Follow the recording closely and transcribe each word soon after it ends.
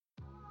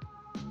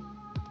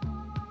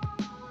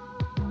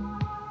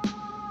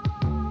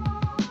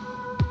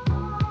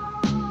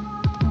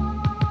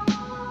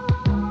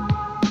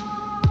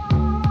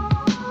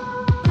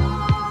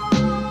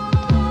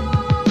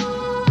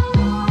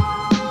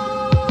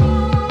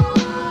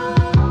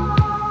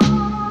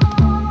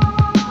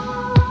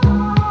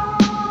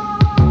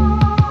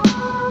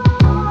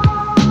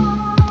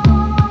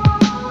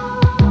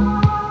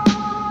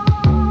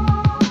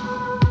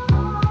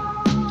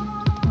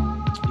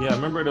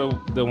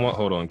the one?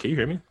 Hold on, can you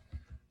hear me?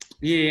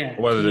 Yeah.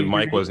 Whether Can the you hear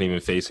mic me? wasn't even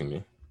facing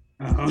me.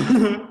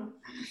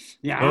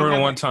 Yeah, I don't Remember the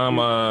have one like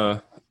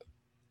time?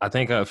 I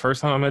think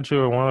first time I met you,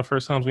 or one of the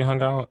first times we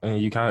hung out, and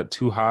you got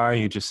too high,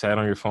 you just sat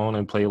on your phone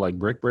and played like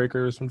Brick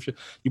Breaker or some shit.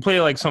 You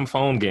played like some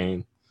phone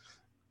game.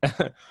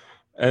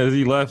 As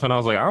he left, and I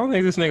was like, I don't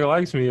think this nigga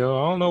likes me, yo.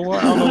 I don't know what.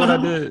 I don't know what I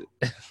did,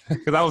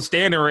 because I was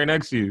standing right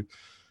next to you.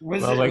 And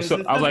was I was it like, was so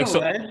this I was at like, the so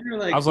ledge or I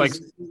like was like, was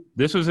this,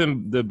 this was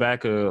in the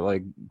back of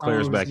like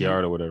Claire's oh so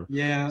backyard or whatever.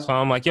 yeah. So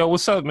I'm like, yo,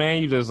 what's up,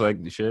 man? You just like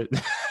shit.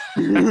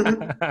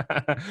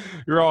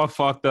 You're all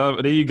fucked up,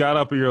 and then you got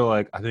up and you're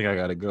like, I think I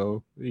gotta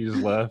go. You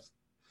just left.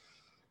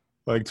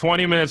 Like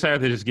 20 minutes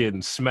after just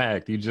getting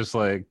smacked, you just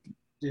like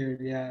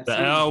Dude, yeah.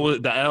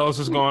 the L's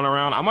was going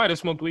around. I might have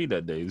smoked weed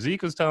that day.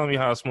 Zeke was telling me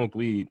how I smoked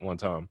weed one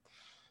time.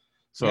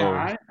 Yeah, So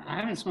I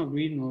haven't smoked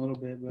weed in a little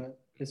bit, but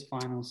it's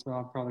final, so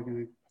I'm probably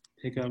gonna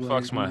pick up it later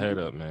fucks my tonight. head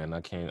up, man.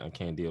 I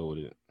can't deal with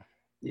it.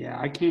 Yeah,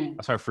 I can't.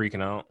 I start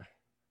freaking out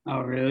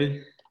Oh,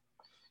 really?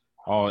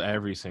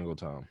 every single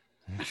time.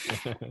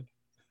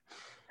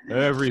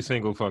 Every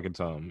single fucking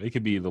time. It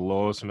could be the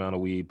lowest amount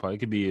of weed. It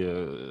could be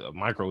a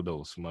micro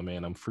dose, my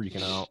man. I'm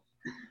freaking out.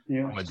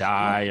 Yeah. I'm gonna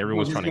die.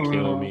 Everyone's What is trying to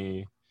going kill on?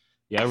 me.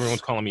 Yeah,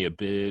 everyone's calling me a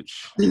bitch.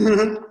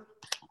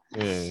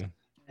 Yeah.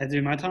 Yeah,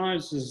 dude, my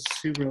tolerance is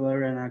super low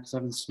right now because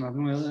I've been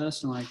smoking with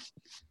us, and like,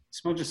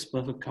 smoked a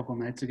spliff a couple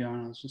nights ago,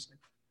 and I was just like,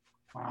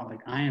 wow, like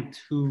I am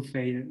too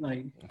faded,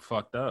 like I'm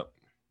fucked up.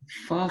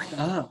 fucked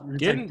up. And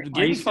it's like, Getting damn,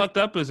 getting fucked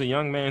up is a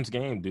young man's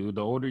game, dude.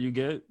 The older you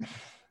get,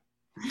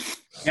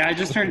 yeah, I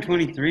just turned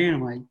 23, and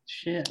I'm like,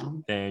 shit.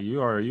 damn,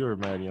 you're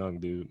mad young,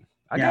 dude.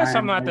 I Yeah, guess I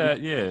I'm am. not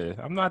that. Yeah,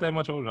 I'm not that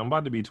much older. I'm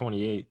about to be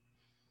 28.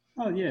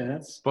 Oh yeah,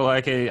 that's But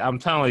like, hey, I'm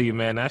telling you,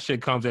 man, that shit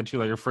comes at you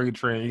like a freight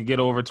train. You get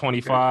over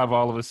 25,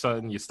 all of a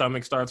sudden your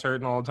stomach starts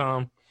hurting all the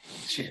time.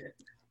 shit.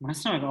 My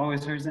stomach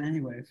always hurts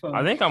anyway. I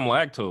Fuck. think I'm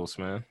lactose,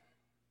 man.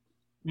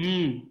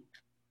 Mm.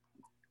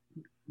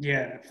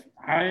 Yeah,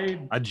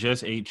 I I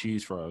just ate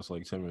cheese fries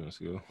like 10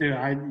 minutes ago. do.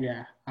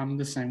 I'm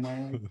the same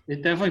way. Like,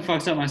 it definitely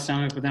fucks up my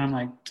stomach, but then I'm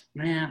like,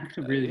 man, I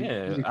could really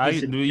Yeah, use a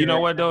piece of you shit know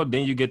right what now. though?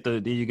 Then you get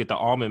the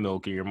almond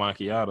milk in your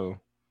macchiato.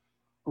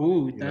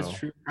 Ooh, You that's know,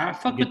 true. I you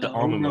fuck get with the the oat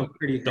almond milk milk.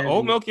 pretty The oat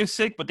heavy. milk is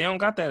sick, but they don't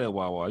got that at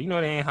Wawa. You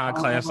know they ain't high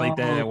class like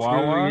that Oh, at true.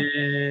 Wawa.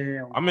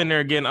 Yeah. I'm in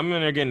there getting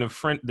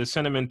the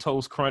cinnamon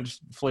toast crunch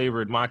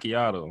flavored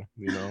macchiato.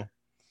 You know,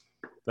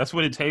 that's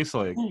what it tastes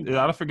like. I Hmm.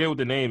 don't forget what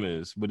the name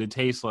is, but it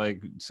tastes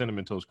like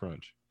cinnamon toast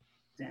crunch.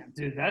 Damn,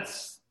 dude,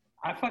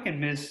 I fucking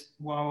miss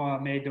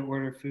Wawa made to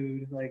order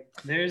food. Like,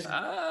 there's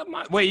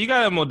Wait, you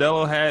got a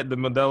Modelo hat, the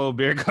Modelo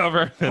beer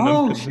cover, and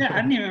oh shit,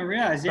 I didn't even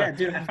realize. Yeah,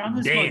 dude, I found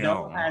this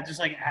Modelo damn, hat just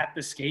like at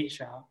the skate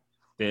shop.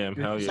 damn, It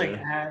was hell just like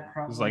yeah,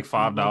 it's like like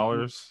one of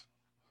those. $5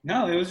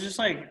 No, it was just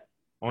like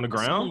on the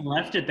ground. someone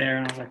left it there,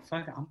 and I was like,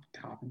 "Fuck, I'm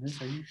copping this.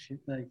 Are you shit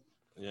like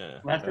Yeah,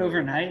 left hell yeah.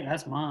 overnight?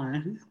 That's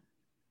mine."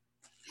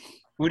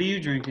 What are you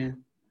drinking?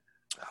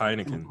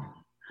 Heineken.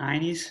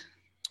 Heine's.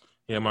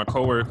 Yeah, my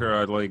coworker,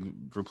 I'd like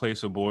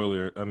replace a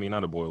boiler. I mean,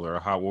 not a boiler, a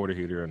hot water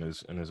heater in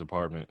his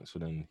apartment. So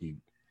then he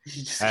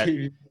You just had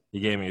gave- he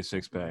gave me a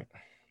 6-pack.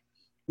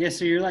 yeah,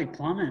 so you're like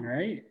plumbing,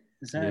 right?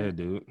 Is that Yeah,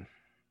 dude,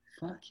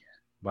 fuck yeah?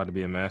 about to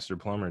be a master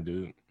plumber,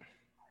 dude.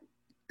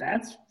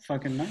 That's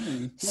fucking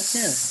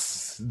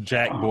nice. Fuck yeah.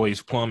 Jack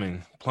Boys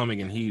plumbing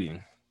and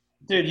heating.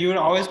 Dude, you would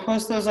always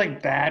post those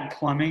like bad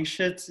plumbing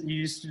shits. You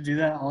used to do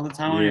that all the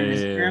time on your Yeah,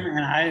 Instagram,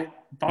 and I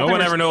thought no they one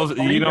were ever so knows.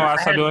 funny, You know, but I I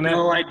stopped had doing that.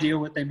 no idea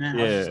what they meant.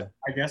 I was just Yeah, like,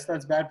 I guess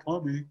that's bad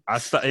plumbing. I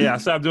stopped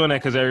doing that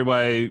because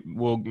everybody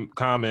will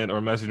comment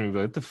or message me, like,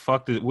 "What the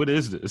fuck? What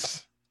is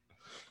this?"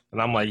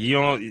 And I'm like, you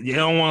don't want to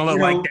You look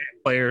like know,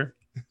 that, player.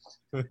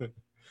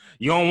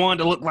 You don't want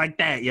it to look like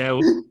that,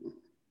 yo.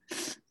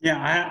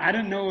 yeah, I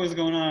didn't know what was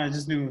going on. I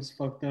just knew it was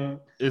fucked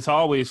up. It's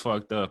always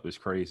fucked up. It's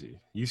crazy.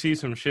 You see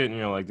some shit and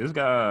you're like, this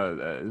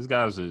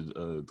guy's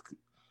a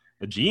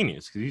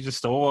genius because he just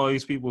stole all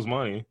these people's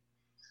money.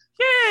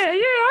 Yeah,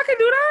 I can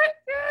do that.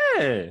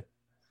 Yeah,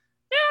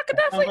 I can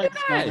That sounds definitely like do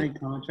so that. many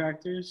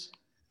contractors.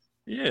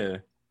 Yeah,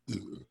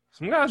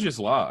 some guys just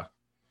lie.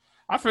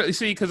 I feel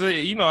see because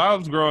I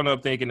was growing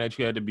up thinking that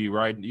you had to be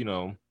right,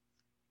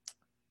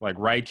 like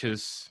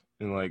righteous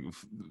and like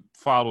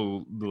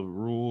follow the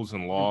rules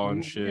and law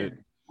and Yeah. shit.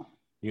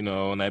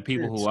 And that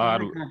people Dude, who so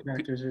lied. many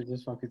contractors are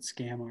just fucking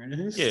scam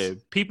artists. Yeah,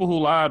 people who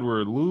lied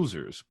were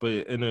losers,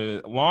 but in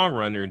the long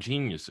run, they're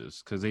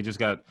geniuses because they just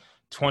got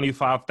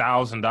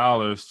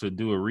 $25,000 to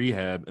do a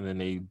rehab, and then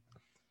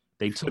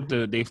they took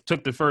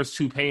the first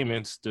two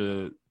payments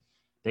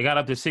they got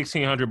up to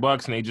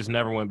 $1,600 and they just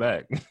never went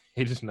back.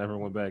 They just never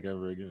went back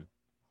ever again.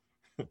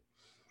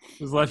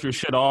 Just left your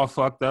shit all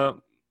fucked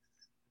up.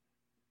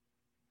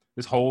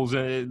 There's holes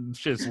in it,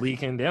 shit's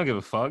leaking. They don't give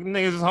a fuck.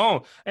 Niggas is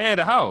home. They had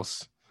the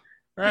house.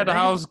 They're Yeah, at the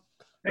house.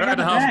 they They're at got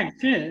the the house. bag.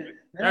 Shit.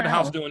 They're at the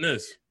house out. doing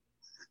this.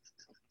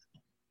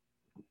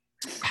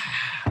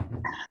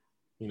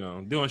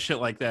 Doing shit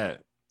like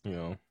that.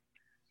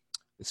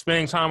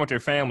 Spending time with their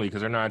family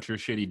because they're not at your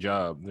shitty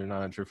job. They're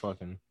not at your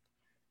fucking,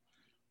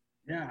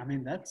 Yeah, I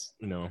mean that's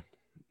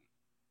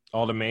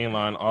all the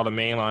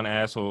mainline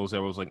assholes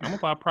that was like, I'm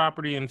gonna buy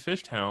property in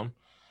Fishtown,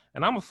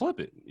 and I'm gonna flip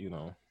it.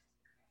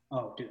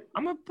 Oh, dude.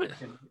 I'm a bit.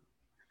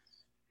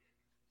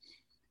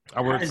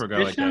 I worked for a guy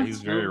like that. He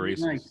was very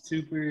racist. Like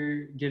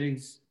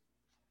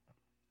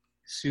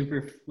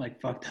super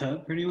like fucked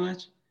up, pretty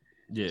much.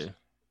 Yeah.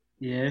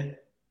 Yeah.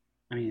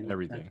 I mean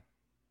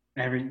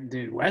Everything.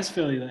 Dude, West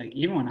Philly, like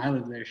even when I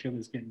lived there, shit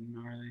was getting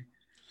gnarly.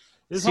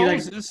 This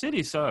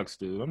city sucks,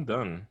 dude. I'm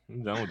done.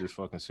 I'm done with this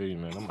fucking city,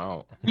 man. I'm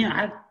out.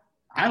 Yeah,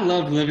 I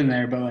loved living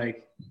there, but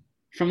like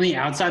from the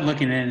outside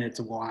looking in, it's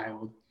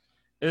wild.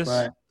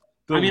 I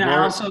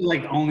also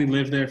like only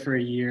lived there for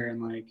a year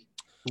and like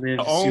lived.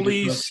 The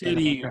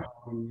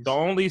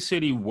only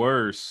city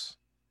worse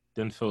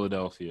than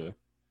Philadelphia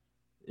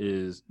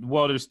is,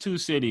 well, there's two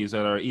cities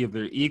that are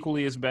either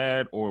equally as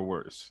bad or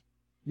worse.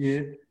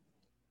 Yeah.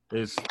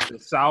 It's the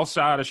south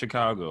side of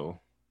Chicago.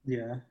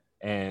 Yeah.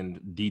 And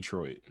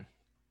Detroit.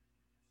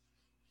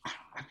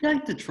 I feel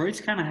like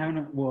Detroit's kind of having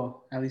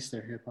at least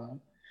their hip hop.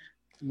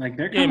 Like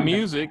they're kind of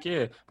music,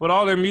 yeah. But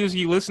all their music,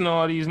 you listen to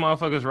all these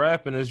motherfuckers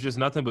rapping, it's just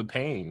nothing but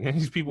pain. And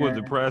these people are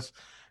depressed.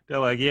 They're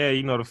like,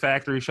 the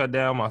factory shut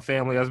down. My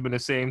family has been the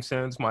same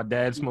since. My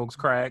dad smokes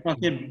crack.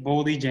 Fucking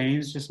Boldy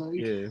James, just like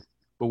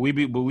But we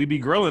be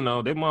grilling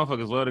though. They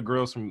motherfuckers love to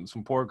grill some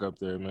pork up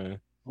there, man.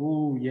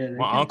 Oh yeah.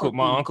 My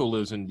uncle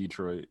lives in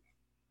Detroit.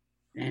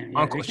 Damn,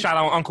 shout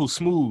out Uncle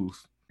Smooth.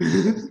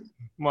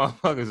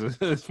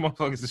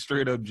 Motherfuckers a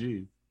straight up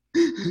G.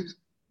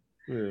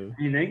 Yeah.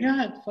 I mean, they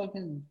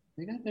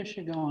got their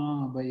shit going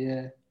on, but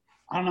yeah,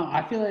 I don't know.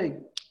 I feel like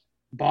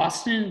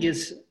Boston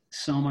gets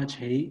so much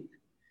hate.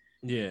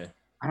 Yeah.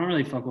 I don't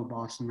really fuck with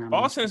Boston that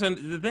much.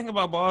 And the thing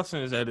about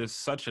Boston is that it's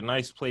such a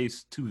nice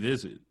place to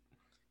visit.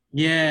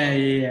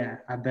 Yeah,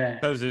 I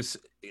bet. Because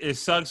it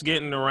sucks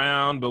getting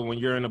around, but when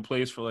you're in a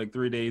place for like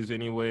 3 days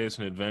anyway, it's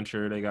an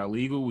adventure. They got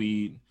legal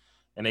weed,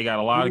 and they got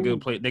a lot of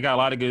good They got a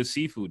lot of good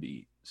seafood to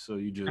eat. So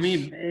you just. I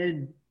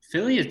mean,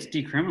 Philly, it's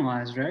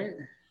decriminalized, right?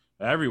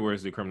 Everywhere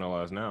is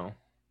decriminalized now.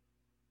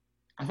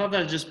 I thought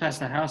that just passed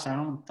the House. I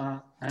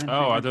thought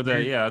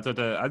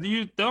that.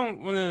 You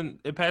don't, when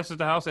it passes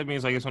the House, that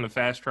means like it's on the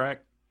fast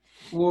track.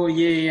 Well,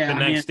 yeah. The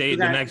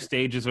next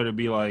stage is going to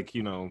be like,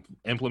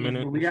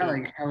 implemented. We got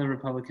like hella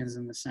Republicans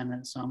in the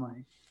Senate, so I'm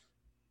like.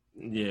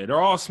 Yeah, they're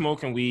all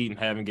smoking weed and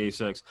having gay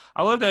sex.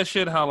 I love that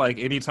shit. How like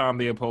anytime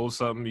they oppose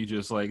something, you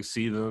just like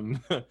see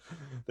them.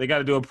 They got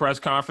to do a press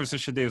conference and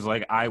shit. There's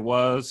like, I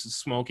was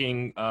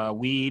smoking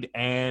weed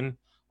and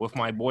with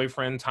my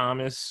boyfriend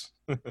Thomas,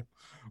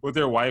 with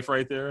their wife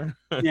right there.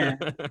 Yeah,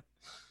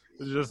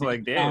 it's just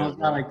like damn. Thomas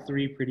got like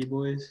 3 pretty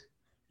boys.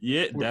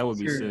 Yeah, that would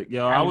be sick.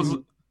 Yo, I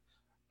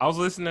was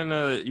listening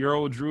to your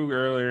old Drew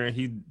earlier, and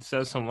he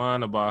said some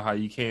line about how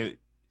you can't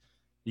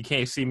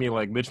see me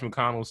like Mitch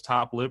McConnell's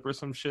top lip or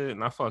some shit,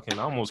 and I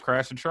almost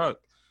crashed the truck.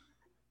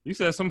 You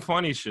said some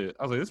funny shit.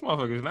 I was like, this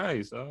motherfucker's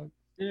nice, dog.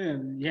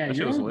 Yeah.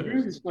 Your old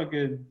Drew is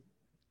fucking.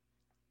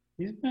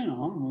 He's been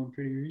on one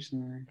pretty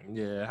recently.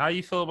 Yeah, how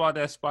you feel about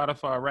that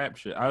Spotify rap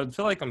shit? I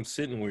feel like I'm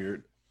sitting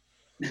weird.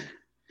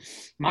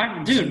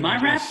 my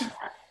rap.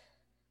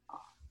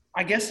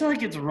 I guess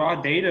like it's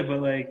raw data,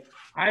 but like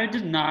I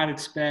did not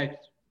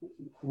expect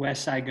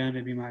West Side Gun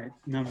to be my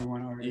number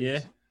one artist.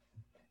 Yeah.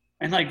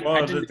 And like,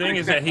 the thing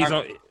is that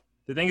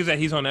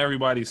he's on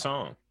everybody's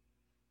song.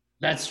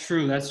 That's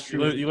true.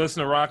 You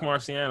listen to Rock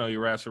Marciano, you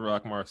rap to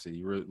Rock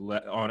Marcy.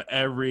 On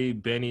every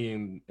Benny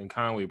and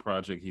Conway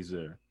project, he's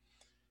there.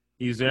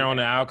 He's there on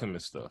the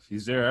Alchemist stuff.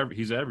 He's there.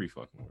 He's every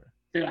fucking where.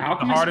 Dude,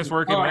 Alchemist, the hardest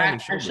working man.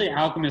 Actually,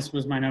 Alchemist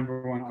was my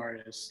number one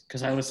artist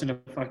because I listened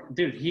to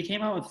dude. He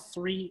came out with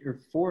 3 or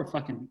 4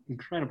 fucking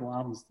incredible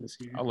albums this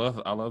year. I love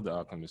the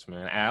Alchemist,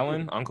 man.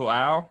 Alan, Uncle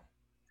Al.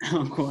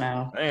 Uncle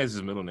Al. I think it's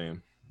his middle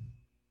name.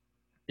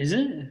 Is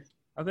it?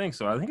 I think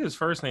so. I think his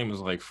first name is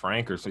like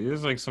Frank or so.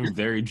 He's like some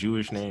very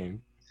Jewish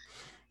name.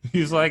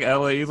 He's like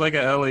LA. He's like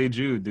an LA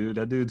Jew, dude.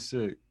 That dude's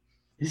sick.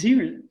 Is he,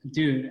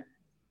 dude?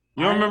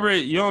 You don't remember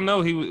it? You don't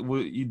know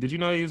did you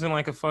know he was in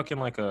like a fucking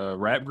like a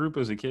rap group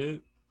as a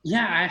kid?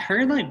 Yeah, I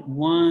heard like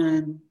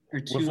 1 or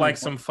 2. With like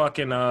some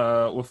fucking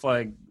I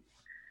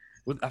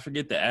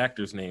forget the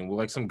actor's name. With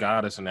like some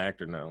goddess and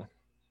actor now.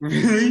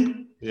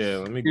 Really? Yeah,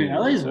 let me. Dude,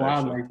 LA's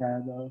wild like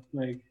that though.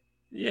 Like.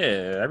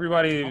 Yeah,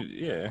 everybody.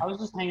 Yeah. I was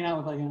just hanging out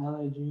with like an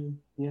LA Jew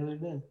the other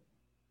day,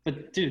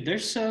 but dude, I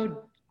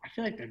feel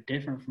like they're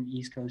different from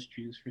East Coast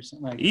Jews for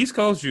some. Like East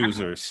Coast Jews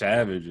are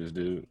savages,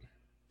 dude.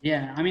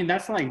 Yeah, I mean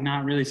that's like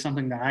not really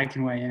something that I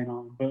can weigh in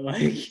on, but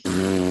like,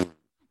 it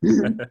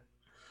was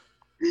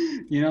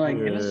like,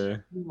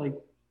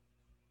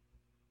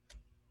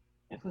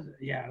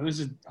 it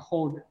was a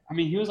whole. I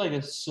mean, he was like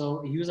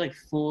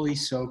fully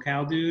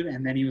SoCal dude,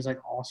 and then he was like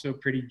also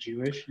pretty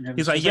Jewish. And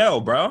he's like, yo,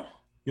 bro.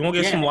 You want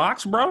to get some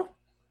locks, bro?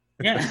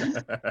 Yeah.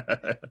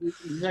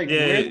 He's like,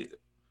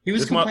 he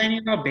was complaining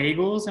about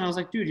bagels, and I was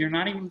like, dude, you're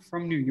not even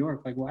from New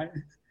York. Like, what?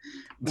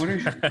 What are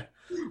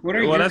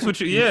you? Well, that's what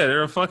you. Yeah,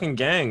 they're a fucking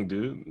gang,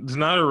 dude. It's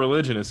not a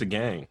religion; it's a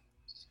gang.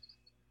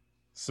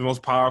 It's the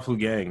most powerful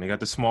gang. They got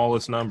the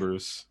smallest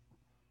numbers.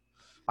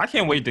 I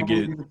can't wait to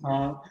get Over the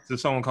top. to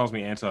someone calls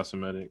me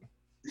anti-Semitic.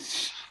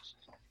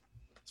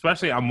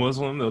 Especially I'm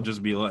Muslim, they'll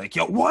just be like,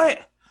 "Yo,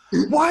 what?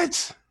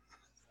 What?"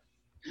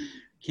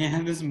 Can't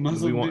have this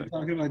Muslim dude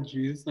talking about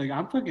Jews. Like,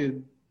 I'm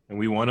fucking. And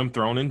we want him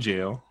thrown in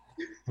jail.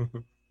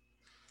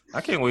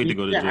 I can't wait to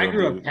go to jail. I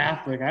grew up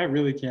Catholic. I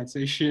really can't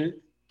say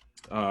shit.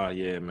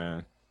 Yeah,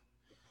 man.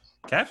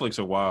 Catholics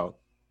are wild.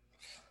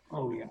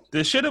 Oh yeah.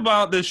 The shit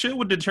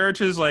with the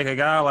churches, like a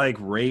guy like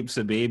rapes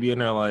a baby and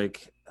they're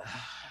like,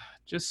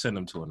 just send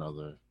him to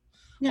another.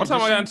 Yeah, One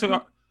time I got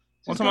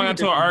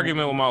into an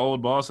argument with my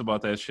old boss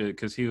about that shit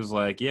because he was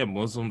like, yeah,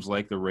 Muslims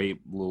like to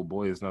rape little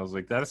boys. And I was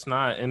like, that's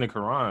not in the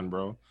Quran,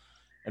 bro.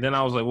 And then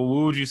I was like, well,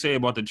 what would you say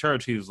about the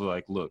church? He was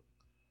like, look,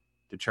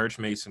 the church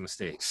made some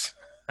mistakes.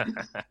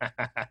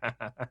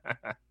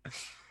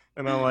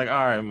 And I'm like,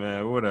 all right,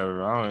 man,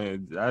 whatever.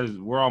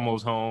 We're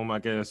almost home, I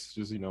guess.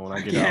 Just, when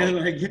I get out.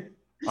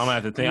 I don't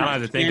have to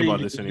think about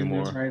this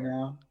anymore. Right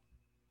now.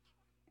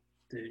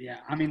 Dude, yeah.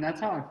 I mean, that's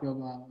how I feel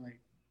about, like,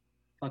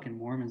 fucking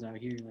Mormons out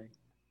here. Like,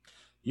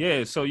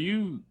 yeah, so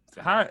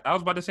I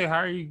was about to say, how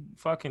are you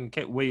fucking,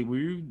 wait, were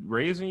you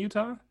raised in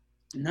Utah?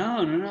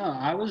 No.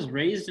 I was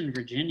raised in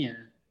Virginia.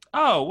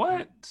 Oh,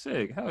 what?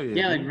 Sick. Hell yeah.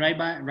 Yeah, like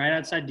right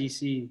outside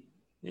DC.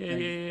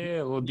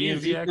 Yeah, a little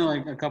DMV action.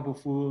 Like a couple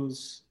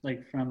fools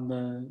like from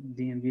the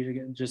DMV to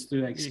get just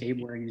through like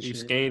skateboarding and shit.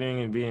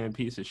 Skating and being a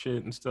piece of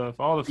shit and stuff.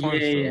 All the fun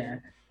stuff.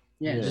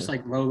 Yeah, just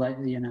like low life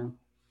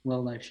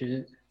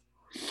shit.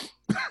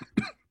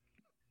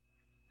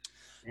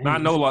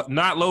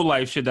 Not low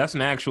life shit. That's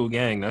an actual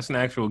gang. That's an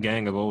actual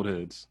gang of old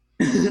heads.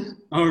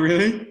 Oh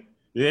really?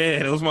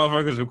 Yeah, those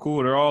motherfuckers are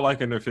cool. They're all like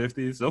in their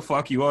 50s. They'll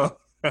fuck you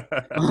up.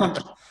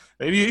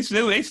 Maybe they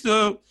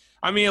still.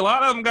 I mean, a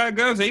lot of them got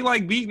guns. They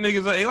like beating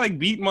niggas. They like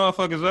beating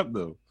motherfuckers up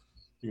though.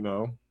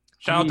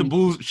 Shout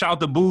out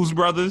to Booze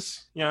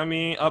Brothers. You know what I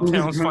mean?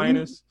 Uptown's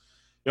finest.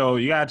 Yo,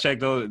 you gotta check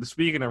those.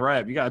 Speaking of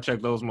rap, you gotta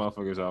check those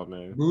motherfuckers out,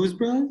 man. Booze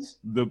Brothers?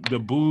 The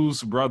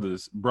Booze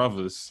Brothers.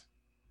 Brothers?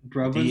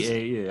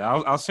 Yeah.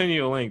 I'll send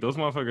you a link. Those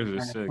motherfuckers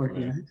are sick,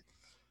 man.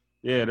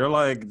 Yeah,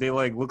 they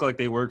look like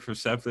they work for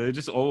SEPTA. They're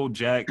just old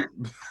Jack.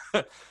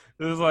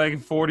 There's like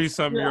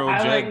 40-something-year-old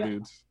Jack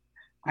dudes.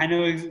 I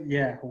know.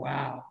 Yeah.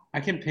 Wow. I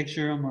can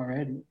picture them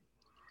already.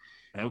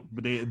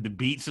 But the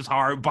beats is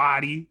hard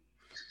body.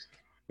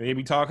 They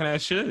be talking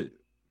that shit.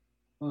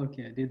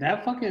 Okay, dude.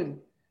 That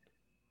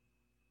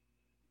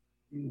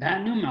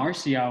new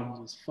Marcy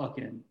album was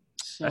fucking.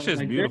 That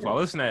shit's beautiful. I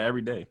listen to that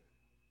every day.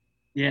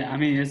 Yeah, I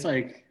mean, it's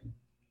like,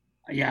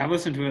 I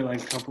listened to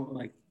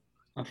it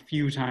a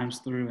few times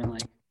through, and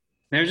like,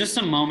 there's just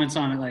some moments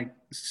on it,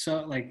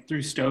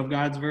 through Stove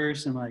God's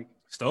verse and like.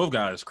 Stove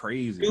God is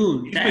crazy.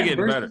 Dude, he's been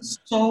getting better.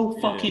 So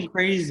fucking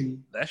crazy.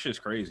 That shit's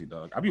crazy,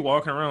 dog. I be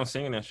walking around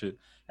singing that shit.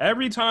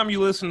 Every time you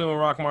listen to a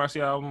Rock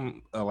Marcy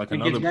album, another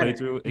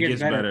playthrough, it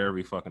gets better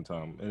every fucking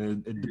time.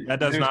 And that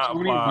does not apply. There's so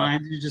many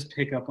lines you just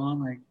pick up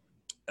on, like.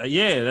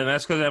 Then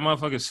that's because that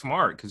motherfucker's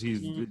smart, because he's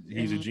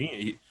a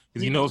genius.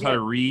 Because he knows how to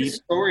read. His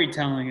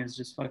storytelling is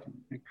just fucking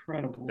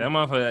incredible. That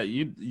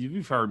motherfucker,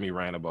 you've heard me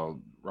rant about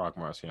Rock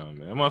Marciano,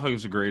 man. That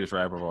motherfucker's the greatest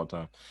rapper of all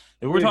time.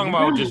 If we're talking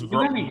about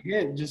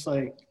just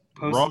like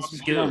posting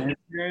skill on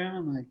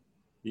Instagram, like.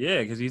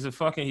 Yeah, because he's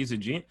a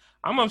genius.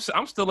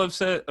 I'm still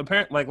upset.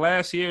 Apparently, like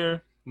last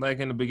year, like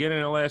in the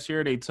beginning of last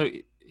year,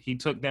 he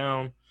took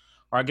down,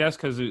 or I guess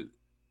because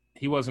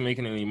he wasn't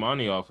making any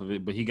money off of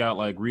it, but he got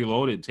like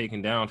reloaded,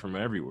 taken down from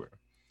everywhere.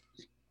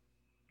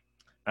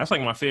 That's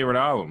like my favorite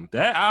album.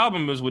 That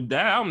album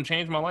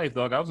changed my life,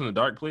 dog. I was in a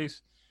dark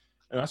place,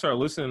 and I started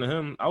listening to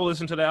him. I would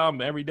listen to the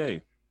album every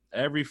day,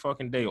 every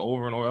fucking day,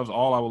 over and over. That was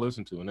all I would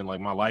listen to, and then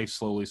like my life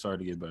slowly started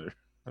to get better.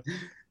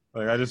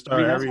 Like I just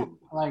started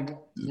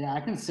I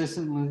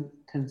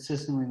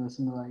consistently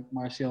listen to like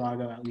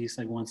Murcielago at least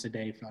like once a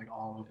day for like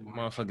all of them.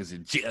 Motherfucker's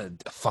a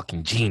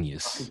fucking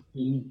genius.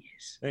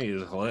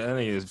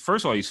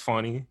 First of all, he's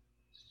funny.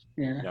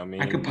 Yeah, you know what I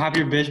mean? I could pop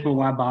your bitch, but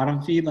why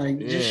bottom feed? Like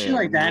just shit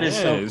like that is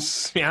so.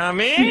 You know what I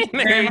mean?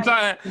 talking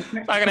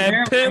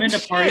that pimp I'm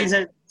into parties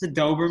at the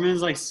Dobermans,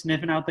 like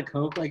sniffing out the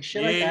coke, like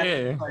shit like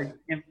that. Like,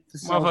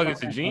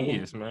 motherfucker's a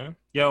genius, man.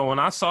 Yo, when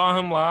I saw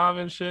him live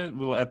and shit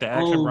at the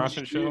Action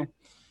Bronson show.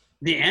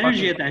 The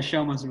energy at that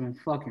show must have been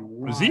fucking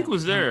wild. Zeke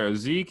was there.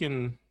 Zeke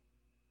and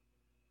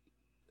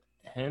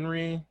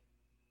Henry.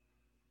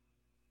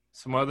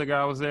 Some other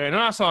guy was there. And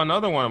then I saw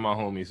another one of my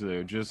homies there.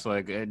 It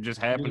just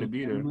happened to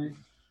be there.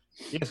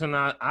 Yeah, so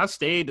now I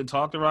stayed to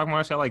talk to Rock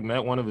Marcy. I like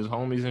met one of his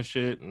homies and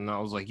shit. And I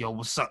was like, yo,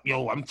 what's up?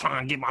 Yo, I'm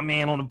trying to get my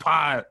man on the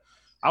pod.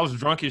 I was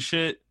drunk as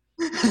shit.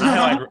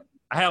 I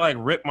had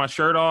ripped my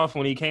shirt off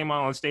when he came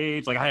out on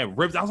stage. Like I had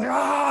ripped. I was like,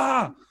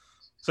 ah.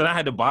 So then I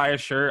had to buy a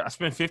shirt. I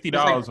spent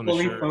 $50 on the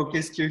shirt. Fully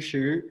focused your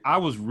shirt. I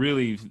was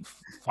really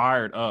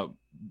fired up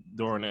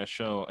during that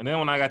show. And then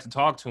when I got to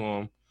talk to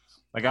him,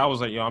 like I was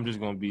like, yo, I'm just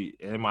gonna be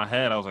in my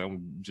head. I was like,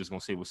 I'm just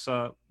gonna say what's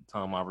up,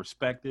 tell him I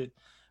respect it.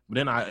 But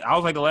then I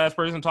was like the last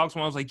person to talk to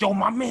him. I was like, yo,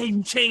 my man,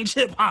 you changed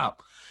hip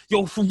hop.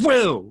 Yo, for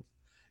real.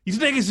 These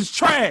niggas is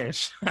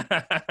trash.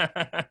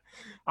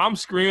 I'm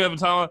screaming every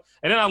time.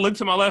 And then I look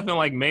to my left and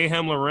like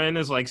Mayhem Loren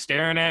is like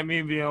staring at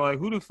me, being like,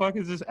 who the fuck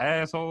is this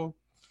asshole?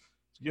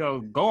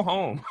 Yo, go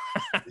home.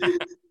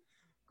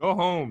 Go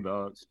home,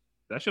 dog.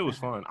 That shit was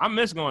fun. I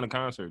miss going to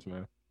concerts,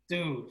 man.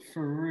 Dude,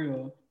 for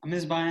real. I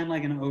miss buying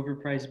like an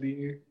overpriced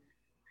beer.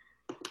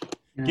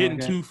 Getting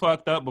too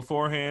fucked up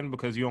beforehand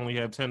because you only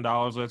have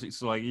 $10 left.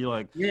 So like you're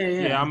like,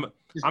 yeah, I'm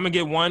gonna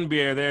get one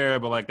beer there,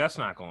 but like that's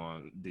not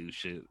gonna do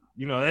shit.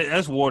 You know,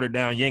 that's watered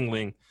down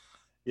Yingling.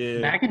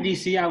 Yeah. Back in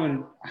DC, I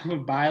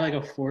would buy like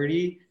a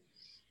 40,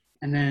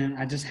 and then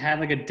I just had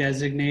like a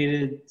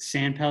designated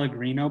San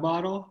Pellegrino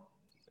bottle,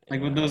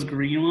 like with those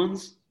green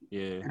ones.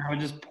 Yeah. And I would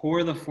just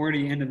pour the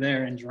 40 into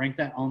there and drink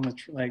that on the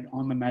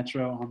on the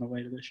metro on the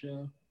way to the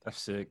show.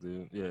 That's sick,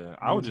 dude. Yeah,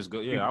 I would just go.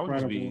 Yeah, incredible.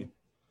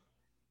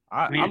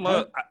 I would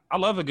just be. I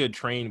love a good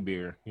train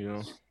beer. You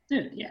know.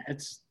 Dude, yeah,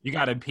 it's. You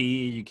gotta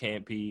pee. You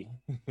can't pee.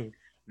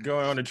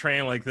 Going on a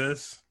train like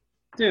this.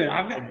 Dude,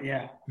 I've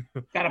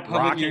got a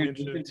public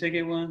urine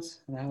ticket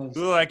once. That was.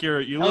 You look like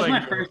you're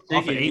my first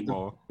off an ticket.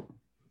 8-ball.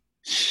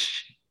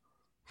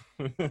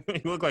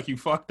 You look like you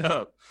fucked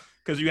up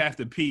because you have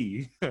to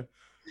pee.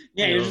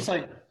 Yeah, you're just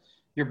like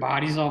your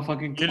body's all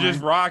fucking. You're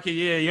just rocking,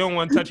 yeah. You don't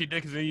want to touch your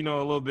dick because then you know a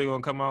little bit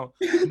gonna come out.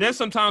 Then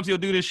sometimes you'll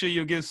do this shit.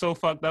 You'll get so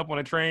fucked up on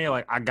a train, you're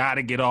like I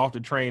gotta get off the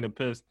train to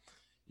piss.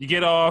 You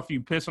get off,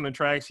 you piss on the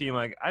tracks. You're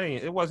like,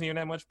 it wasn't even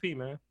that much pee,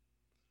 man.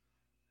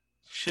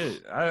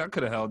 Shit, I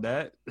could have held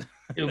that.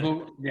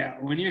 Yeah,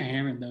 when you're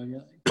hammered though,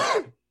 you're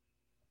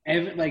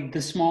like, like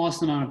the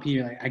smallest amount of pee,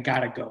 you're like, I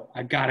gotta go.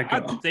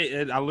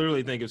 I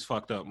literally think it's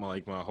fucked up.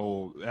 My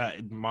whole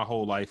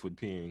life with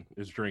peeing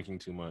is drinking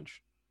too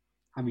much.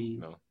 I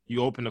mean,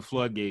 you open the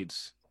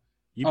floodgates.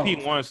 You pee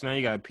once, now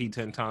you gotta pee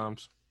 10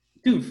 times.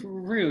 Dude, for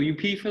real, you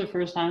pee for the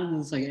first time, and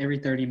it's like every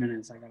 30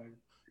 minutes I gotta.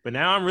 But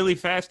now I'm really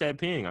fast at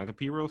peeing. I can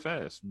pee real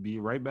fast. Be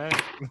right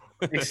back.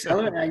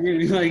 Accelerate?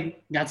 You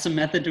like got some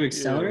method to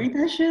accelerate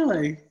that shit?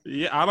 Like,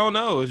 yeah, I don't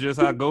know. It's just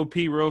I go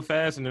pee real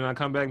fast, and then I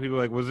come back and people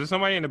are like, was there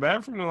somebody in the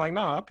bathroom? And I'm like,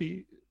 no, I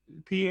pee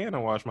and I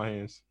wash my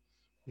hands.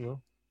 You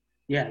know?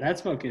 Yeah,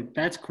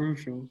 that's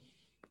crucial.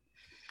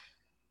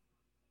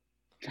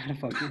 Gotta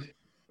fucking.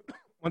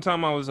 One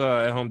time I was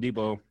at Home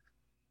Depot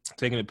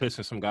taking a piss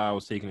and some guy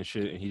was taking a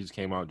shit and he just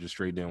came out, just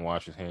straight didn't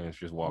wash his hands,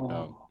 just walked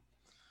out.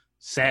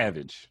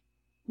 Savage.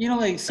 You know,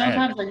 like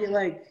sometimes I get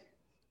like,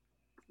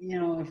 you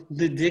know, if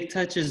the dick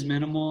touch is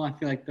minimal, I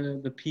feel like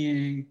the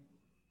peeing,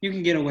 you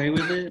can get away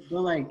with it.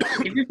 But like,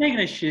 if you're taking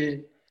a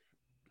shit,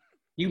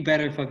 you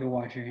better fucking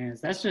wash your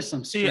hands. That's just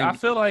some. See, I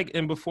feel like,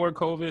 and before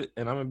COVID,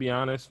 and I'm gonna be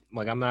honest,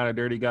 like I'm not a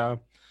dirty guy,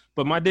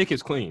 but my dick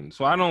is clean,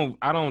 so I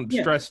don't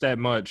stress that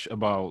much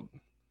about.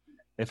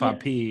 If I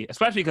pee,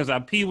 especially because I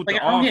pee with the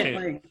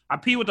offhand, I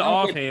pee with the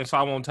offhand, so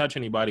I won't touch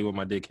anybody with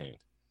my dick hand.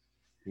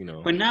 You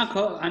know. But now,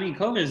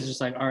 COVID is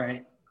just like, all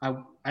right,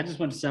 I just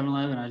went to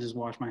 7-Eleven, I just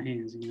washed my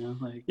hands. You know,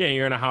 like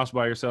you're in a house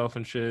by yourself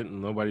and shit,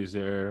 and nobody's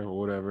there or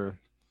whatever.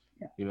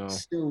 Yeah. You know,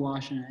 still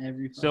washing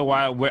every. Still,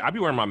 why I be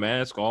wearing my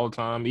mask all the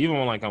time, even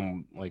when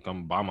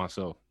I'm by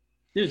myself.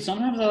 Dude,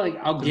 sometimes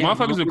I'll get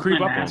motherfuckers will creep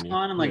my up mask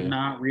on you. and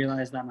not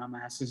realize that my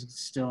mask is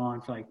still on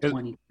for like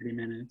 20, 30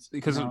 minutes.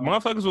 Because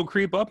motherfuckers will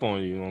creep up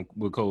on you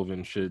with COVID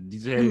and shit.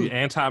 These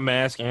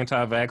anti-mask,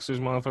 anti-vaxxers,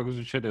 motherfuckers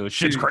and shit.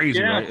 Shit's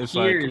crazy, right? It's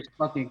it's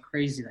fucking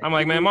crazy. I'm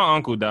like, man, my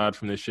uncle died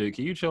from this shit.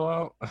 Can you chill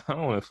out? I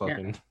don't want to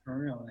fucking. Yeah, for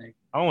real, like.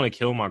 I don't want to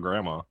kill my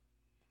grandma.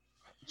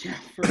 Yeah,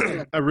 for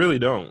real. I really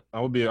don't. I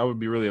would be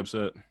really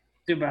upset.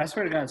 Dude, but I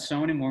swear to God,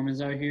 so many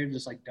Mormons out here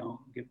just like don't.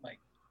 Yeah,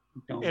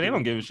 they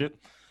don't give a shit.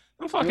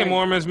 Them fucking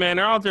Mormons, man,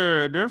 they're out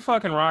there. They're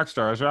fucking rock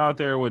stars. They're out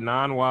there with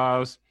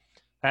non-wives,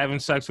 having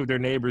sex with their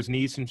neighbor's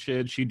niece and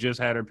shit. She just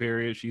had her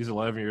period. She's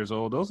 11 years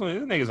old. Those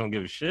niggas don't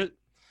give a shit.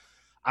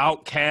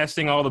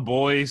 Outcasting all the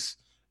boys.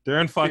 They're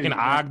in fucking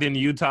Ogden,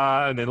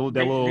 Utah, and that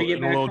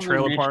little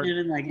trailer park.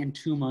 And like in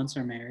 2 months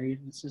are married.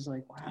 It's just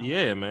like, wow.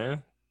 Yeah,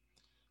 man.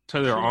 To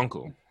their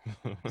uncle.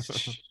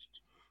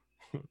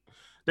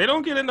 They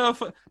don't get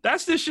enough.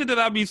 That's the shit that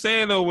I be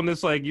saying though. When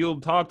it's like you'll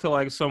talk to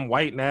like some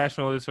white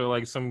nationalist or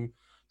like some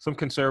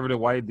conservative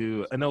white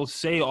dude, and they'll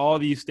say all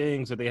these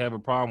things that they have a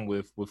problem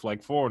with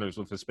like foreigners,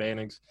 with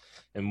Hispanics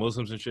and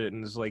Muslims and shit.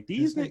 And it's like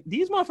these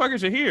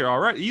motherfuckers are here, all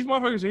right. These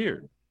motherfuckers are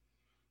here.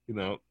 You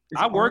know,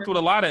 I worked with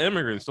a lot of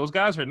immigrants. Those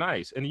guys are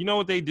nice, and you know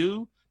what they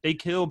do? They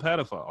kill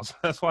pedophiles.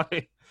 That's why.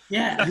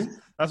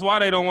 That's why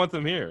they don't want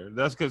them here.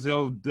 That's because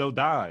they'll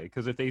die.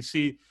 Because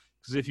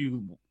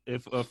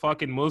if a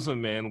fucking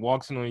Muslim man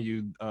walks in on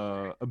you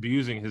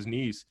abusing his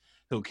niece,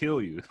 he'll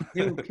kill you.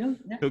 He'll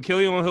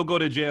kill you and he'll go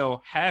to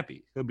jail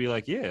happy. He'll be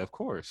like, yeah, of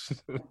course.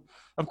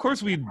 Of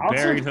course we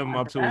buried him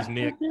up to his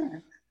neck. Yeah,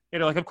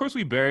 they're like, of course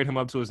we buried him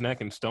up to his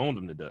neck and stoned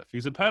him to death.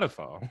 He's a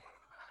pedophile.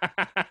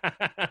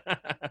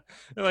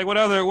 They're like, what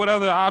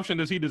other option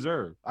does he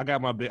deserve? I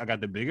got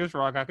the biggest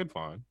rock I could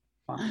find.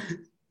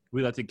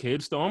 We let the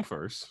kid stone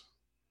first,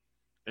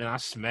 and I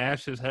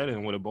smashed his head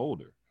in with a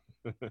boulder.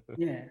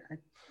 Yeah,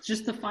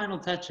 just the final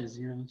touches,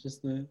 you know,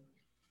 just the.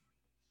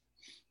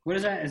 What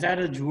is that? Is that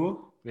a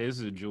jewel? Yeah, this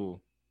is a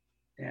jewel.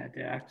 Yeah,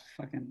 dude, I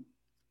fucking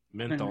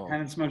Menthol.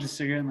 haven't smoked a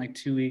cigarette in like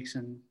 2 weeks,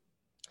 and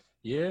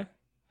Yeah.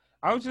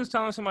 I was just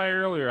telling somebody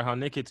earlier how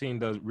nicotine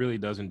really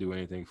doesn't do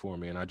anything for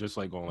me, and I just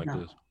like going like no,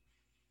 this.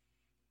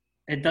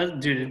 it does,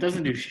 dude. It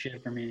doesn't do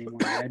shit for me anymore.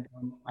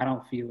 I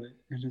don't feel it,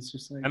 and it's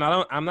just like, And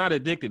I'm not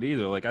addicted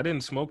either. Like I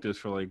didn't smoke this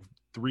for like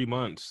 3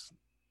 months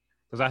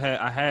because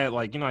I had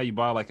like, you know how you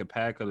buy like a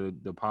pack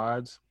of the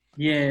pods,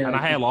 yeah, and I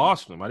like, had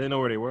lost them. I didn't know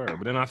where they were,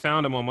 but then I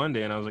found them on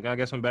Monday, and I was like, I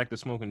guess I'm back to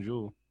smoking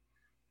Juul.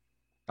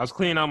 I was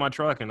cleaning out my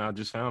truck, and I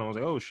just found them. I was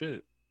like, oh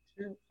shit,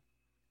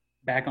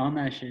 back on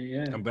that shit.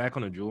 Yeah, I'm back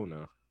on a Juul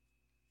now.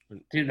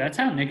 dude, that's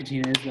how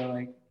nicotine is though.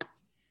 Like,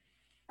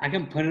 I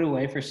can put it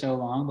away for so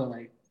long, but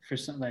like for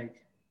some like,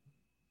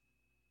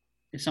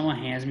 if someone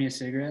hands me a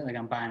cigarette, like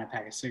I'm buying a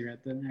pack of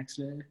cigarette the next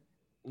day.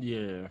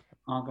 Yeah.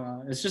 Oh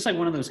god, it's just like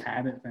one of those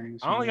habit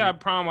things. I only got a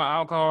problem with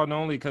alcohol, and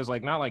only because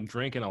like not like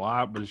drinking a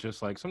lot, but it's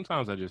just like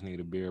sometimes I just need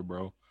a beer,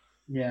 bro.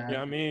 Yeah. You know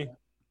what I mean?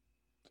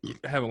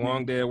 Have a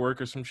long day at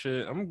work or some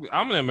shit.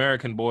 I'm an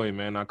American boy,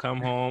 man. I come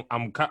home.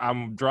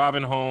 I'm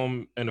driving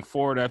home in a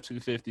Ford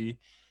F-250.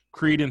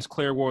 Creedence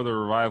Clearwater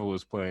Revival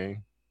is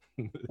playing.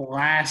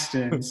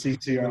 Blasting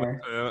CCR.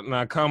 And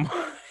I come,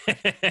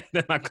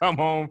 then I come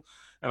home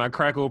and I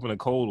crack open a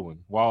cold one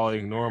while I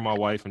ignore my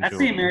wife and That's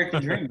children. the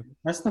American dream.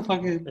 That's the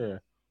fucking. Yeah.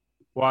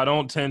 Well, I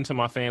don't tend to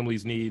my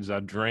family's needs.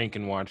 I drink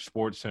and watch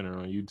Sports Center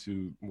on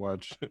YouTube.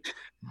 Watch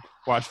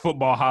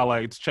football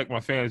highlights. Check my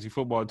fantasy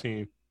football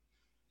team.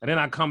 And then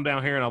I come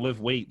down here and I lift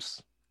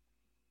weights.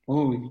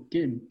 Oh, you're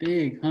getting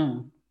big, huh?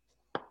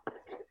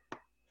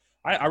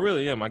 I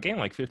really am. I gained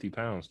like 50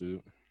 pounds,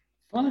 dude.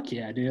 Fuck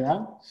yeah, dude.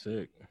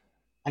 Sick.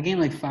 I gained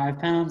like 5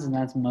 pounds, and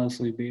that's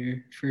mostly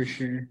beer for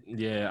sure.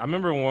 Yeah, I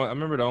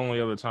remember the only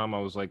other time I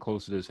was like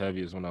close to this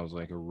heavy is when I was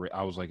like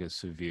a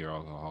severe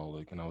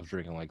alcoholic, and I was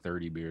drinking like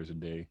 30 beers a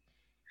day,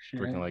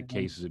 drinking like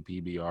cases of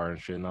PBR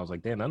and shit. And I was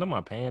like, damn, none of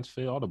my pants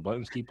fit. All the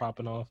buttons keep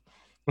popping off.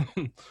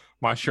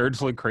 My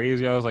shirts look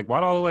crazy. I was like,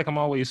 why do I look like I'm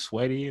always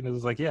sweaty? And it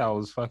was like, yeah, I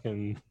was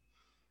fucking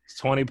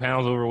 20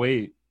 pounds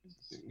overweight.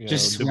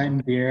 Just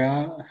sweating beer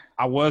out.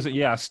 I wasn't.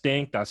 Yeah, I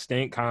stink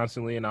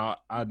constantly, and I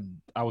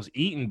was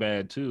eating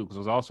bad too because I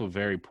was also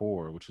very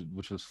poor,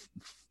 which was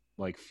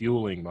like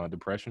fueling my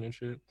depression and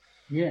shit.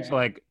 Yeah. So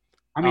like,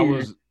 I mean,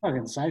 it's a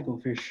fucking cycle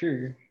for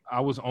sure. I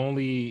was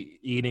only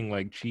eating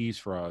like cheese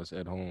fries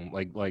at home,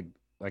 like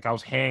I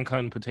was hand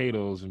cutting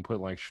potatoes and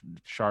put like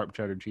sharp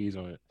cheddar cheese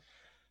on it,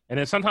 and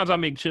then sometimes I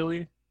make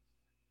chili.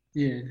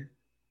 Yeah.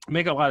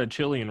 Make a lot of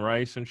chili and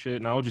rice and shit,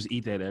 and I would just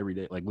eat that every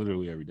day, like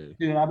literally every day.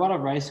 Dude, I bought a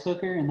rice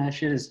cooker, and that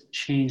shit has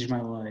changed my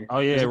life. Oh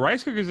yeah,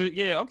 rice cookers.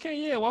 Yeah, okay,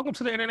 yeah. Welcome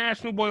to the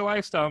international boy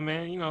lifestyle,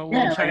 man. You know,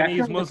 little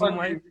Chinese Muslim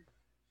life.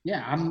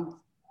 Yeah,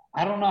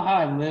 I don't know how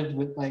I lived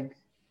with like.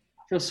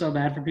 I feel so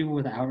bad for people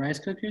without rice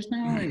cookers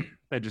now. Like,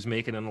 they just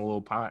make it in a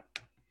little pot.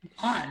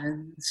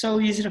 It's so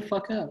easy to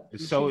fuck up.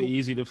 It's so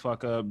easy to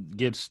fuck up.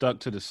 Get stuck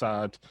to the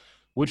side.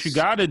 What you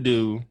got to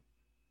do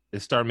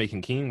is start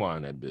making quinoa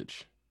in that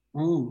bitch.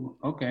 Ooh,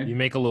 okay. You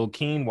make a little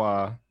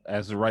quinoa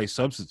as the rice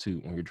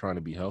substitute when you're trying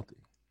to be healthy.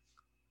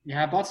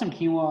 Yeah, I bought some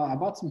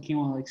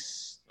quinoa like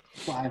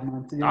 5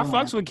 months ago. I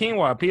fucks with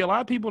quinoa. A lot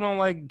of people don't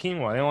like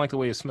quinoa. They don't like the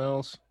way it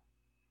smells.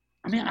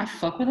 I mean, I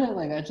fuck with it.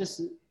 Like,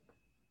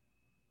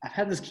 I've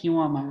had this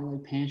quinoa in my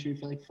like pantry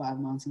for like 5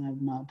 months, and I've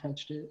not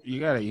touched it. You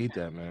gotta eat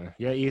that, man.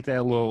 Yeah, eat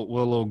that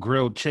little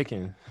grilled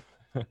chicken.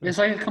 It's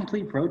like a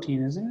complete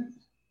protein, isn't it?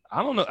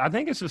 I don't know. I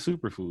think it's a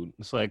superfood.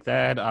 It's like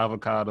that,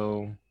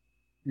 avocado,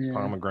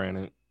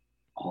 pomegranate.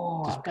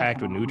 Oh, just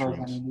packed with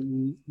nutrients.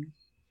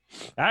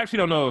 I actually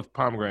don't know if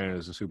pomegranate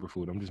is a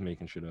superfood. I'm just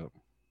making shit up.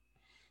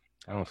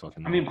 I don't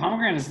fucking know. I mean,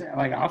 pomegranate is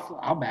like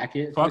I'll back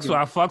it. I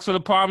fucks with a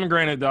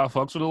pomegranate, though. I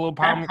fucks with a little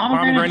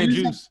pomegranate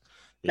juice.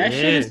 That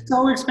shit is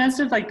so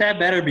expensive. Like that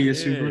better be a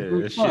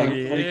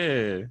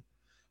superfood. Yeah.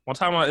 One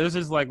time, this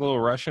is like a little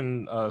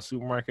Russian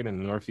supermarket in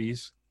the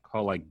Northeast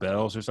called like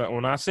Bell's or something.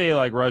 When I say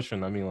like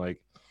Russian, I mean like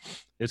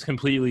it's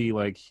completely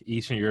like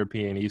Eastern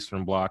European,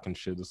 Eastern Bloc and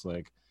shit. It's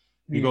like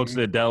you go to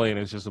the deli and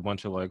it's just a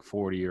bunch of like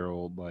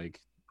 40-year-old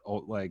like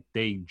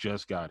they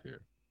just got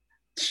here.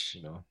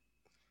 You know,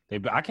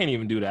 I can't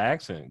even do the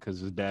accent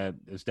because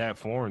it's that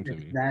foreign to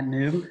me. That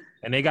new.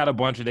 And they got a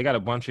bunch of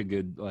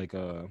good like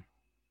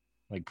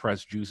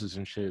pressed juices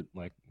and shit.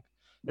 Like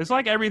it's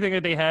like everything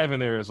that they have in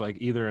there is like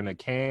either in a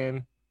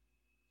can,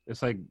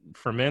 it's like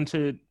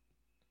fermented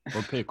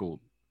or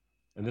pickled,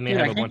 and then they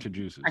have a bunch of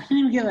juices. I can't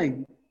even get like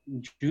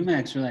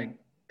Jumex or like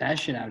that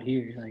shit out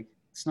here. Like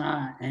it's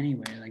not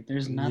anywhere. Like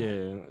there's nothing.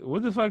 Yeah,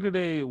 what the fuck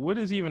what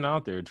is even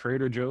out there?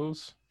 Trader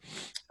Joe's.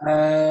 We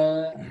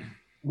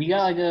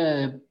got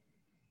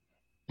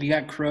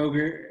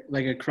Kroger,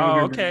 like a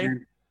Kroger. Oh, okay.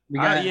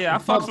 I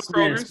fucks with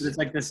Kroger's. But it's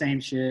like the same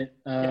shit.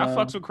 I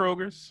fucks with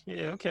Kroger's.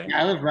 Yeah, okay.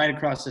 Yeah, I live right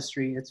across the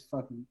street. It's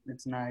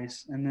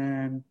nice. And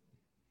then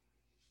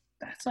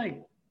that's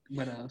like,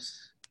 what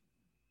else?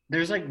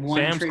 There's like one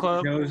Sam's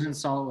Club? Trader Joe's in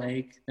Salt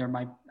Lake.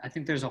 I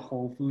think there's a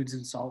Whole Foods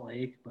in Salt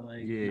Lake, but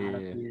like not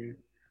up here.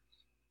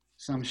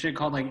 Some shit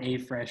called like A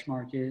Fresh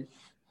Market.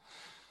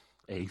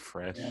 A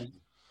Fresh.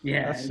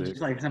 Yeah, it's just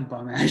like some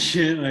bum ass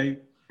shit.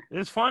 Like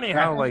It's funny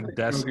Right.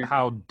 how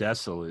how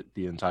desolate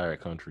the entire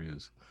country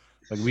is.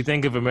 Like we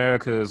think of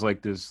America as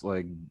like this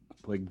like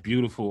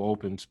beautiful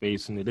open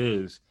space, and it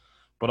is,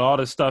 but all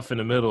the stuff in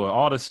the middle,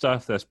 all the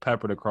stuff that's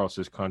peppered across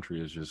this country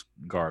is just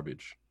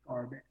garbage.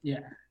 Garbage.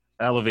 Yeah.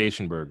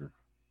 Elevation Burger.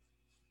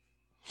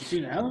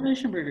 Dude,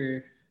 Elevation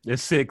Burger.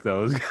 It's sick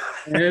though. I was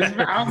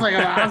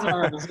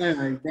about to say,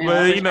 like, damn,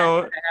 But you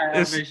know,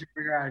 Elevation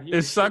Burger out here.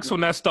 it sucks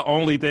when that's the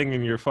only thing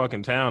in your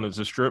fucking town. It's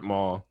a strip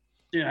mall.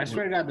 Dude, I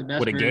swear to God, the best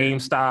with a burger,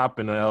 GameStop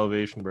and an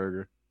Elevation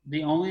Burger.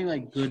 The only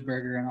like good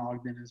burger in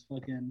Ogden is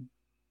fucking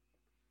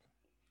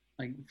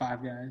like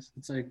Five Guys.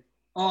 It's like,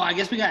 oh, I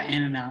guess we got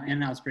In-N-Out.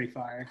 In-N-Out's pretty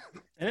fire.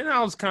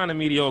 In-N-Out's kind of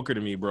mediocre to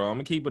me, bro. I'm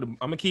gonna keep it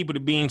a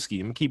beanski.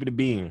 I'm gonna keep it a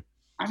bean.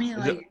 I mean,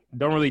 like,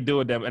 don't really do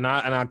it that, and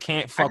I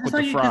can't fuck with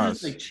the fries.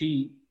 It's like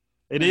cheap.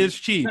 It is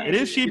cheap. It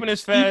is cheap and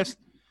it's fast,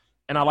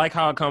 and I like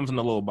how it comes in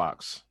the little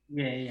box.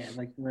 Yeah,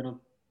 like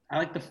little. I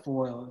like the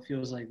foil. It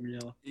feels like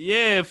real.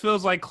 Yeah, it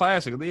feels like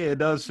classic. Yeah, it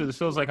does. It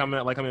feels like I'm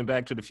in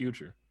Back to the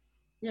Future.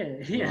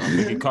 Yeah.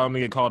 Get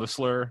called a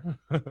slur.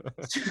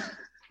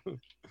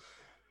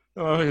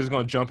 Oh, he's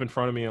gonna jump in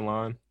front of me in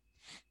line.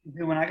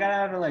 Dude, when I got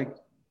out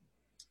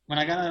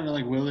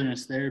of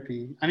wilderness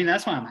therapy, I mean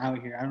that's why I'm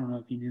out here. I don't know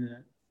if you knew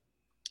that.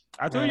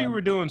 I thought you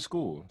were doing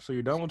school. So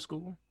you're done with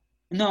school?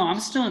 No, I'm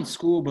still in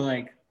school, but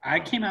like I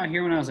came out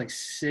here when I was like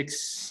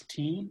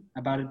 16,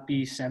 about to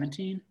be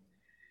 17.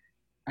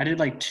 I did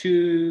like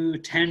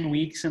 10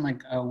 weeks in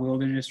like a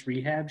wilderness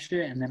rehab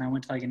shit, and then I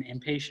went to like an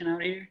inpatient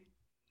out here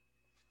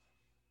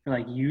for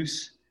like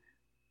use.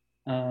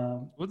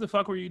 What the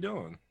fuck were you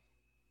doing?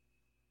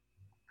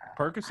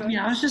 Percocet? I mean,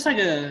 I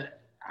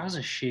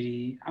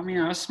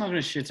was smoking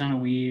a shit ton of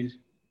weed.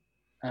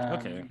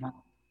 Okay.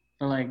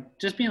 But like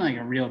just being like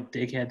a real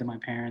dickhead to my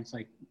parents,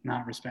 like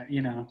not respect,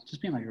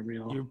 just being like a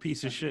real. You're a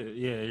piece of shit.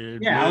 Yeah.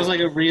 Yeah, I was like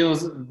a real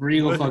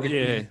fucking.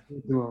 Yeah.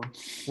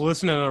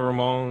 Listening to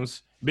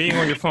Ramones, being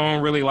on your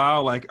phone really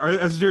loud, like,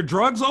 is there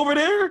drugs over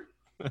there?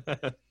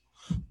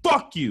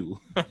 Fuck you.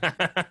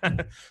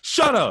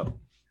 Shut up.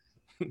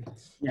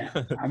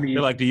 Yeah, I mean,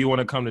 you're like, do you want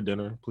to come to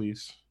dinner,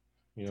 please?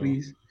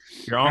 Please.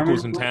 Your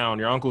uncle's in town.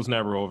 Your uncle's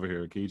never over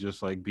here. Can you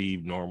just like be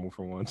normal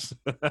for once?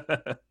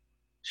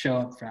 Show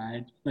up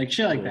fried, like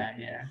shit like that.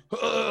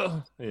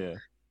 Yeah. Yeah.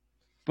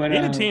 But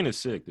nicotine is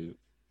sick, dude.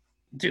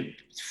 Dude,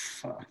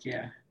 fuck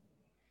yeah.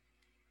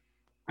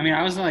 I mean,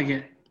 I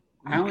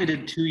only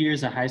did 2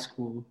 years of high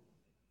school,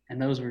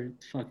 and those were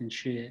fucking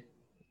shit.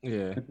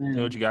 Yeah. Then, you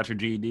know what, you got your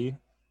GED?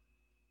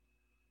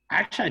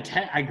 Actually,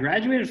 I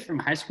graduated from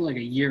high school like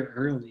a year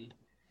early.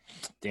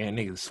 Damn,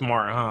 nigga,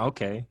 smart, huh?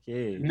 Okay,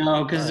 yeah.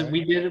 No, because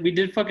we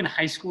did fucking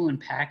high school in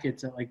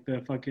packets at like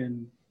the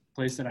fucking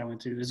place that I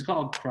went to. It's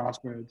called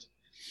Crossroads.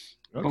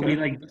 Okay. But we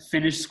like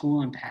finished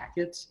school in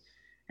packets,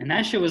 and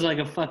that shit was like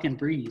a fucking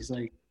breeze.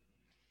 Like,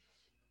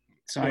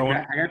 so I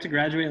got to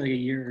graduate like a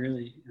year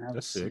early.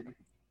 That's sick.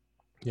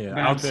 Yeah, but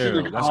out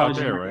there. That's out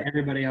there, right?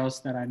 Everybody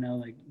else that I know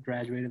like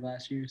graduated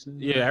last year. So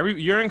yeah,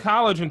 you're in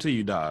college until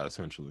you die,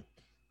 essentially.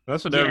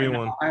 That's what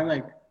everyone. No, I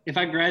like. If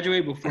I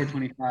graduate before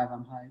 25,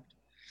 I'm hyped.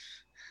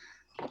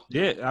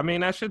 Yeah, I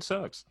mean that shit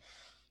sucks.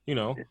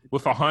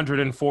 With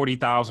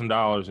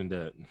 $140,000 in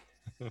debt.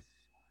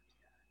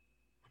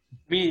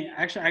 I mean,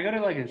 actually, I go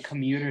to like a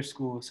commuter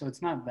school, so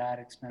it's not that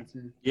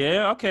expensive.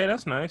 Yeah, okay,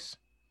 that's nice.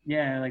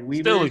 Yeah, like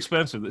still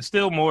expensive. It's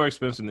still more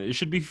expensive. It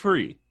should be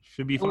free. It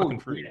should be fucking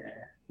free.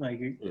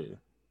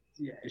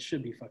 Yeah, it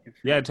should be fucking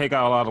free. Yeah, take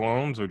out a lot of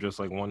loans or just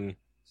like one.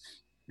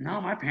 No,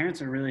 my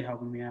parents are really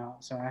helping me out,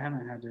 so I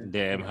haven't had to.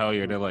 Damn, hell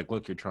yeah! They're like,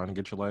 look, you're trying to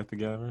get your life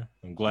together.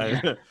 I'm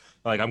glad. Yeah.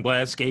 I'm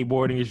glad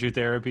skateboarding is your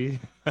therapy.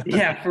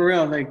 Yeah, for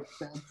real. Like,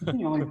 that's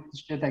the only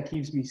shit that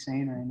keeps me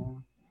sane right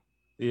now.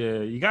 Yeah,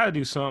 you got to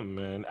do something,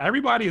 man.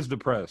 Everybody is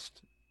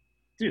depressed.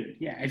 Dude,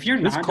 yeah. If you're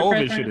not this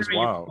COVID shit is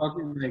wild.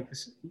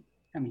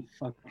 I mean,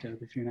 fuck up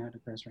if you're not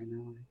depressed right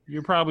now.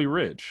 You're probably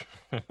rich.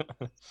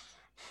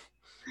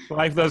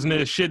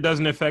 Shit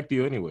doesn't affect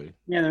you anyway.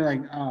 Yeah, they're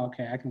like, oh,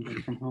 okay, I can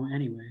work from home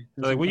anyway.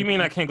 Like, what do you mean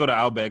I can't go to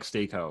Outback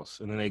Steakhouse?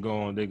 And then they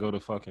go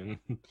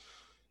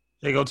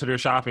to their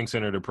shopping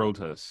center to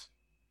protest.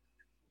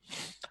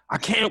 I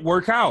can't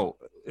work out.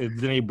 And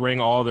then they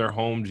bring all their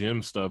home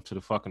gym stuff to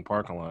the fucking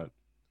parking lot.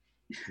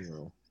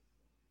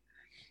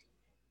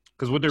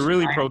 Because what they're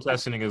really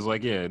protesting is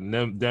like, yeah,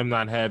 them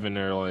not having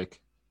their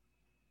like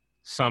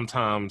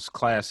sometimes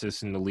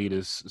classist and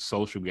elitist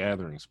social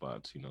gathering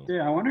spots, Dude,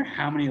 I wonder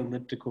how many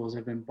ellipticals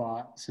have been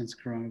bought since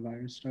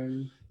coronavirus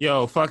started.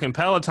 Yo, fucking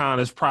Peloton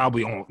is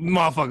probably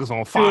motherfuckers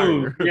on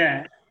fire. Dude,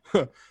 yeah.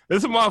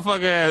 This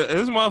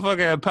motherfucker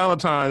at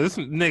Peloton, this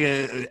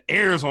nigga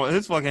airs on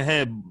his fucking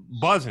head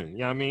buzzing. You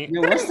know what I mean?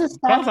 Yo, what's the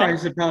stock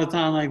price of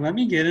Peloton? Like, let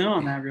me get in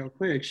on that real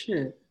quick.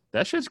 Shit.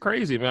 That shit's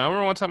crazy, man. I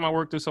remember one time I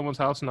worked at someone's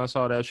house and I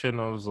saw that shit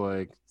and I was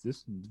like,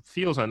 this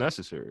feels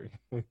unnecessary.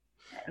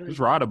 Just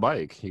ride a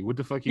bike. What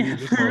the fuck you need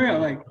this for real,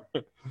 like,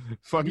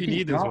 fuck you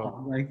need this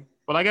one. Like,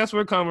 but I guess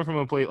we're coming from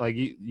a place like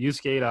you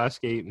skate, I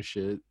skate and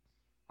shit.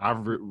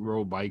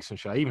 rode bikes and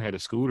shit. I even had a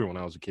scooter when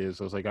I was a kid.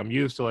 So it's like I'm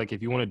used to like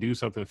if you want to do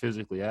something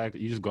physically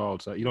active, you just go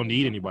outside. You don't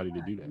need anybody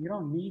to do that. You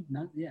don't need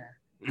nothing. Yeah.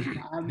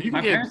 You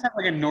My can parents have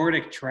like a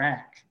Nordic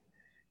track.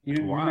 You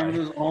remember Why?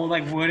 those old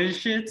like wooden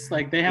shits?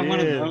 Like they have one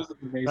of Yeah. those in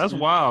the basement. That's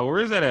wild. Where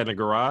is that at? In the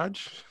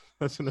garage?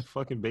 That's in the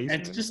fucking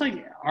basement. It's just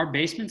like our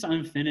basement's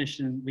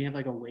unfinished, and we have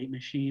like a weight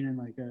machine and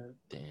like a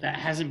Damn. that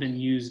hasn't been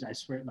used. I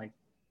swear, like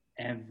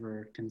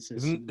ever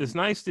consistently. It's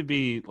nice to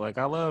be like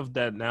I love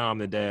that now I'm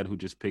the dad who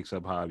just picks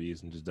up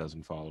hobbies and just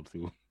doesn't follow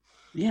through.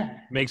 Yeah.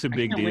 Makes a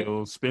big can't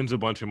deal, spends a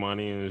bunch of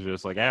money, and it's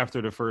just like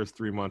after the first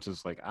 3 months,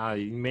 it's like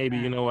maybe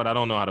you know what, I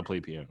don't know how to play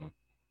piano.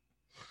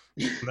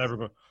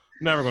 never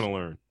gonna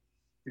learn.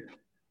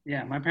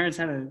 Yeah, my parents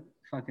had a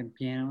fucking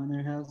piano in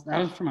their house. That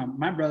was for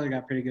my brother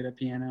got pretty good at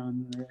piano,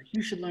 and they're like,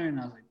 "You should learn."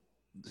 And I was like,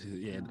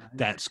 Yeah,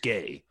 that's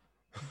gay.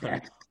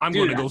 That's, I'm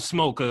gonna go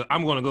smoke a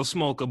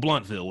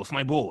Bluntville with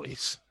my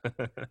boys.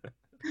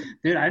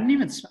 Dude, I didn't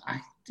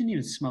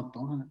even smoke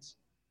blunts.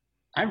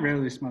 I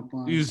rarely smoke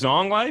blunts. You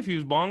Zong Life?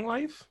 You Bong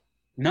Life?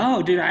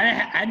 No, dude,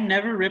 I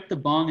never ripped the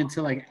bong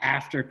until like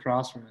after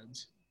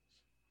Crossroads.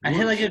 I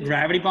hit like a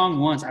gravity bong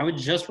once. I would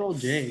just roll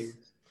J's.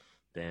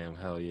 Damn,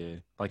 hell yeah.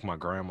 Like my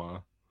grandma.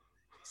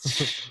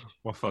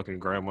 My fucking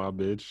grandma,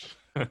 bitch.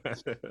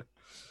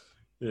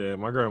 Yeah,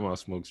 my grandma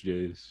smokes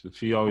J's.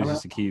 She always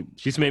used to she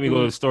used to make me go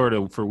to the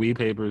store for weed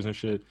papers and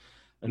shit.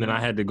 And then I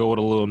had to go with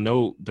a little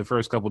note the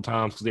first couple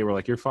times because they were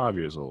like, "You're 5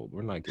 years old.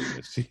 We're not giving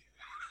this to you."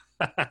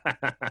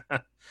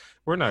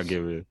 We're not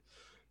giving it.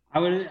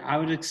 I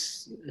would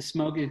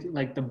smoke it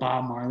like the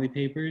Bob Marley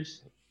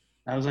papers.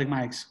 That was like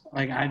I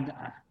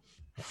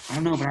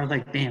don't know, but I was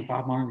like, damn,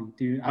 Bob Marley,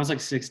 dude. I was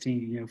like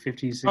 16,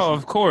 15, 16. Oh,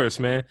 of course,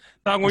 man.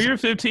 Dog, when you're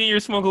 15, you're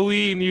smoking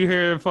weed and you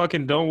hear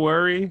fucking "Don't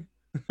Worry."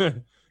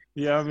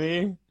 You know what I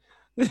mean?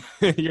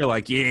 You're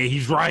like, yeah,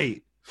 he's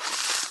right.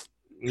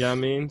 You know what I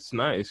mean? It's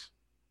nice.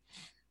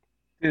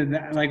 Dude,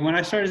 like when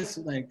I started,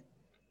 like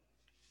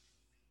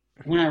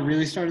when I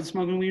really started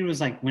smoking weed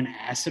was like when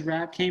acid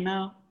rap came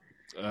out.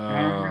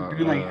 I remember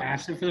doing like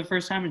acid for the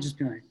first time and just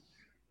being like,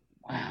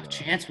 wow,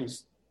 Chance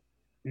was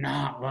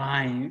not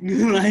lying.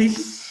 Like,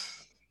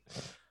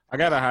 I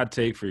got a hot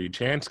take for you.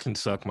 Chance can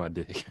suck my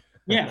dick.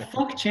 Yeah,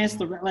 fuck Chance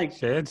the like.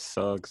 Chance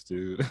sucks,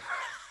 dude.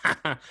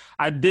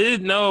 I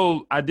did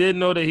know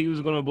that he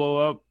was gonna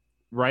blow up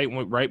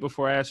right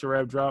before Acid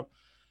Rap dropped.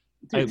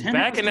 Dude, like,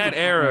 back in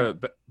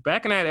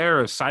that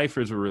era,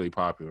 ciphers were really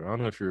popular. I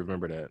don't know if you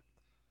remember that.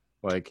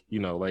 Like,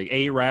 like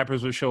 8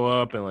 rappers would show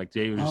up and like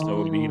they would just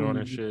throw a beat on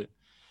and shit.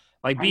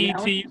 Like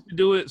BET used to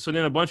do it, so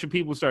then a bunch of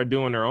people started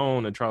doing their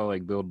own and try to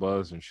like build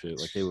buzz and shit.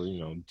 Like they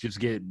would, just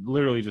get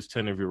literally just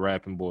 10 of your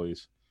rapping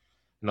boys.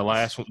 And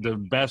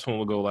the best one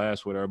would go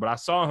last with her. But I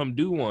saw him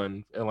do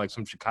one at like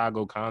some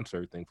Chicago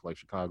concert thing for like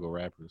Chicago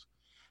rappers.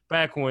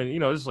 Back when,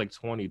 this is like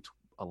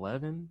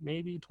 2011,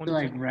 maybe 20.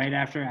 Like right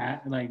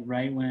after, like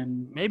right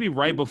when. Maybe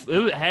right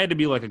before. It had to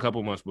be like a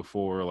couple months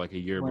before, like a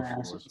year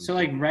before. So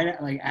like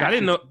right like. After, I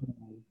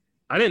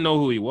didn't know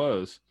who he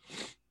was.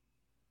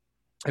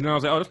 And then I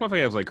was like, oh, this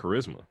motherfucker has like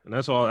charisma. And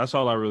that's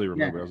all I really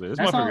remember. I was like, this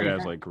motherfucker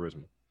has like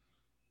charisma.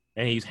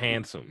 And he's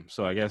handsome.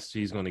 So I guess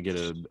he's going to get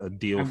a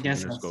deal from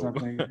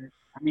Interscope.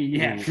 I mean,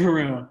 yeah, for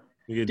real.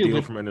 You get a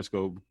deal from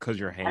Interscope because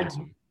you're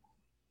handsome.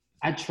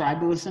 I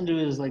tried to listen to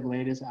his like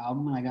latest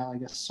album and I got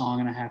like a song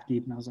and a half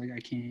deep and I was like, I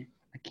can't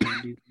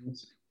do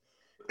this.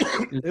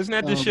 Isn't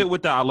that the shit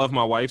with the "I Love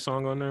My Wife"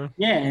 song on there?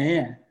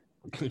 Yeah.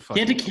 He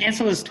had to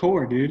cancel his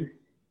tour, dude.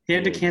 He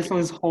had to cancel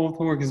his whole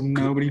tour because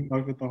nobody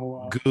fucked with the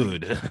whole album.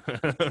 Good.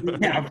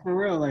 Yeah, for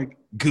real. Like,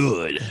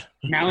 good.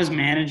 Now his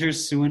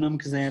manager's suing him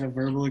because they had a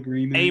verbal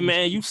agreement. Hey,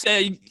 man, you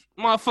said,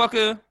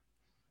 motherfucker,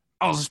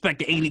 I was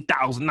expecting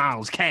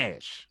 $80,000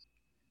 cash.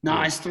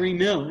 Nah, it's $3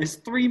 million. It's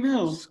 $3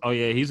 million. Oh,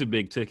 yeah, he's a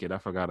big ticket. I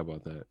forgot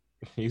about that.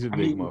 He's a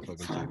big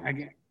motherfucking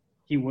ticket.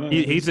 He was.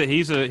 He's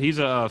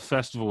a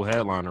festival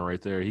headliner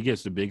right there. He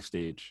gets the big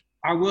stage.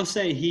 I will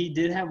say he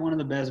did have one of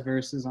the best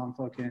verses on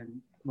fucking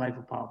Life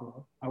of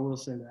Pablo. I will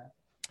say that.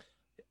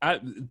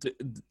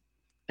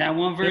 That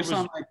one verse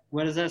on like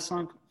what is that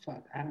song?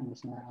 Fuck, I haven't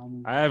listened to that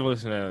album. I haven't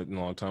listened to that in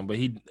a long time. But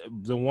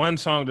the one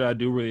song that I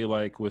do really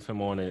like with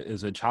him on it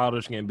is a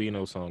Childish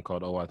Gambino song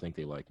called "Oh, I Think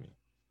They Like Me."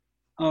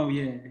 Oh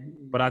yeah.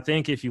 But I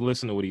think if you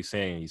listen to what he's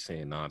saying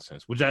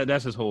nonsense. Which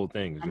that's his whole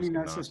thing. I mean,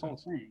 that's his whole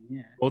thing.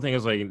 Yeah. Whole thing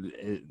is like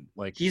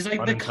he's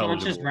like the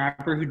conscious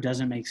rapper who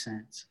doesn't make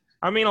sense.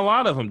 I mean, a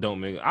lot of them don't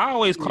make. I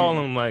always call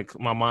them like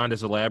my mind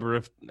is a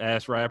labyrinth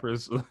ass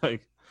rappers.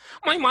 Like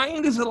my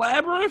mind is a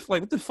labyrinth.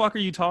 Like what the fuck are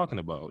you talking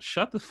about?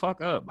 Shut the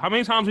fuck up. How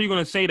many times are you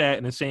gonna say that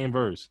in the same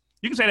verse?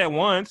 You can say that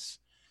once,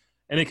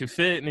 and it can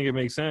fit and it can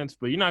make sense.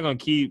 But you're not gonna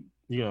keep,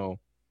 I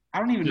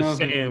don't even know.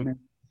 Saying,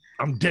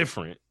 I'm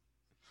different.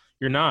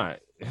 You're not.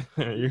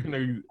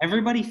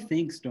 Everybody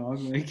thinks, dog.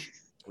 Like.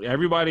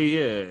 Everybody,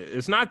 yeah.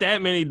 It's not that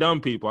many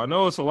dumb people. I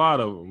know it's a lot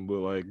of them, but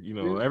like,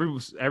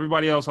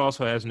 everybody else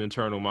also has an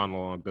internal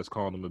monologue that's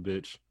calling them a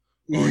bitch.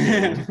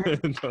 Yeah.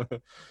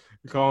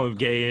 Calling him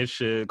gay and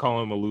shit,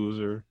 calling him a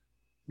loser.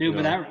 Dude,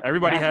 but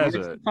everybody has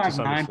Royce it. da To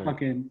some 5'9"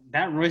 extent.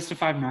 that Royce da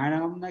 5'9"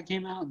 album that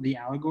came out, The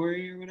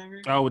Allegory or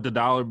whatever. Oh, with the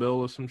dollar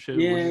bill or some shit.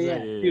 Yeah, What is yeah,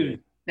 that? Yeah. dude,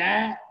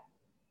 that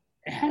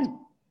it has.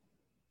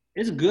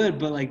 It's good,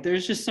 but like,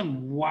 there's just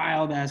some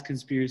wild ass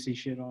conspiracy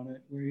shit on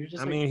it where you're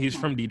just I like, mean, he's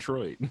come from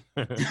Detroit.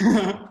 on.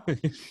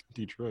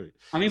 Detroit.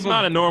 I mean, It's but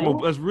not a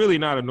normal. It's really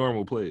not a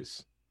normal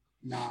place.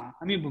 Nah,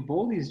 I mean, but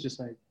Boldy's just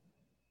like,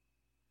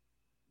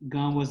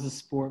 "Gone was the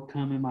sport,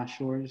 come in my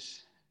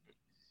shorts."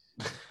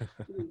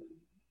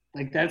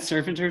 Like that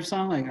Surf and Turf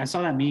song, like I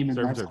saw that meme and Surf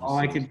and that's Turf is all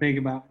I sick. could think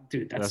about.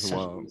 Dude, that's such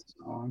wild. a good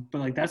song.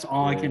 But like that's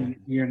all I can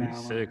hear now.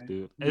 He's sick, Like,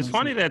 dude. It's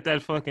funny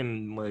that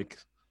fucking like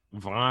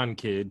Vaughn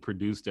kid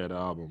produced that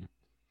album.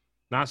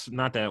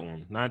 Not that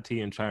one. Not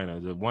T in China.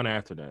 The one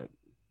after that.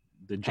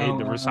 The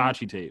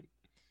Versace tape.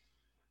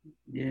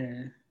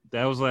 Yeah.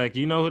 That was like,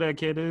 you know who that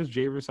kid is?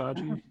 Jay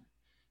Versace.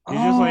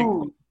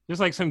 He's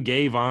just like some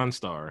gay Vaughn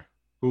star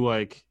who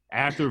like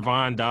after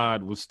Vaughn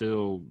died was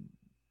still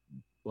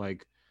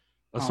like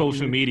a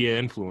social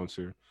media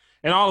influencer.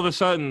 And all of a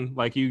sudden,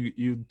 like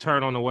you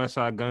turn on the West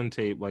Side Gun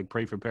tape, like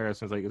Pray for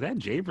Paris, and it's like, is that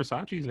Jay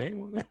Versace's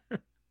name on there?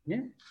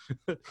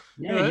 Yeah.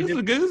 Yeah, this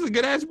is a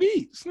good ass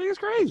beat. This nigga's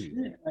crazy.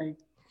 Yeah, like,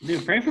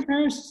 dude, Pray for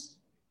Paris.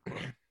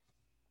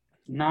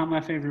 Not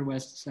my favorite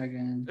West Side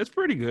Gun. It's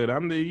pretty good.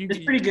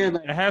 It's pretty good.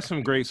 Like, it has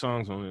some great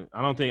songs on it.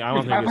 I don't think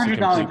it's a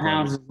 $500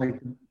 Pounds is like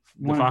the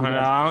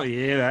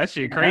 $500. Yeah, that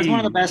shit crazy. That's one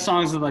of the best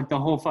songs of like the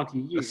whole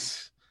fucking year.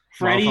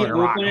 Freddie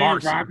opening,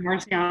 Rock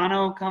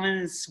Marciano coming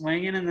and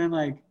swinging, and then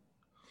like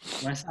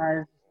West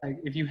Side, like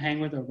if you hang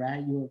with a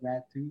rat, you a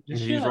rat too.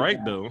 Just he's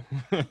right though.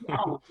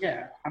 Oh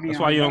yeah, I mean that's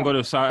why you don't go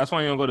to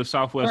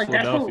Southwest like,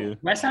 Philadelphia.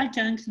 West Side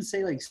Gun can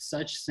say like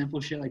such simple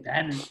shit like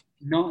that, and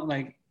no,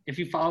 like if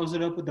he follows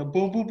it up with the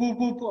boom boom boom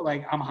boom boom,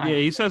 like I'm high. Yeah,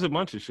 he says a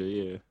bunch of shit.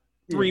 Yeah,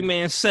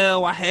 3-man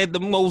cell. I had the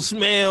most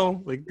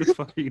smell. Like the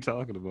fuck are you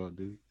talking about,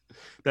 dude?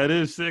 That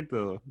is sick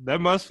though. That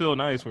must feel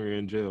nice when you're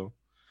in jail.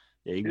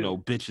 Yeah, you know,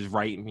 bitches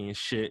writing me and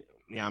shit.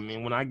 Yeah, I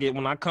mean, when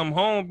I come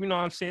home, you know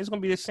what I'm saying? It's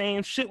going to be the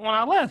same shit when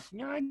I left. You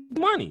know, I get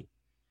money.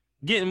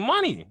 Getting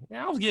money.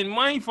 Yeah, I was getting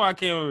money before I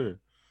came over here.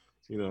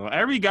 You know,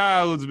 every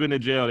guy who's been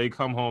in jail, they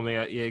come home.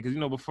 Because, you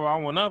know, before I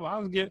went up,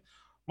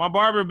 my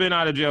barber been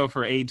out of jail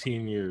for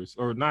 18 years.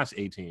 Or not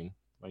 18,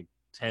 like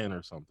 10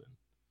 or something.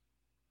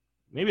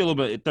 Maybe a little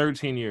bit,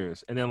 13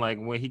 years. And then, like,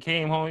 when he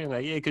came home, he's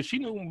like, yeah, because she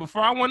knew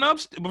before I went up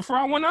to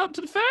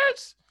the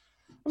feds,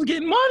 I was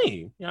getting money.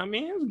 You know what I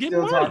mean? I was getting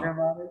money. Talking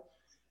about it?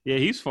 Yeah,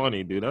 he's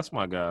funny, dude. That's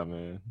my guy,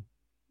 man.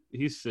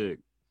 He's sick.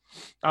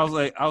 I was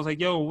like,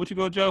 yo, what you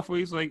go to jail for?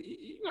 He's like,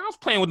 I was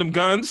playing with them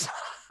guns.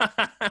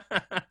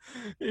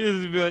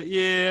 He'd be like,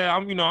 yeah,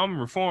 I'm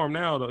reformed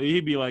now though.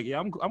 He'd be like, yeah,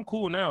 I'm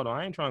cool now though.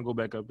 I ain't trying to go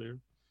back up there.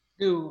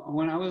 Dude,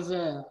 when I was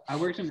I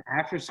worked in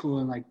after school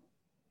in like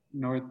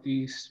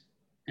Northeast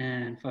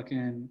and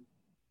fucking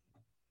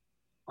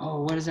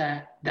what is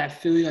that? That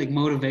Philly like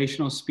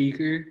motivational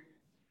speaker.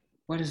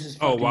 What is this?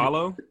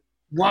 Wallow?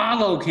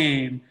 Wallow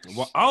came.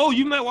 Oh,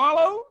 you met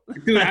Wallow?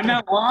 Dude, I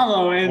met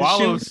Wallow. And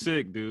Wallow's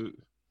sick, dude.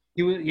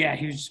 He was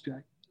just be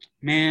like,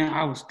 man,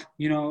 I was,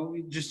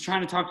 just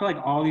trying to talk to like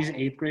all these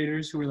 8th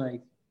graders who were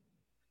like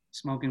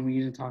smoking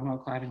weed and talking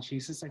about clapping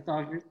cheeks. It's like,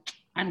 dog,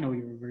 I know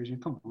you're a virgin.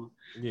 Come on.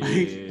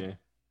 Yeah.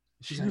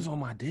 She was on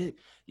my dick.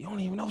 You don't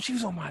even know she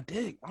was on my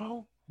dick,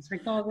 bro. It's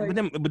like, dog, like,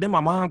 but then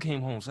my mom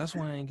came home, so that's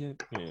why I ain't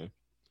get.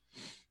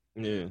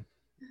 Yeah.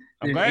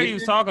 I'm glad he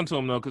was talking to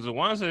him though, because the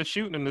ones that are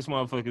shooting in this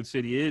motherfucking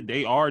city,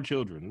 they are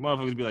children.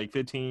 Motherfuckers be like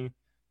 15.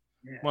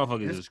 Yeah,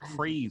 motherfuckers is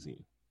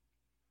crazy.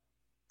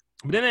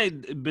 But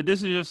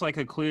this is just like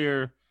a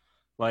clear,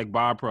 like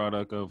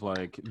byproduct of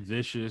like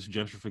vicious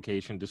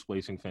gentrification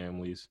displacing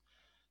families,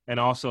 and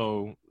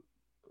also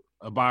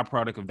a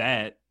byproduct of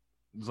that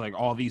is like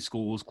all these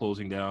schools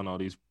closing down, all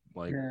these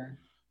like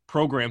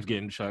programs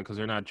getting shut because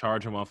they're not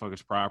charging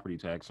motherfuckers property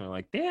tax. And they're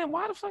like, damn,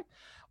 why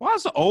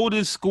is the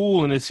oldest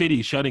school in the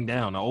city shutting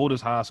down? The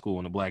oldest high school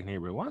in the black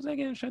neighborhood, why is that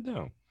getting shut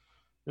down?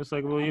 It's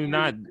like, well, you're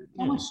not.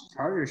 So much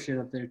charter shit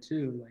up there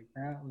too. Like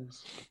that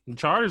was. The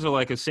charters are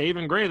like a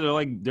saving grace.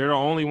 They're the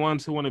only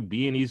ones who want to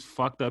be in these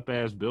fucked up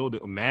ass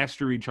buildings,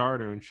 Mastery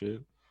Charter and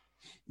shit.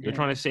 They're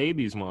trying to save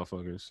these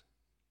motherfuckers.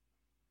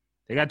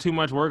 They got too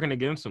much working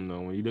against them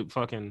though. When you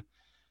fucking.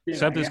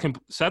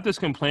 Seth is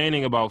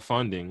complaining about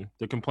funding.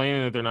 They're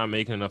complaining that they're not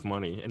making enough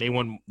money, and they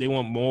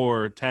want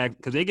more tax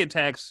because they get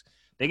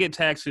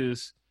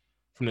taxes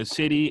from the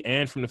city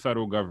and from the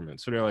federal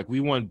government. So they're like, we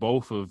want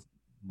both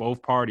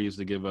parties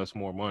to give us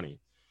more money,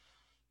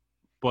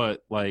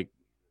 but like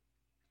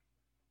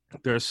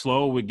they're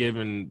slow with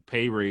giving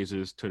pay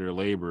raises to their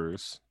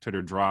laborers, to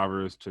their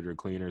drivers, to their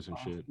cleaners and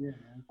shit. Yeah,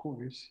 of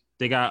course.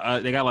 They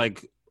got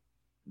like.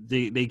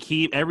 They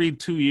keep every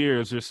 2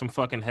 years there's some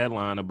fucking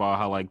headline about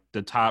how like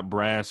the top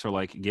brass are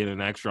like getting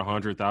an extra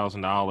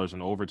 $100,000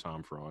 in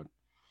overtime fraud.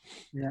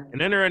 Yeah.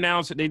 And then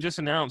they just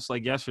announced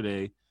like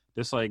yesterday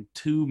this like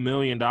 $2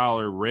 million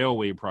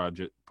railway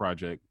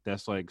project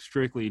that's like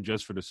strictly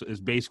just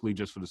is basically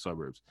just for the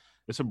suburbs.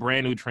 It's a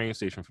brand new train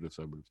station for the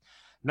suburbs.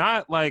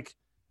 Not like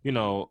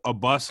a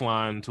bus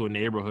line to a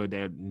neighborhood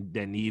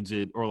that needs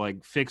it, or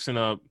like fixing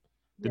up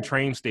the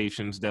train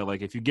stations that,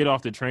 like, if you get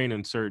off the train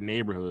in certain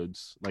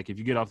neighborhoods, like if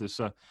you get off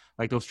the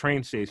like those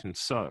train stations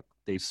suck.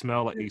 They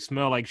smell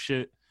like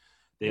shit.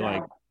 They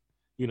like,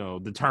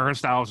 the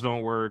turnstiles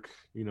don't work.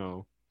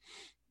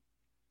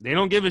 They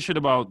don't give a shit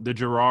about the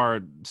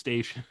Girard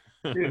station.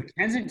 Dude,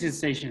 Kensington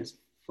Station is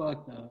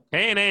fucked up.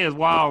 K&A is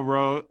wild,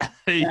 bro.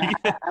 Yeah,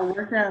 I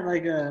worked at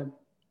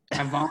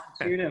I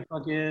volunteered at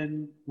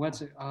fucking what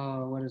is it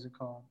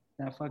called?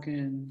 That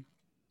fucking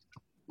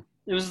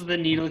it was the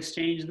needle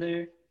exchange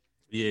there.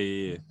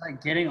 Yeah.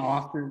 Like getting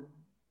off or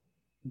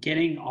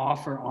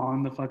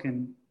on the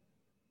fucking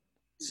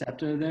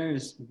SEPTA there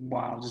is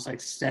wild. Just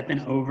like stepping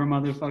over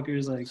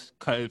motherfuckers. Like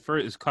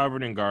it's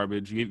covered in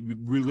garbage. You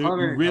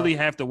really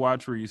have to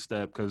watch where you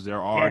step because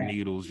there are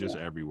needles just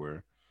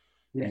everywhere.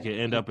 Yeah. You can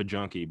end up a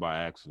junkie by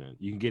accident.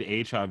 You can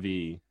get HIV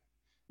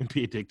and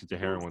be addicted to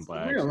heroin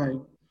by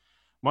accident.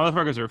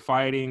 Motherfuckers are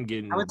fighting,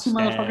 getting I would see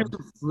motherfuckers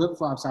with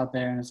flip-flops out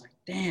there, and it's like,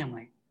 damn,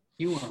 like,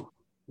 you are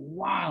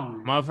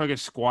wild. Motherfuckers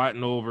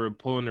squatting over,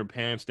 pulling their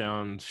pants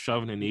down,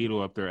 shoving a needle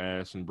up their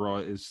ass, and bro,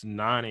 it's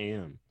 9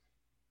 a.m.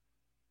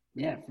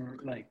 Yeah, for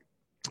like...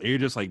 You're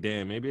just like,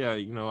 damn, maybe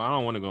I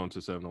don't want to go into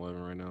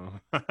 7-Eleven right now.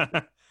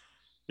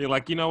 You're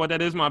like, you know what,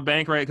 that is my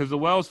bank, right? Because the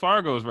Wells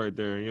Fargo is right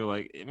there. And you're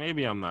like,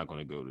 maybe I'm not going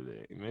to go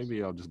today.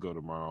 Maybe I'll just go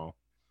tomorrow.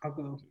 I'll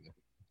go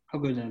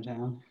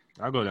downtown.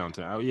 I'll go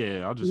downtown.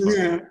 Yeah, I'll just...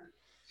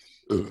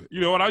 You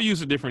know what? I'll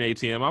use a different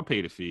ATM. I'll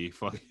pay the fee.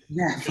 Fuck it.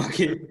 Yeah, fuck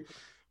it.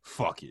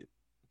 Fuck it.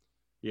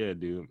 Yeah,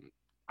 dude.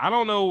 I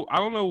don't know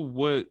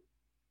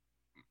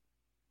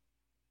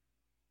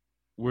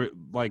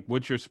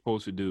what you're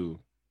supposed to do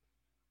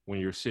when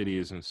your city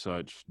is in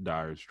such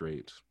dire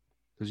straits.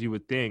 Because you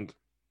would think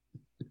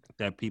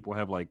that people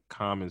have like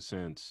common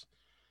sense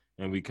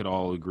and we could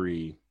all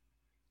agree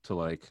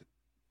to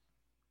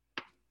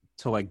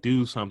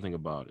do something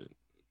about it.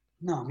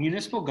 No,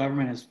 municipal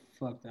government is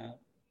fucked up.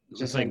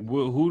 Just like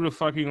who the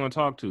fuck are you gonna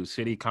talk to?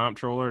 City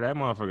comptroller? That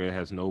motherfucker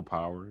has no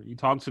power. You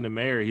talk to the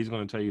mayor, he's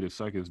gonna tell you to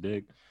suck his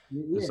dick.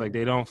 Yeah. It's like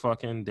they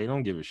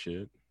don't give a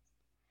shit.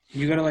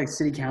 You go to like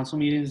city council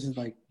meetings, it's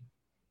like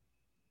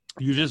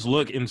you just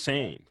look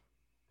insane.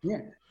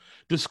 Yeah.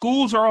 The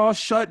schools are all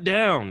shut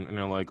down, and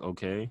they're like,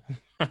 okay.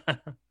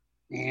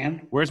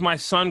 And where's my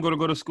son going to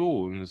go to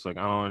school? And it's like,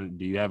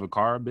 do you have a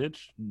car, bitch?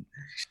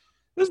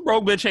 This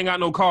broke bitch ain't got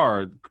no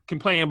car.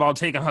 Complaining about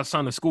taking her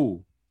son to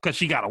school because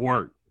she got to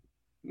work.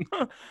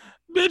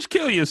 Bitch,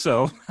 kill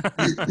yourself.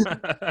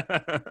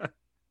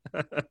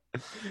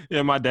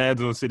 Yeah, my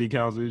dad's on city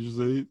council. He's just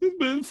like, this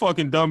bitch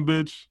fucking dumb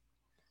bitch.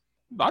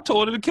 I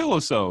told her to kill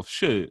herself.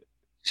 Shit.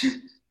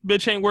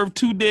 Bitch ain't worth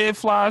 2 dead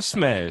flies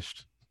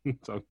smashed.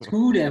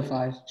 2 dead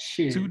flies?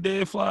 Shit. 2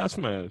 dead flies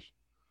smashed.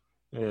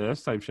 Yeah,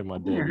 that's type shit my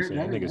dad was saying.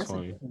 That nigga's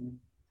funny.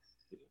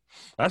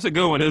 That's a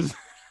good one, isn't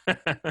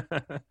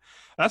it?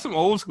 That's some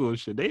old school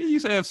shit. They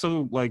used to have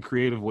some like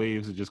creative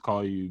ways to just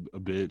call you a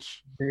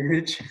bitch.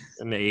 Bitch.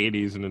 In the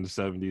 80s and in the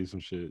 70s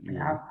and shit.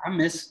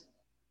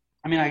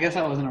 I guess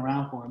I wasn't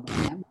around for it,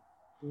 but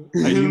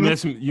like,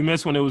 you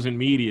miss when it was in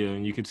media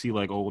and you could see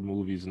like old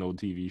movies and old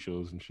TV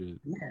shows and shit.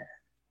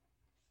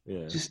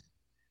 Yeah. Just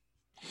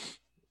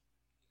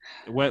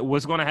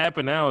what's going to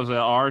happen now is that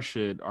our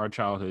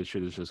childhood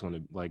shit is just going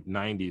to like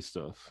 90s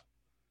stuff.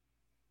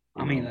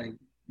 Like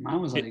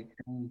mine was like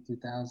early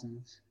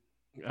 2000s.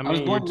 I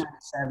was born in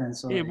 97,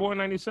 so yeah, born in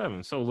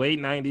 97. So late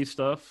 90s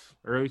stuff,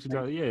 early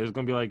 2000s. Yeah, it's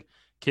gonna be like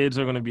kids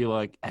are gonna be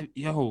like,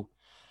 yo,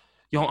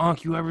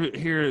 Unc, you ever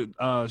hear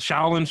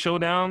Shaolin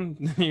Showdown?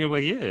 You're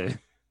like, yeah,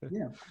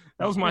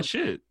 that was my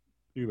shit.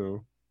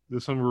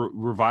 There's some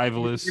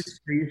revivalists.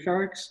 Street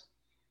Sharks.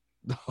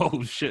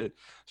 Oh shit,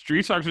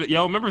 Street Sharks.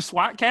 Yo, remember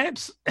SWAT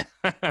Cats?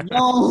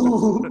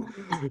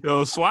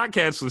 Yo, SWAT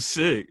Cats was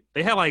sick.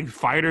 They had like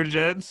fighter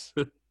jets.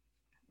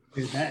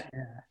 Dude,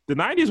 the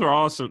 90s were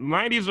awesome.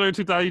 90s or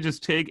 2000, you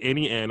just take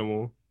any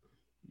animal,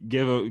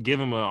 give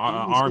him an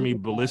army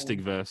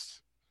ballistic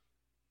vest.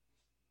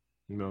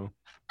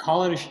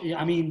 Call it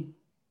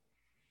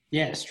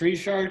Street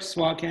Sharks,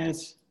 SWAT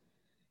Cats,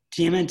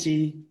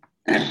 TMNT.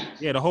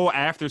 Yeah, the whole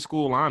after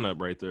school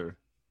lineup right there.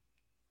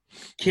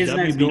 Kids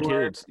Next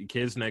Door.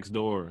 Kids Next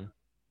Door.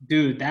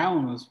 Dude, that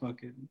one was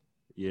fucking...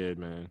 Yeah,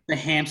 man. The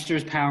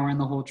hamsters powering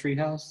the whole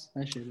treehouse.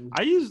 That shit is...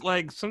 I use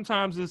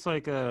sometimes it's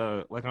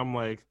I'm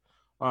like,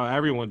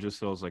 everyone just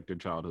feels like their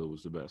childhood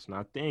was the best. And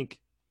I think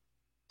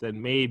that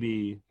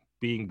maybe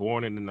being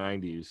born in the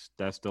 90s,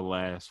 that's the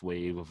last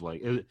wave of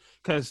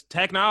because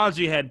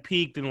technology had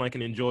peaked in like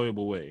an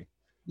enjoyable way.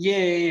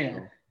 Yeah.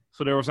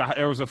 So there was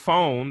a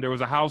phone, there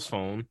was a house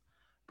phone,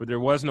 but there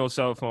was no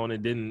cell phone.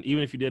 It didn't,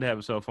 even if you did have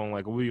a cell phone,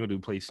 like what were you gonna do?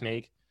 Play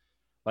Snake?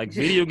 Like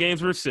video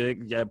games were sick.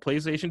 Yeah,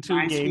 PlayStation 2,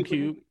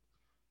 GameCube.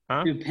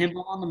 Huh? Dude,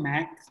 pinball on the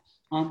Mac.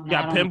 You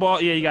got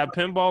pinball. Yeah, you got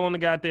pinball on the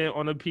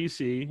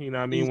PC. You know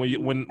what I mean?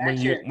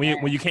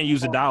 When you can't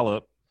use a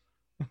dial-up,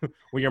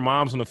 when your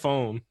mom's on the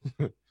phone,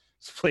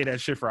 just play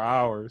that shit for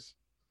hours.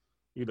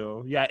 You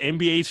know, yeah,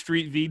 NBA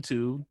Street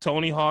V2,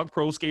 Tony Hawk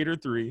Pro Skater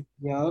 3,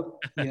 Yep.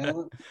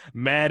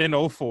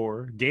 Madden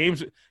 '04.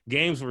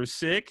 Games were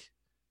sick.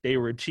 They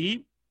were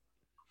cheap.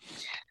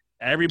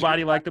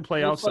 Everybody liked to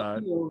play Don't fuck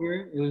outside. you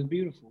over. It was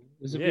beautiful.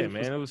 It was a Yeah,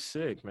 beautiful. man, it was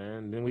sick,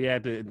 man.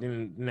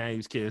 Then now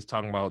these kids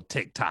talking about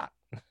TikTok.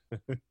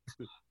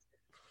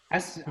 I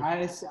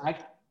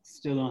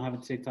still don't have a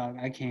TikTok.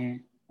 I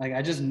can't. Like,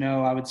 I just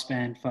know I would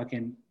spend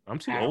fucking. I'm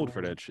too old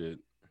for that shit.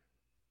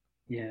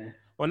 Yeah.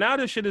 Well, now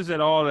this shit is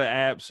that all the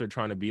apps are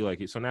trying to be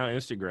like it. So now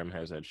Instagram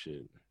has that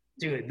shit.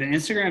 Dude, the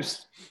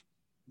Instagram's.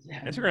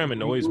 Yeah, Instagram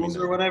annoys me now.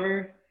 Or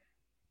whatever.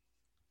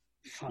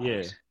 Fuck.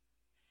 Yeah.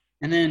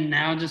 And then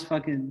now just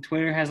fucking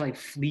Twitter has like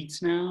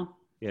fleets now.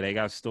 Yeah, they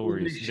got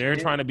stories. Holy They're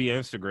shit. trying to be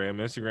Instagram.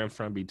 Instagram's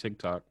trying to be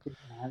TikTok.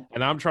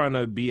 And I'm trying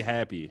to be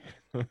happy.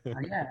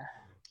 Yeah.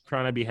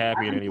 Trying to be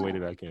happy in any way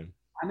that I can.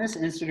 I miss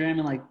Instagram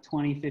in like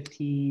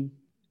 2015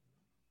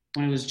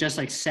 when it was just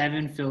like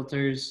 7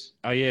 filters.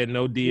 Oh, yeah,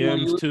 no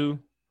DMs too.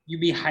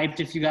 You'd be hyped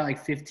if you got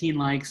like 15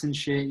 likes and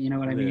shit. You know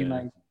what I mean?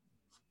 Like,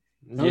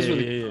 those were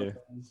the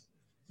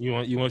You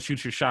want to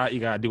shoot your shot, you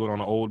got to do it on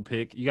an old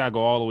pic. You got to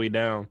go all the way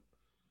down.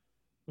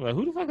 Like,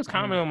 who the fuck is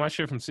commenting on my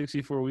shit from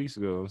 64 weeks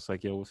ago? It's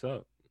like, yo, what's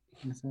up?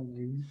 What's up,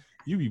 baby?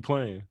 You be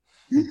playing.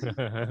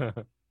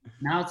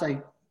 Now it's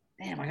like,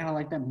 damn, I gotta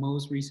like that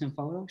most recent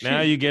photo. Shit.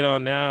 Now you get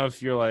on. Now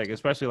if you're like,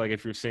 especially like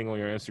if you're single on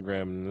your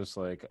Instagram, and it's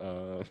like,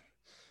 no,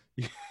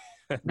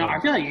 I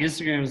feel like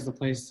Instagram is the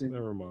place to.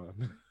 Never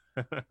mind.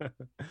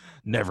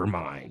 Never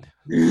mind.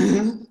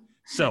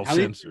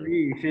 Self-censor.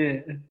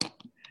 Shit.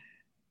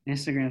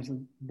 Instagram's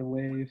the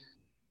wave.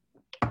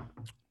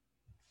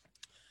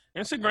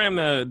 Instagram,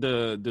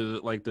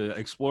 the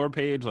explore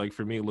page, like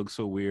for me, it looks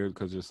so weird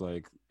because it's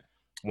like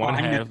one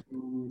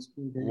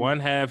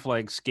half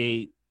like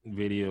skate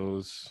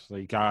videos,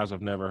 like guys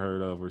I've never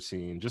heard of or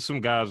seen, just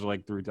some guys with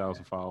like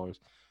 3,000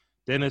 followers.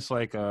 Then it's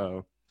like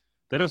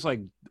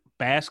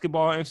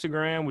basketball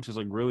Instagram, which is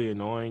like really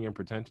annoying and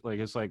pretentious.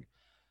 Like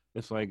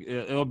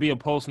it'll be a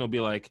post and it'll be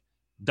like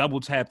double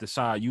tap the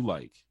side you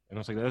like, and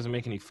it's like that doesn't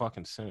make any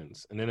fucking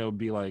sense. And then it'll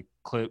be like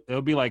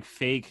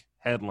fake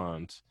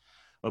headlines.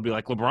 It'll be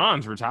like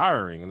LeBron's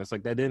retiring, and it's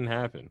like that didn't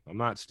happen. I'm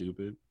not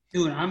stupid.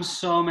 Dude, I'm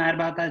so mad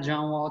about that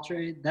John Wall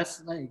trade.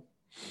 That's like,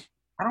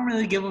 I don't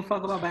really give a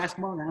fuck about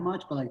basketball that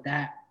much, but like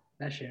that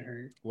shit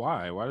hurt.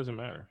 Why? Why does it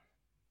matter?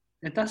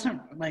 It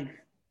doesn't, like,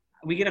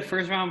 we get a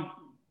first round.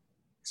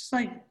 It's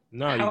like,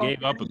 no, you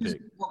gave up a pick.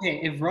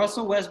 Okay, if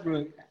Russell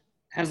Westbrook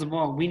has the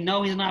ball, we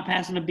know he's not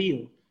passing to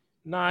Beal.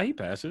 Nah, he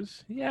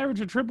passes. He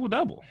averaged a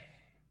triple-double.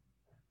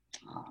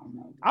 Oh,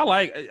 no. I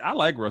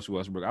like Russell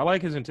Westbrook. I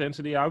like his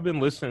intensity. I've been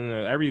listening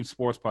to every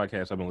sports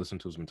podcast I've been listening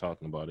to has been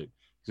talking about it.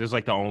 It's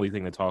like the only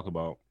thing to talk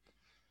about.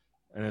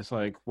 And it's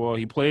like, well,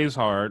 he plays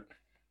hard.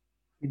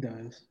 He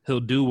does. He'll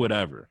do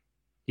whatever.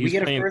 We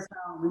get a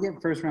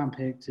first round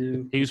pick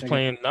too. He was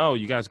playing. No,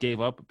 you guys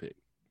gave up a pick.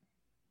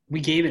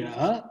 We gave it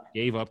up.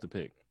 Gave up the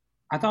pick.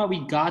 I thought we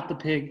got the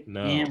pick.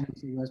 No. And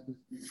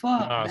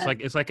fuck. No,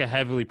 it's like a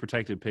heavily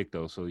protected pick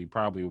though, so you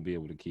probably will be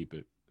able to keep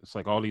it. It's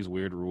like all these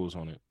weird rules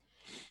on it.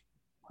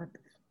 What the?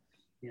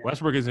 Yeah.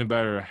 Westbrook is in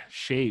better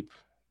shape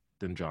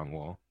than John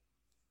Wall.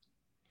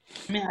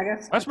 I mean, I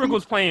guess Westbrook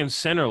was playing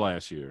center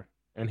last year,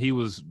 and he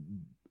was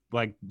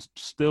like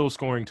still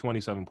scoring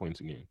 27 points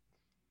a game.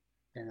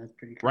 Yeah, that's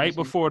pretty crazy. Right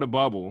before the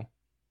bubble.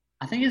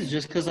 I think it's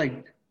just because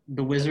like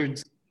the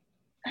Wizards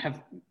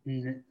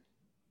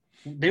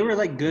they were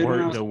like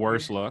good. The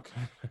worst luck.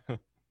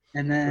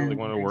 And then like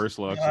one of the worst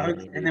lucks.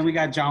 And then we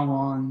got John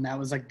Wall, and that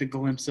was like the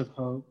glimpse of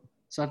hope.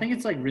 So I think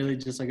it's like really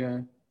just like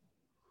a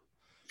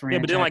franchise. Yeah,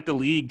 but then like the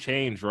league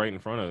changed right in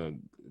front of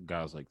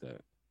guys like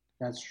that.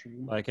 That's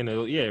true. Like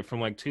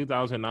from like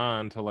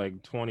 2009 to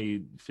like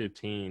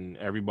 2015,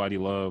 everybody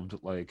loved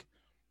like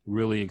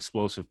really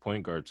explosive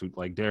point guards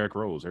like Derrick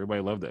Rose.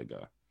 Everybody loved that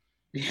guy.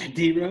 Yeah,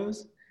 D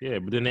Rose. Yeah,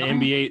 but then the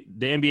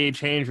NBA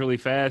changed really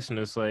fast, and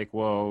it's like,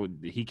 well,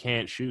 he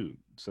can't shoot,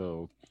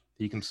 so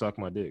he can suck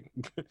my dick.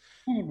 Can't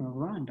even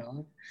run,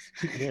 dog.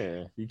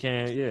 Yeah, you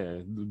can't. Yeah,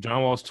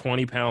 John Wall's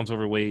 20 pounds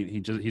overweight.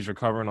 He's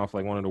recovering off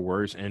like one of the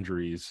worst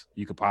injuries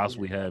you could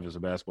possibly have as a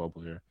basketball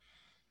player.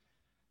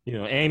 You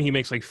know, and he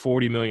makes like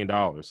 $40 million.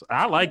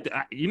 I like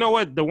that. You know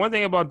what? The one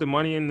thing about the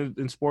money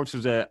in sports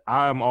is that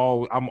I'm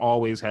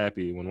always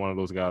happy when one of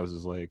those guys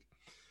is like,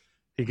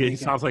 he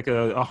sounds like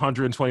a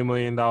 $120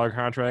 million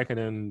contract, and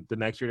then the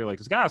next year they're like,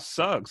 this guy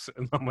sucks,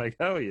 and I'm like,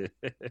 hell yeah,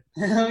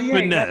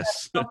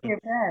 finesse,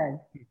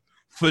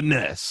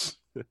 finesse.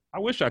 I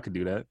wish I could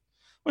do that. I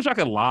wish I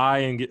could lie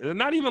and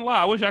not even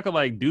lie. I wish I could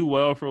like do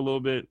well for a little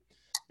bit.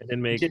 And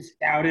then make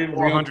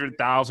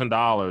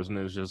 $400,000, and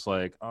it's just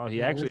like, oh,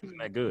 he actually isn't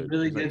that good.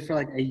 Really good for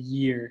like a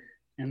year,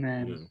 and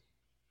then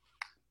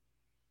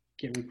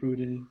get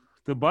recruited.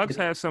 The Bucks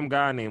had some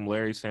guy named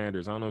Larry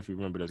Sanders. I don't know if you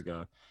remember this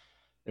guy.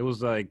 It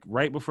was like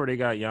right before they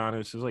got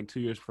Giannis. It was like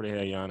 2 years before they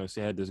had Giannis.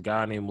 They had this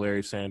guy named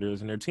Larry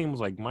Sanders, and their team was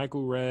like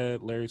Michael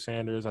Redd, Larry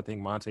Sanders, I think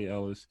Monte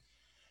Ellis,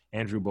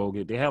 Andrew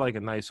Bogut. They had like a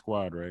nice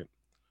squad, right?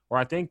 Or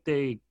I think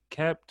they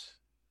kept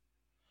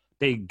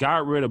they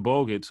got rid of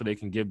Bogut so they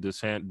can give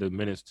the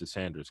minutes to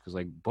Sanders because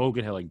like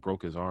Bogut had like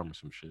broke his arm or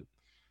some shit.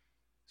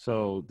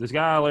 So this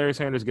guy Larry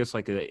Sanders gets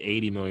like an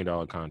 $80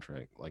 million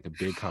contract, like a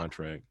big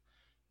contract,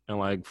 and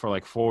like for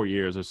like 4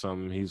 years or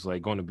something, he's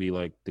like going to be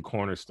like the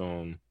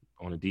cornerstone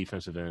on the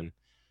defensive end.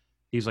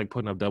 He's like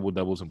putting up double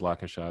doubles and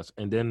blocking shots.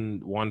 And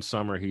then one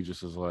summer he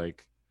just was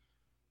like,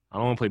 I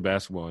don't want to play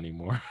basketball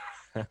anymore.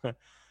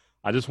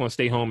 I just want to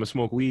stay home and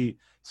smoke weed.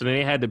 So then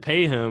they had to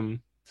pay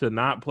him to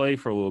not play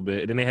for a little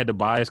bit, and then they had to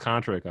buy his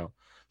contract out.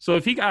 So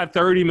if he got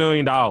 $30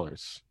 million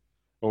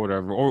or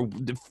whatever, or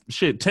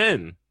shit,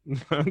 10,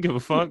 I don't give a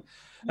fuck.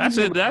 That's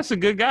it. That's a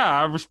good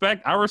guy. I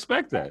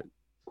respect that.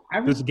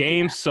 This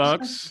game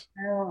sucks.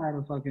 Hell out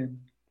of fucking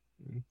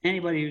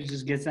anybody who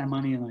just gets that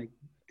money and like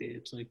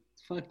dips, like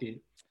fuck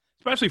it.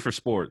 Especially for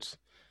sports.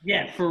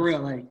 Yeah, for real.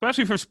 Like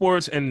especially for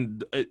sports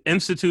and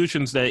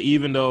institutions that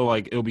even though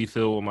like it'll be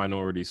filled with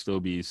minorities, still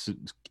be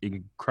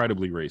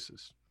incredibly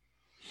racist.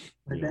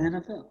 Like the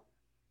NFL.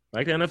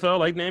 Like the NFL,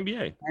 like the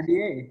NBA.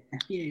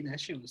 NBA, that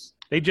shit was.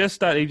 They just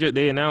thought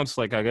they announced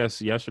like I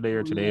guess yesterday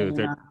or today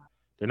that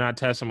they're not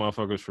testing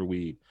motherfuckers for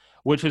weed,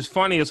 which is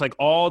funny. It's like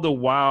all the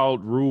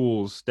wild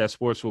rules that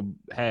sports will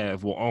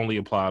have will only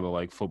apply to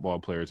like football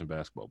players and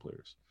basketball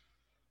players,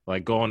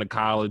 like going to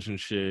college and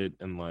shit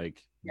and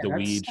like the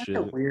weed shit.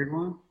 That's a weird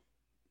one.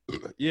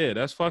 Yeah,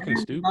 that's fucking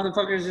stupid.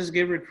 Motherfuckers just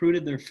get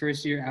recruited their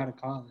first year out of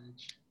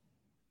college.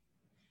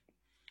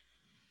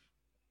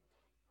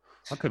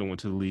 I could have went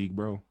to the league,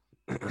 bro.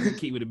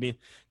 Keep with it being.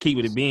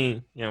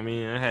 You know what I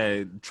mean? I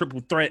had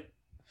triple threat.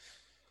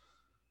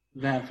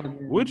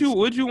 Would you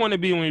want to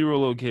be when you were a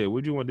little kid?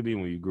 What'd you want to be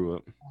when you grew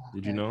up?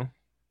 Did you know?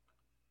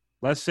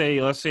 Let's say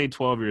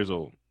 12 years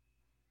old.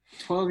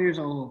 12 years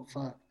old.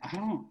 Fuck. I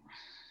don't.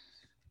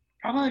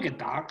 Probably like a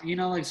doctor. You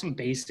know, like some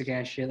basic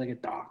ass shit, like a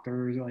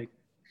doctor or like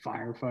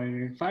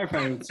firefighter.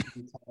 Firefighter would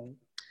be tight.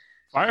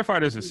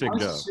 Firefighter's a sick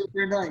job.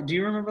 Do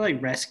you remember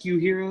like Rescue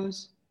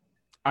Heroes?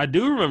 I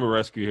do remember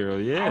Rescue Hero.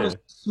 Yeah, I was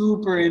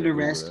super into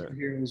Rescue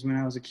Heroes when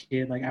I was a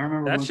kid. Like I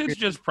remember that shit's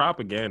just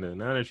propaganda.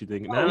 Now that you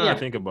think, I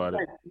think about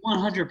it,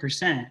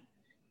 100%.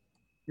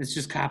 It's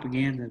just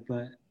propaganda.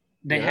 But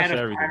they had a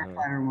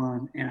firefighter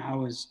one, and I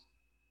was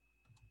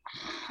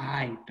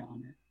hyped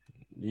on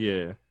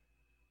it.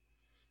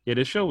 Yeah,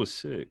 this show was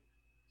sick.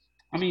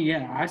 I mean,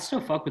 yeah, I still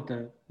fuck with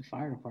the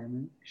fire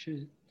department.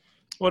 Shit.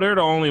 Well, they're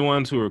the only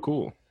ones who are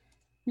cool.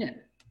 Yeah,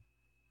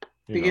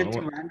 they get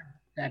to run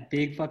that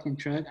big fucking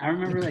truck. I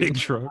remember big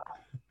truck.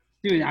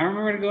 Dude, I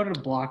remember to go to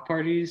block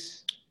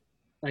parties,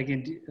 like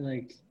in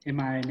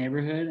my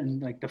neighborhood,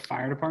 and like the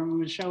fire department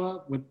would show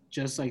up with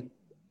just like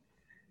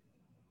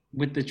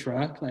with the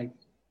truck, like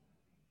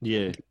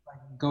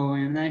go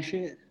in that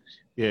shit.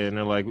 Yeah, and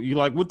they're like, "You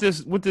like what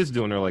this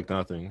doing?" They're like,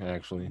 "Nothing,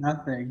 actually.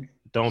 Nothing.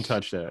 Don't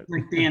touch that."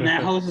 Like, damn,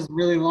 that hose is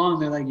really long.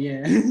 They're like,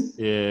 yeah.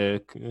 Yeah,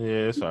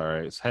 it's all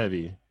right. It's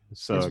heavy. It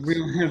sucks. It's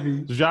real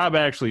heavy. The job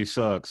actually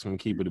sucks from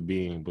keep it a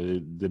being, but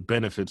the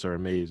benefits are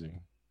amazing.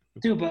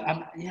 Dude, but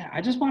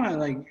I just want to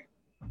like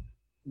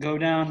go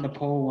down the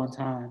pole one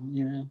time,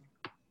 you know?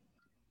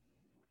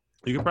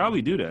 You could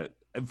probably do that.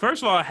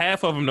 First of all,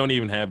 half of them don't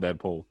even have that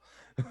pole.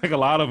 Like a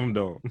lot of them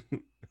don't.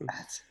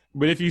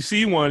 But if you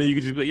see one, you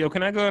could just be like, yo,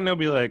 can I go? And they'll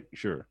be like,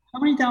 sure.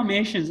 How many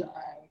Dalmatians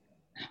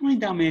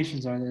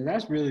are there?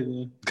 That's really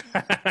good.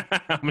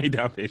 How many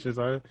Dalmatians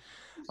are there?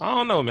 I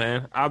don't know,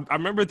 man. I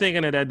remember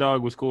thinking that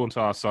dog was cool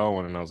until I saw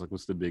one, and I was like,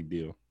 what's the big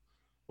deal?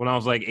 When I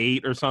was like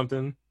 8 or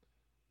something,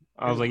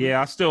 I was like, yeah,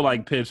 I still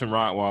like Pits and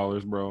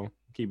Rottweilers, bro.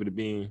 Keep it a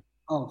bean.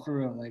 Oh, for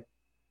real. Like,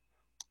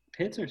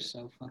 Pits are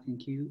so fucking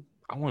cute.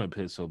 I want a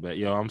Pit so bad.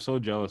 Yo, I'm so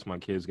jealous my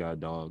kids got a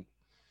dog.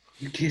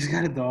 Your kids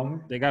got a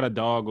dog? They got a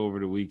dog over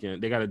the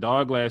weekend. They got a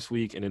dog last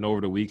week, and then over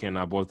the weekend,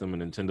 I bought them a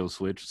Nintendo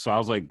Switch. So I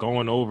was like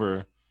going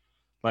over,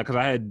 like, because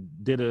I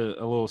did a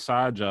little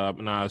side job,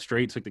 and I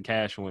straight took the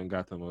cash and went and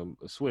got them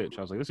a Switch.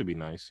 I was like, this would be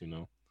nice, you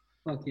know.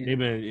 Fuck yeah. They've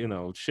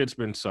been, shit's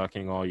been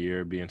sucking all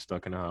year, being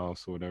stuck in the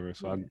house or whatever.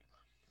 So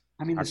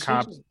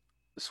yeah.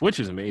 Switch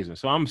is amazing.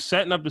 So I'm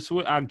setting up the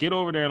Switch. I get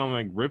over there and I'm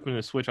like ripping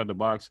the Switch out the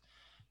box,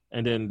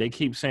 and then they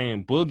keep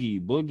saying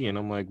boogie, and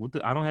I'm like,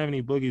 I don't have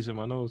any boogies in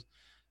my nose.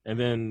 And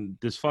then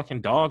this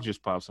fucking dog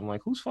just pops. I'm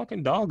like, whose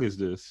fucking dog is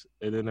this?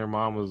 And then their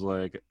mom was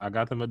like, I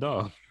got them a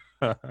dog.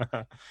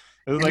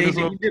 It was like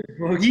named it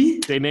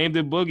Boogie? They named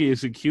it Boogie.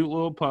 It's a cute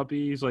little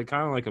puppy. He's like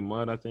kind of like a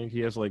mutt, I think. He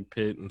has like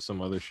pit and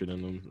some other shit in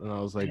him. And I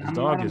was like, this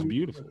dog is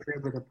beautiful.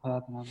 With a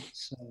pup, and I'm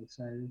so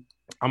excited.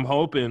 I'm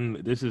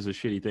hoping, this is a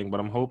shitty thing, but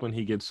I'm hoping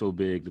he gets so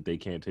big that they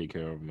can't take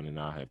care of him and then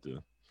I have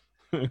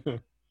to.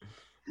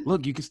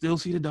 Look, you can still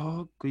see the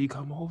dog. Could you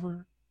come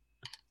over?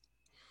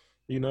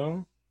 You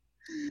know?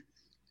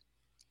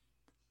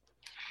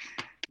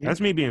 That's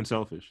me being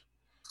selfish.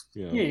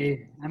 You know? Yeah,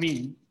 I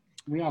mean,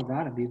 we all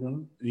gotta be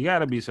though. You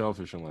gotta be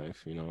selfish in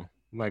life, you know.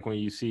 Like when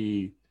you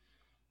see,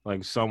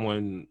 like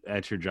someone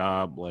at your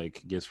job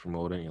like gets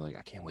promoted, and you're like,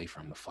 I can't wait for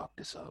him to fuck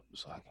this up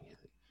so I can get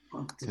it.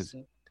 Because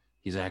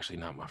he's actually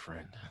not my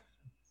friend.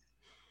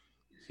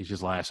 He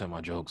just laughs at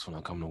my jokes when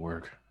I come to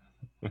work.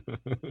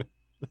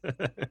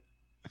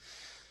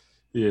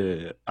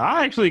 Yeah,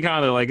 I actually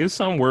kind of like it's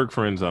some work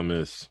friends I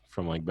miss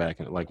from like back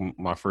in like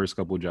my first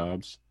couple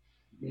jobs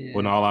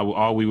when Yeah.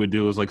 all we would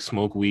do was like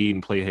smoke weed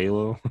and play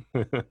Halo.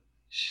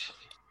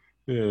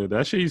 Yeah,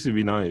 that shit used to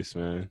be nice,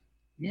 man.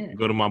 Yeah.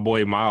 Go to my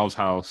boy Miles'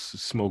 house,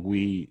 smoke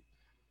weed,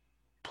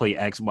 play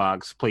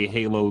Xbox, play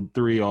Halo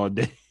 3 all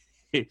day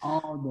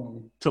All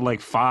day. to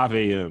like 5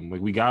 a.m.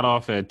 Like we got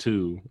off at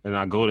 2 and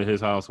I go to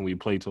his house and we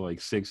play till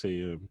like 6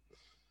 a.m.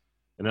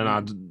 And then I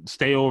Yeah.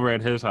 stay over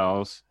at his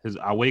house.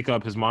 I wake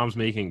up, his mom's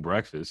making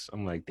breakfast.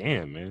 I'm like,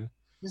 damn, man.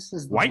 This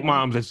is the White life.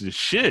 moms is the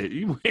shit.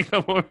 You wake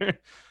up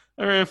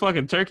over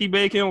fucking turkey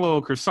bacon, a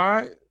little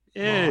croissant. Wow.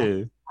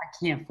 Yeah.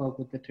 I can't fuck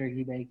with the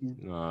turkey bacon.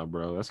 Nah,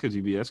 bro. That's cause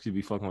you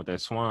be fucking with that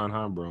swine,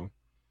 huh, bro?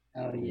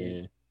 Oh yeah.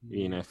 Yeah. You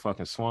eating that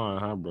fucking swine,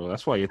 huh, bro?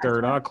 That's why your I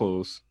third try eye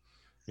closed.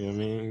 You know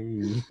what I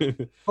mean?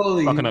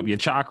 Fucking up fully your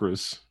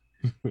chakras.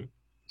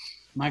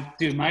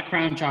 my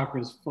crown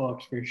chakra is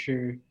fucked for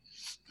sure.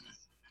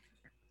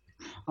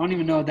 I don't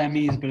even know what that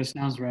means, but it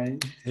sounds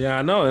right. Yeah,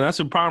 I know. And that's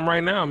the problem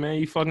right now, man.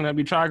 You fucking up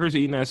your chakras,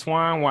 eating that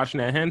swine, watching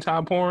that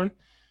hentai porn.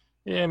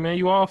 Yeah, man,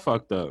 you all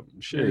fucked up.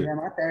 Shit. Yeah,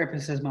 my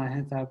therapist says my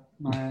hentai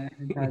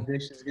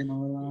addiction is getting a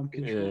little out of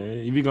control. Yeah,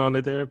 you be going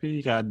to therapy?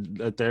 You got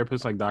a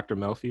therapist like Dr.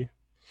 Melfi?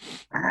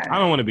 I I,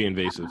 don't want to be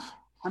invasive.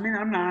 I mean,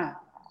 I'm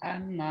not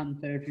in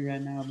therapy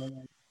right now, but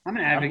like, I'm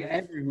an advocate.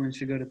 Everyone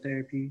should go to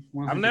therapy.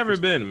 I've never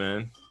 100%. been,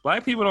 man.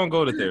 Black people don't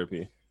go to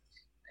therapy.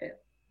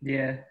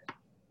 Yeah,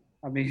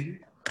 I mean,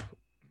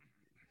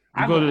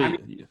 You go to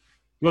you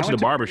go I to the went to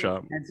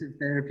barbershop. intensive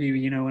therapy,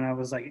 when I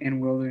was like in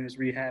wilderness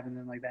rehab and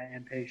then like that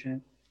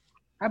inpatient.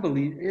 I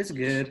believe it's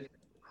good.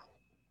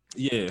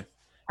 Yeah.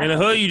 In the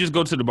hood, you just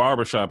go to the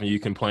barbershop and you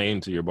complain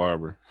to your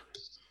barber.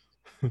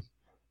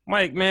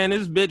 Mike, man,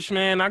 this bitch,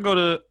 man, I go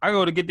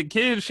to get the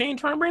kids. She ain't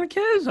trying to bring the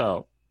kids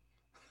out.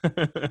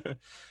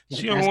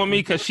 She don't want me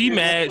because she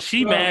mad.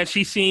 She mad.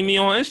 She seen me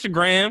on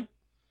Instagram.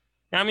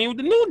 I mean, with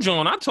the new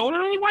joint, I told her,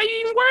 why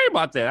you even worry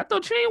about that? I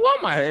thought you ain't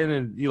want my head.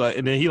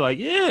 And then he like,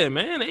 yeah,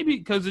 man, maybe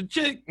because the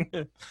chick,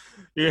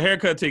 your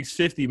haircut takes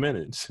 50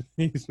 minutes.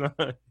 He's not.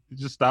 He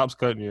just stops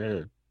cutting your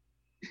hair.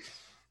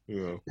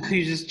 You know,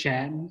 You just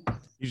chatting.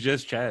 he's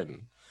just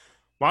chatting.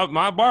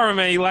 My barber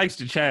man, he likes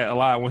to chat a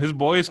lot. When his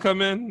boys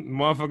come in,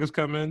 motherfuckers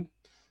come in.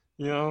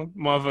 You know,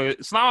 motherfucker,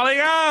 Assalamu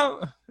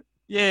alaikum.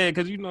 Yeah,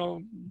 because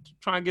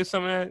trying to get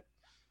some of that.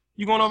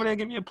 You going over there and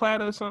give me a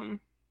platter or something?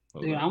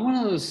 Dude, I'm one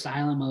of those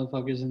silent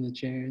motherfuckers in the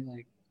chair.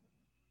 Like,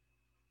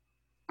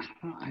 I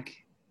don't like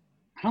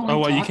Oh,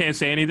 well, you talking. can't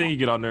say anything? You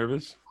get all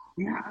nervous?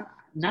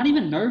 Not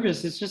even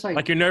nervous. It's just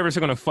Like you're nervous they're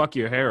going to fuck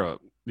your hair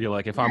up. You're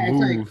like, if I it's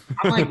like, move.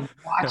 I'm like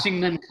watching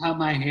them cut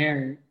my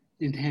hair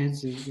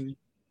intensively.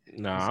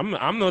 Nah,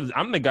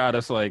 I'm the guy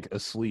that's like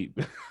asleep.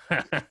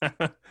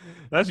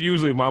 That's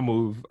usually my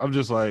move. I'm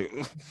just like,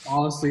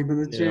 Fall asleep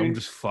in the yeah, chair. I'm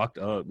just fucked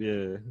up.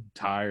 Yeah,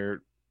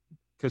 tired.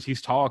 Because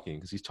he's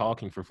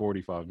talking for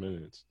 45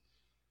 minutes.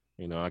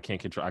 I can't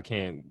control. I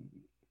can't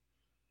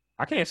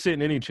sit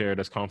in any chair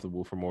that's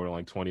comfortable for more than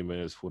like 20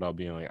 minutes without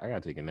being like, I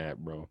gotta take a nap,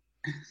 bro.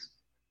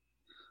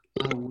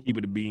 Keep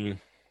it a bean.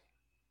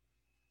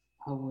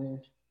 I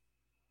wish.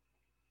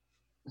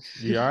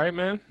 You all right,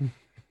 man?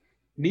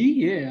 Me?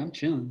 Yeah, I'm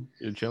chilling.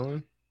 You're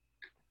chilling?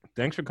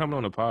 Thanks for coming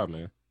on the pod,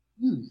 man.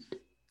 Hmm.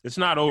 It's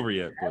not over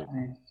yet, but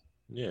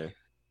yeah.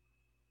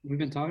 We've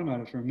been talking about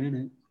it for a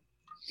minute.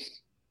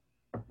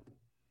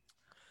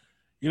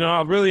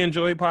 I really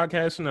enjoy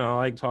podcasting. I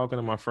like talking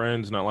to my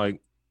friends, and I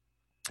like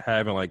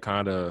having like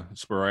kind of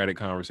sporadic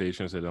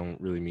conversations that don't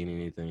really mean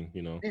anything,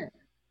 Yeah,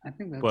 I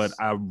think that's. But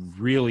I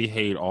really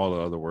hate all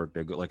the other work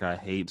that like I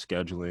hate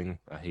scheduling,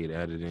 I hate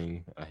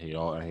editing, I hate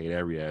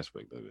every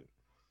aspect of it.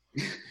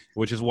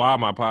 Which is why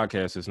my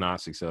podcast is not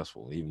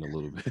successful, even a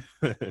little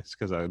bit. It's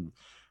because I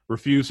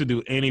refuse to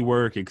do any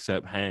work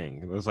except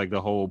hang. That's like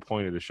the whole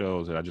point of the show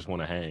is that I just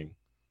want to hang.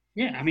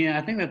 Yeah, I mean,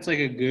 I think that's like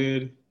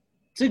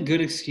it's a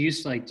good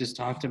excuse to like just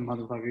talk to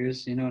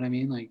motherfuckers. You know what I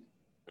mean? Like,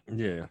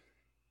 Yeah.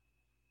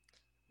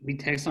 we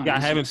text on. Yeah, I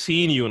Instagram. haven't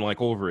seen you in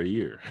like over a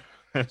year.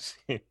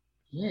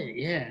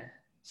 Yeah.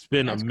 It's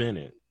been a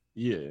minute.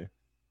 Yeah.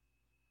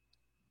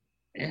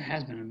 It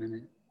has been a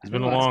minute. It's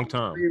been a long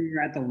time. We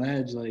were at the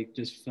ledge, like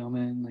just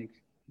filming, like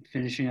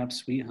finishing up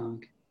Sweet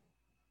Hunk.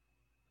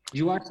 Did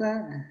you watch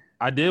that?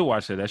 I did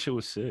watch that. That shit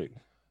was sick.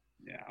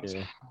 Yeah. I was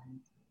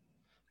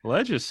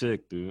Ledge is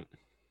sick, dude.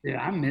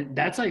 Yeah,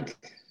 that's like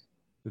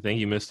The thing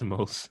you missed the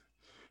most.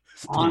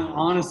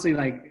 honestly,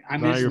 like I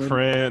miss not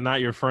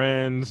your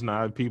friends,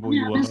 not people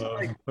you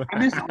love. I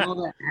miss all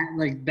that,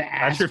 like the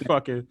Not your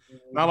fucking,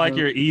 not like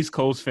your East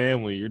Coast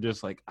family. You're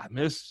just like I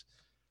miss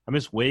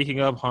waking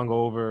up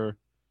hungover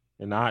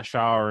and not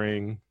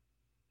showering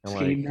and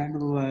skating down to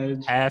the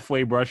ledge,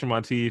 halfway brushing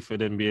my teeth and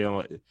then being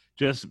like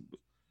just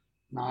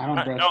no, I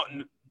don't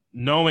brush.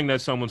 knowing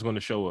that someone's going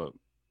to show up.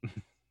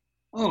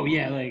 Oh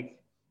yeah, like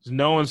just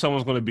knowing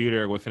someone's going to be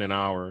there within an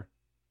hour,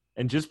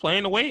 and just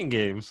playing the waiting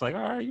game. It's like,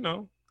 all right,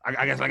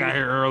 I guess I got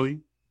here early.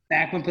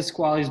 Back when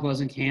Pasquale's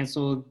wasn't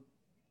canceled,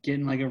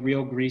 getting like a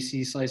real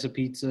greasy slice of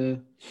pizza.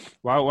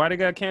 Why they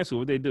got canceled?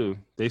 What they do?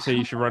 They say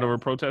you should run over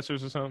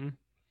protesters or something?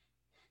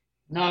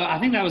 No, I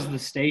think that was the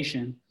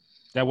station.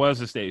 That was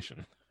the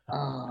station.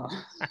 I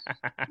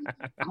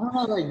don't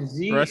know, like Rest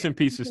Zeke. in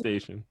peace, the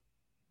station.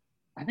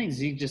 I think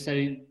Zeke just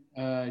said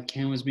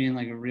Ken was being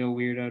like a real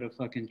weirdo to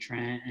fucking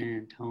Trent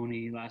and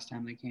Tony last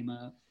time they came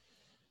up.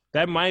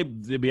 That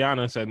might, to be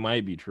honest, that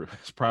might be true.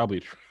 It's probably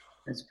true.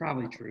 That's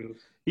probably true.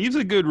 He's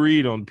a good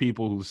read on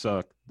people who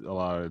suck a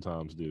lot of the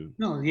times, dude.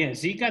 No, yeah,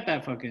 Zeke got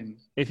that fucking.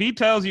 If he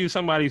tells you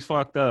somebody's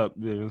fucked up,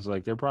 then it's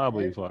like they're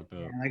probably fucked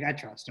up. Yeah, like I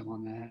trust him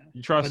on that.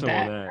 You trust him on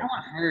that. That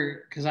one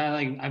hurt because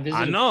I visited.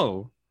 I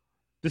know.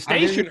 The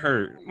station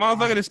hurt.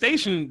 Motherfucker, the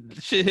station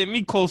shit hit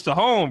me close to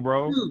home,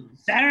 bro. Dude,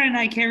 Saturday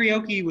night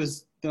karaoke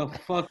was the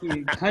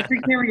fucking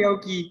country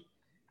karaoke.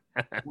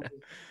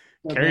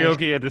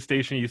 Karaoke at the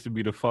station used to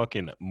be the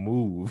fucking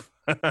move.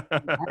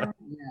 Yeah.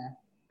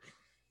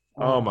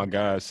 Oh my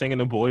God. Singing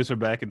The Boys Are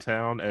Back in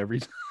Town every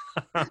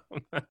time.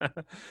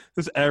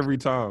 Just every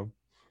time.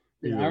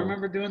 Yeah, I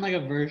remember doing like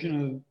a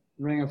version of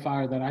Ring of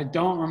Fire that I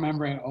don't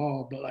remember at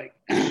all, but like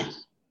the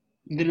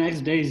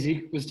next day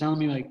Zeke was telling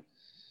me like,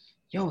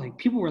 yo, like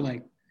people were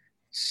like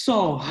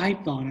so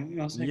hyped on it.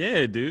 And I was like,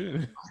 yeah,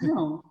 dude.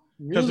 No,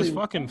 Because really, it's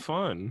fucking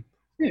fun.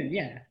 Dude,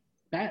 yeah.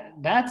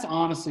 That's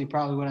honestly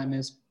probably what I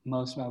miss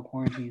most about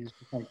quarantine is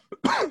just like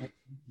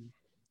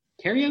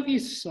karaoke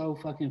is so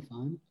fucking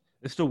fun.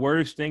 It's the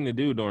worst thing to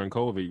do during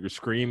COVID. You're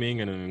screaming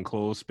in an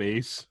enclosed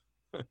space,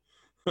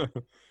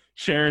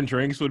 sharing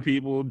drinks with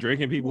people,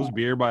 drinking people's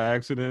beer by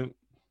accident.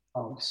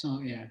 Oh,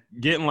 so yeah.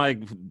 Getting like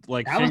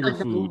that finger was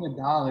like food.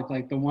 The Dalek,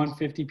 like the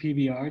 150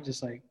 PBR,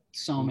 just like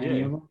so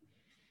many of them.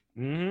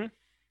 Mm-hmm.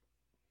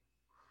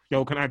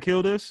 Yo, can I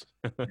kill this?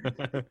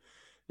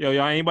 Yo,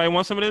 y'all, anybody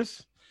want some of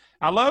this?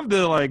 I love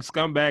the like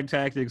scumbag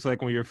tactics,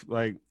 like when you're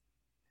like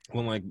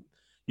when like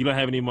you don't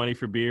have any money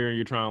for beer and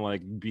you're trying to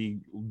like be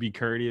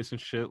courteous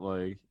and shit.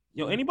 Like,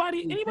 yo,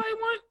 anybody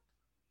want?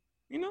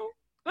 You know,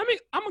 I'm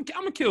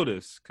gonna kill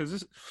this because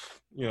this,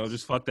 you know,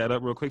 just fuck that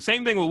up real quick.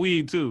 Same thing with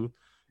weed too.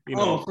 You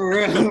know, for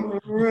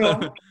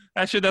real.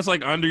 That shit that's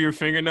like under your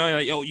fingernail. You're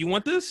like, yo, you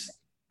want this?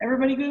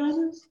 Everybody good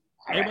on this?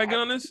 Everybody good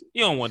on this?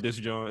 You don't want this,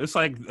 John. It's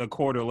like a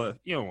quarter left.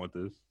 You don't want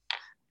this.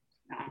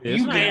 Yeah,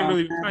 it's not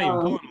even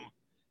pulling.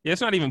 Yeah,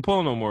 it's not even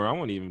pulling no more. I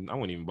wouldn't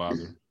even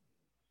bother.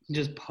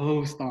 Just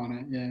post on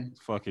it, yeah.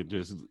 Fuck it,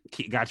 just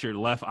got your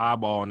left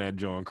eyeball on that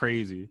joint,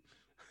 crazy.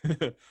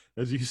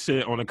 As you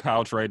sit on the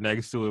couch right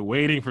next to it,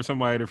 waiting for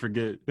somebody to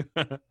forget.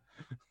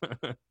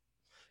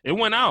 It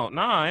went out.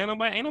 Nah, ain't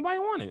nobody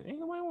want it. Ain't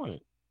nobody want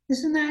it.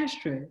 It's an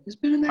ashtray. It's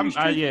been an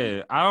ashtray.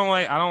 Yeah, I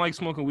don't like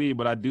smoking weed,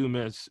 but I do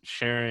miss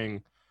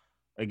sharing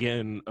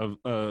again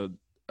a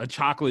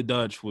chocolate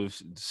Dutch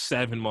with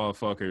 7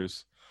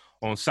 motherfuckers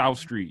on South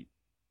Street.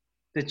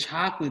 The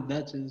chocolate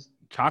Dutches.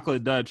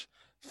 Chocolate Dutch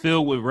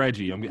filled with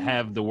Reggie. I'm gonna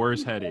have the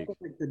worst headache.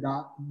 Like the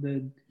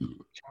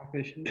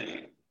chocolate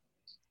shit.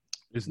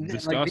 It's Like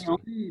disgusting. the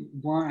only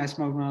blunt I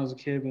smoked when I was a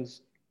kid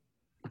was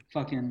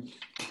fucking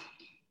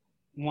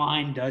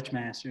wine Dutch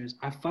Masters.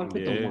 I fucked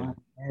with the wine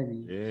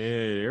heavy.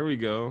 Yeah, there we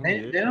go.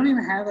 They don't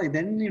even have they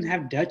didn't even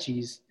have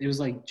Dutchies. It was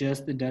like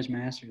just the Dutch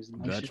Masters.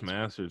 And Dutch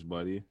Masters,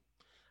 buddy.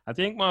 I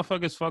think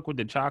motherfuckers fuck with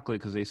the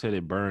chocolate because they said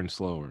it burns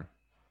slower.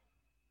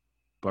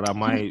 But I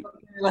might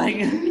like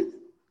you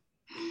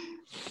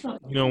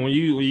know, when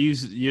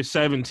you're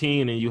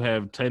 17 and you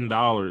have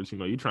 $10, you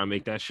know, you try to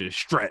make that shit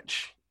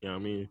stretch. You know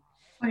what I mean?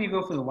 When you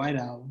go for the White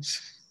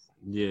Albums.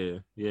 Yeah.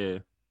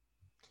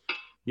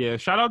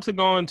 Shout out to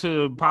going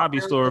to Poppy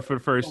store for the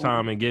first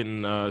time and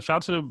getting shout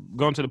out to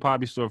going to the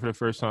Poppy store for the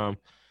first time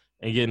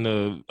and getting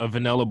a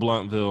vanilla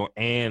Bluntville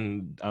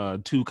and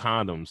 2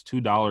 condoms,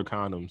 $2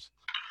 condoms.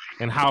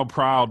 And how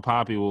proud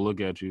Poppy will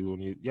look at you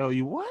when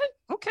you what?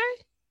 Okay.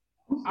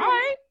 All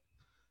right.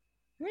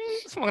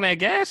 Smoking that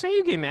gas and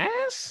you getting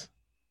ass?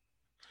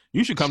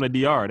 You should come to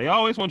DR. They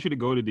always want you to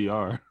go to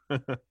DR.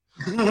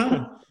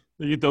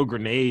 You throw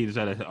grenades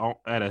at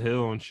a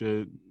hill and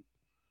shit.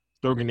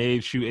 Throw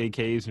grenades, shoot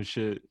AKs and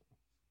shit.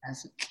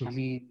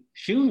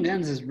 Shooting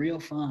guns is real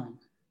fun.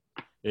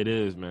 It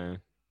is, man.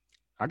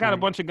 I got a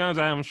bunch of guns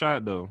I haven't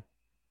shot though.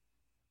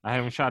 I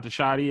haven't shot the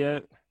shotty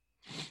yet.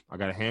 I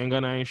got a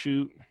handgun I ain't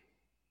shoot.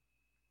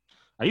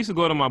 I used to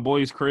go to my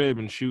boy's crib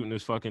and shoot in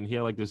this fucking. He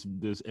had like this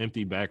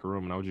empty back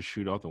room, and I would just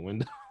shoot out the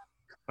window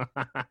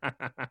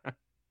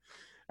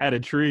at a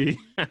tree.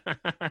 Yeah.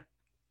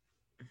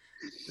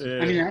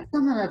 I mean, that's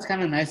something that's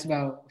kind of nice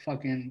about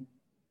fucking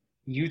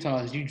Utah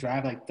is you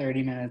drive like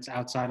 30 minutes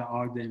outside of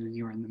Ogden and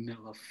you're in the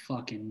middle of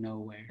fucking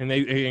nowhere. And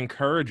they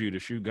encourage you to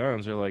shoot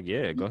guns. They're like,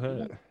 yeah, go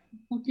ahead.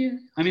 Fuck yeah.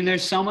 I mean,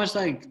 there's so much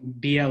like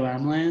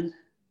BLM land.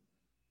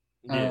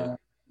 Yeah.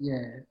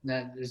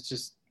 That is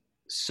just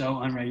so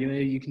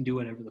unregulated. You can do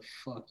whatever the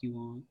fuck you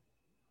want.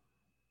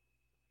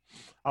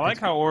 I like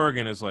how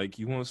Oregon is like,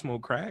 you want to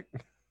smoke crack?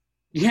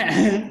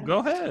 Yeah. Go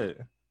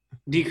ahead.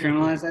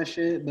 Decriminalize that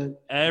shit,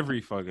 but every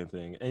fucking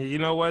thing. And you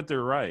know what?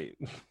 They're right.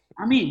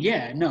 I mean,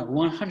 yeah, no,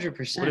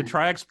 100%. What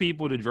attracts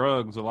people to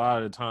drugs a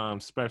lot of the time,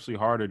 especially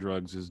harder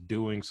drugs, is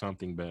doing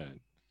something bad.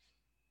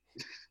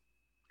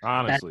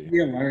 Honestly. That's the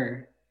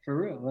alert. For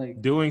real.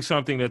 Like doing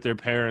something that their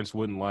parents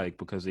wouldn't like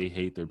because they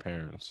hate their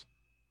parents.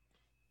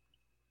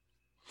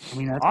 I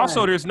mean, that's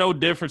Also, why there's no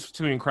difference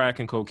between crack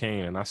and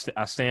cocaine, and I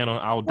stand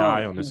on. I'll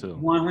die on this hill.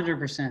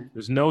 100%.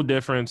 There's no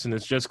difference, and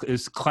it's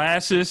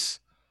classist,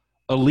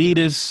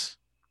 elitist,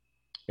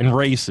 and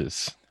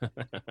racist.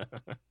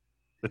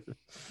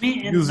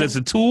 Used as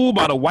a tool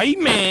by the white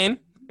man.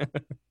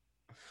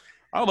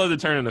 I'd love to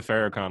turn into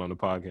Farrakhan on the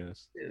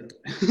podcast.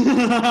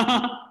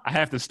 I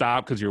have to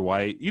stop because you're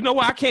white. You know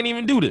what? I can't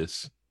even do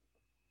this.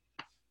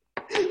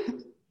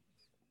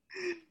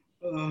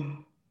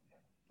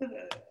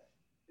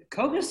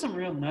 Coke is some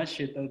real nut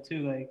shit though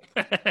too. Like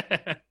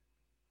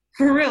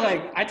for real,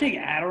 like I take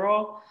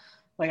Adderall.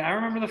 Like I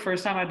remember the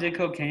first time I did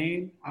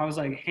cocaine, I was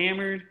like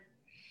hammered,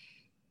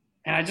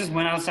 and I just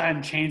went outside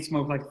and chain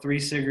smoked like 3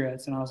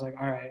 cigarettes, and I was like,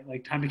 all right,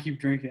 like time to keep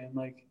drinking.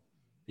 Like,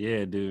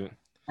 yeah, dude.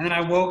 And then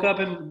I woke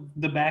up in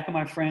the back of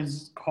my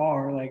friend's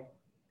car, like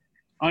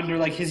under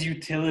like his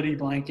utility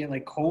blanket,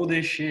 like cold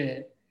as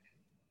shit.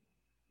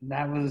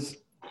 That was,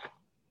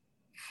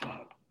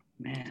 fuck,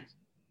 man.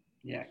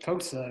 Yeah,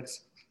 Coke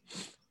sucks.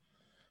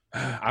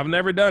 I've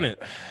never done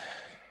it,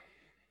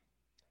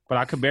 but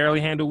I could barely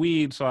handle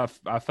weed, so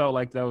I felt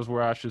like that was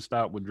where I should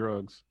stop with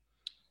drugs.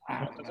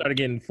 I started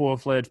getting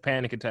full-fledged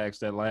panic attacks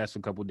that last a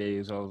couple of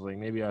days. I was like,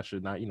 maybe I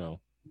should not,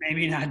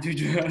 maybe not do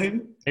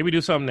drugs. Maybe do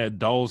something that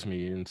dulls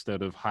me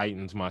instead of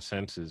heightens my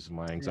senses,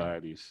 my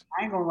anxieties.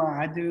 I ain't gonna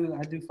lie, I do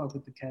fuck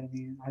with the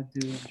ketamine. I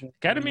do enjoy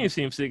ketamine.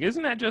 Seems sick.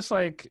 Isn't that just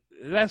like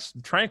that's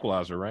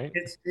tranquilizer, right?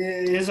 It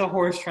is a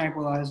horse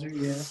tranquilizer,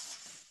 yeah.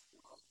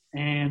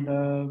 And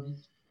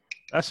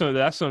that's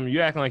some.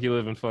 You acting like you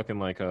live in fucking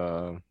like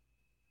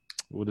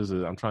what is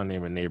it? I'm trying to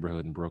name a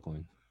neighborhood in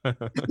Brooklyn.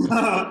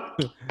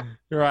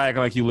 You're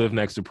acting like you live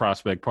next to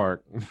Prospect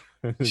Park,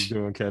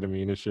 doing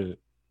ketamine and shit.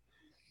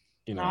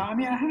 I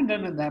mean, I haven't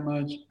done it that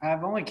much.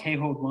 I've only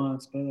K-holed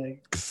once, but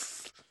like,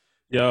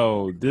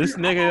 yo, this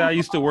nigga I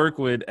used to work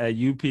with at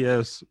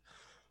UPS.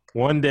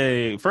 One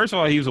day, first of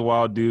all, he was a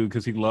wild dude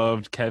because he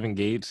loved Kevin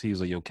Gates. He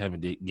was like, yo, Kevin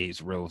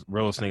Gates, realest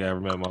nigga I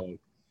ever met in my life,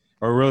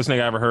 or realest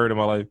nigga I ever heard in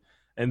my life.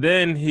 And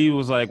then he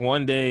was like,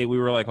 one day we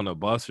were like on a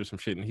bus or some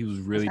shit, and he was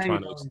really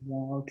trying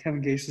to.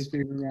 Kevin Gates'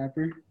 favorite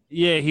rapper.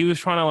 Yeah, he was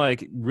trying to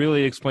like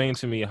really explain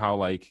to me how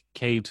like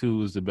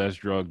K2 is the best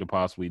drug to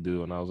possibly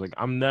do, and I was like,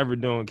 I'm never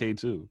doing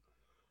K2.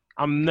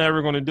 I'm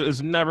never gonna do.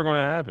 It's never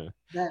gonna happen.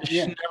 It's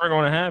never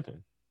gonna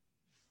happen.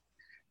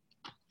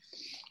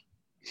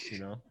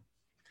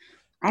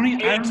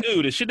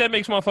 K2, the shit that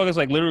makes motherfuckers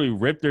like literally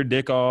rip their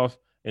dick off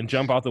and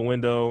jump out the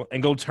window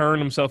and go turn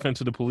themselves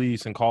into the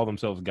police and call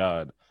themselves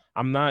God.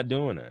 I'm not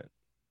doing that.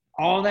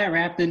 All that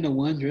wrapped into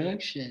one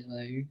drug, shit.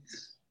 Like,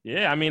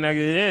 yeah, I mean,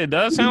 it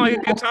does sound like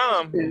a good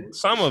time.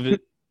 Some of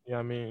it. Yeah,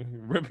 I mean,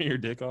 ripping your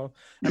dick off.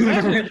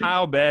 Imagine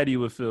how bad you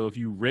would feel if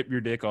you rip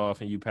your dick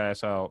off and you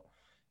pass out.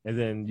 And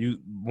then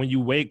when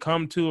you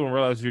come to and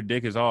realize your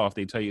dick is off,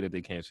 they tell you that they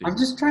can't see. I'm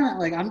just trying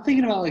to I'm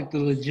thinking about like the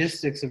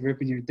logistics of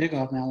ripping your dick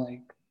off now. Like,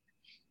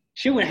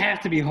 shit would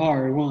have to be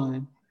hard.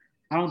 One,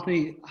 I don't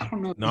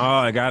know.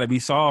 No, it gotta be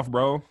soft,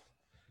 bro.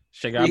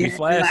 Shit gotta be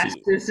flashy.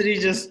 Elasticity,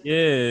 just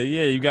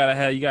you gotta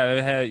have.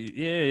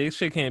 This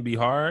shit can't be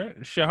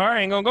hard. Shit hard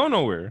ain't gonna go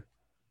nowhere.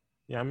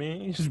 Yeah, I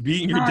mean, you're just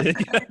beating your dick.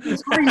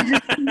 It's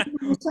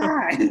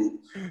hard. You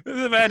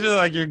just imagine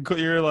like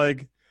you're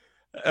like.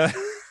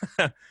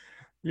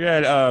 You're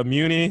at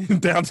Muni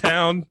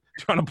downtown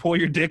trying to pull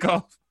your dick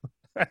off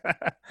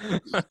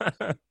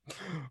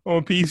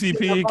on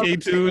PCP,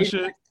 K2 and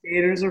shit.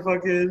 Skaters are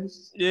fucking.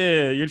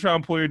 Yeah, you're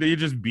trying to pull your dick. You're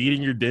just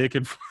beating your dick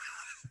in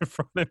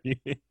front of you.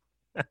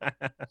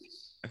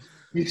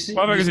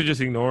 Motherfuckers are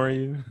just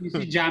ignoring you. You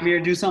see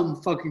Jameer do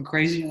something fucking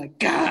crazy. You're like,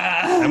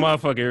 God. That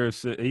motherfucker is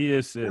sick. He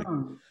is sick.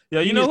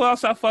 Yo, you know who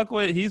else I fuck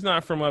with? He's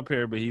not from up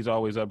here, but he's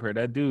always up here.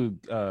 That dude,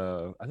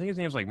 I think his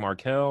name's like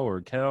Markel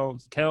or Kel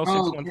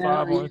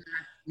 615.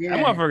 Yeah.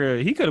 That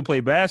motherfucker, he could have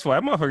played basketball.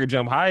 That motherfucker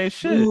jumped high as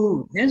shit.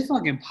 Dude, his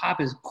fucking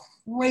pop is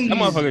crazy. That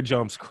motherfucker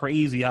jumps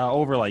crazy high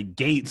over like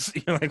gates.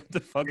 You're like, what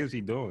the fuck is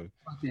he doing?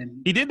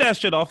 He did that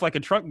shit off like a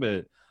truck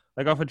bed.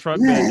 Like off a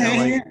truck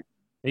bed.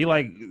 He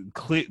like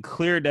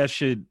cleared that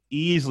shit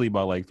easily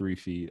by like 3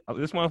 feet.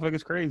 This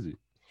motherfucker's crazy.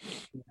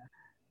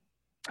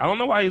 I don't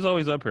know why he's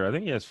always up here. I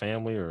think he has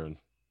family or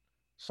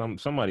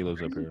somebody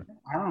lives up here.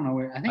 I don't know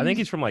where. I think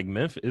he's from like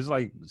Memphis. It's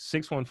like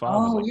 615.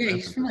 Oh like yeah,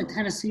 Memphis. He's from like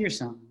Tennessee or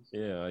something.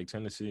 Yeah, like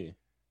Tennessee.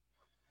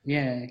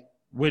 Yeah.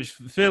 Which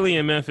Philly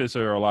and Memphis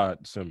are a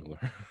lot similar.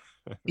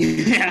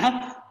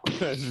 Yeah.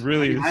 It's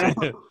really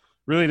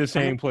the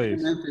same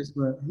place. Memphis,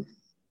 but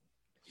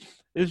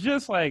it's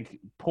just like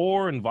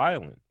poor and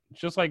violent. It's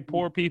just like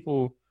poor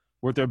people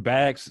with their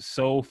backs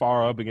so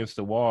far up against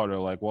the wall. They're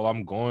like, well,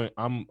 I'm going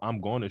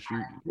to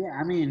shoot you. Yeah,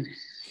 I mean,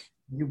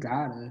 you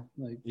gotta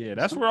like. Yeah,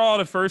 that's where all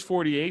the First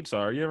 48s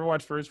are. You ever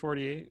watch First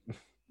 48?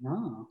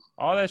 No.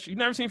 All that you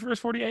never seen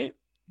First 48?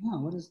 No,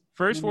 what is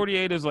First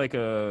 48 is like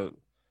a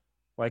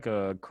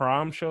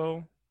crime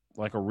show,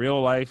 like a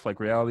real life, like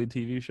reality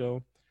TV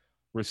show,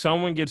 where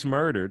someone gets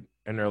murdered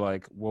and they're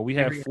like, well, we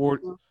have 4.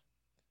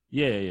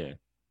 Yeah.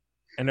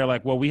 And they're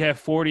like, well, we have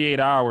 48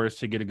 hours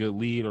to get a good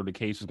lead or the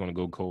case is going to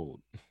go cold.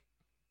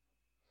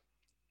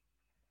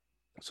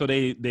 So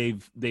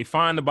they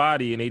find the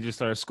body and they just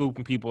start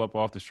scooping people up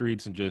off the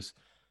streets and just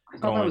I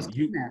thought that was going,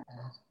 you, kidnapping,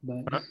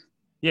 but huh?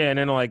 Yeah, and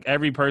then like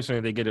every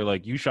person they get are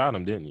like, you shot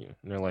him, didn't you?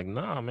 And they're like,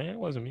 nah, man, it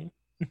wasn't me.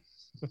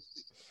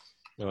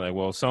 They're like,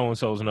 well, so and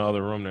so's in the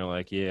other room. They're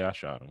like, yeah, I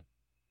shot him.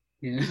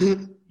 yeah.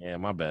 Yeah,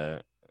 my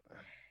bad.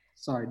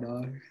 Sorry,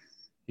 dog.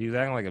 He was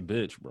acting like a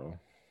bitch, bro.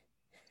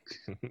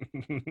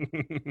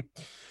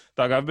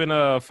 Dog, I've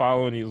been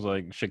following these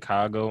like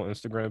Chicago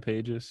Instagram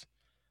pages,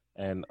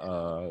 and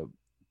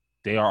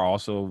they are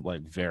also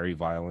like very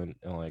violent,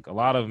 and like a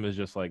lot of them is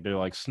just like they're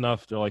like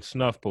snuff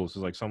posts.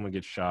 It's like someone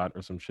gets shot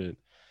or some shit.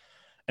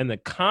 And the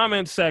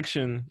comment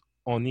section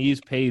on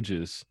these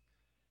pages,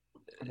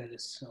 That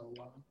is so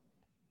wild.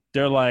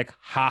 they're like,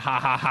 ha ha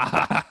ha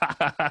ha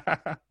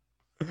ha ha.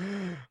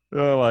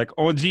 They're like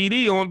on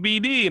GD, on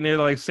BD, and they're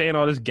like saying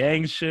all this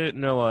gang shit,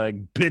 and they're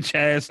like, bitch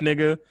ass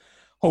nigga,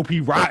 hope he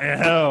rot in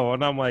hell.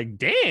 And I'm like,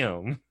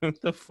 damn, what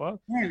the fuck?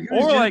 Man,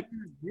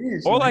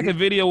 or like a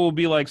video will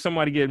be like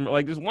somebody getting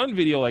like this one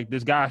video, like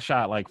this guy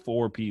shot like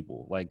 4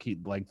 people, like he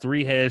like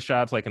 3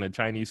 headshots, like in a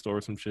Chinese store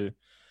or some shit.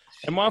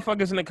 And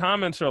motherfuckers in the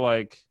comments are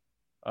like,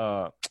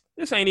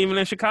 this ain't even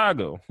in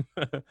Chicago.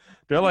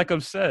 They're like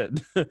upset.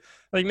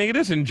 Like, nigga,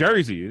 this in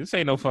Jersey. This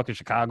ain't no fucking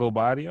Chicago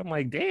body. I'm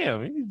like,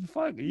 damn,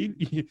 fuck,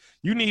 you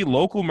need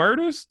local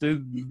murders to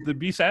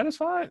be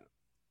satisfied?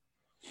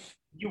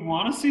 You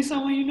want to see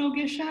someone you know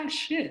get shot?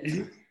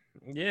 Shit.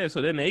 Yeah,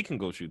 so then they can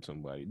go shoot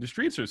somebody. The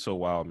streets are so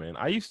wild, man.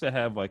 I used to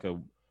have like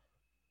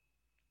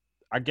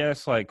I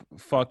guess like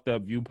fucked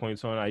up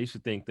viewpoints on it. I used to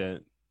think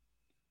that,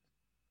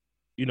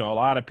 you know, a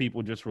lot of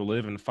people just were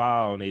living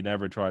foul and they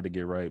never tried to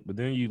get right. But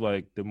then you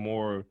like the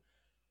more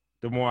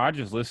I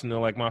just listen to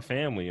like my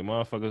family and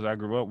motherfuckers I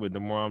grew up with, the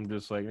more I'm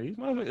just like, a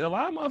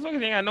lot of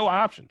motherfuckers ain't got no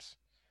options.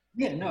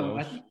 Yeah, no.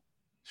 You know,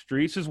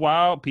 streets is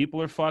wild.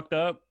 People are fucked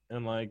up,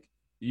 and like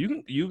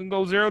you can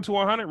go 0 to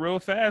 100 real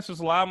fast.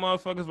 There's a lot of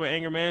motherfuckers with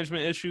anger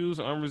management issues,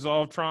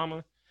 unresolved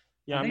trauma.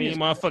 Yeah, I mean,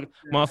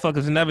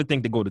 motherfuckers never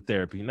think to go to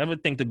therapy, never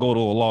think to go to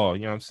a law.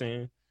 You know what I'm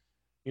saying?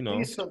 You know, I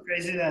think it's so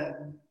crazy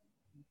that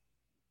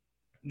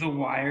The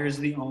Wire is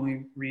the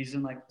only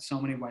reason like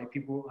so many white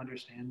people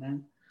understand that.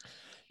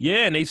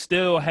 Yeah, and they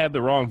still have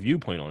the wrong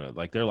viewpoint on it.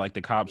 Like they're like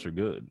the cops are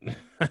good.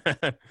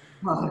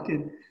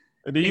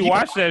 Do you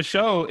watch that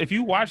show? If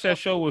you watch that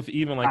show with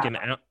even like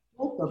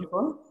what the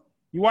fuck?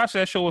 You watch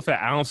that show with an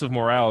ounce of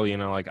morality,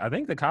 and I'm like, I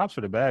think the cops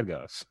are the bad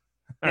guys.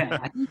 Yeah,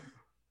 I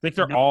think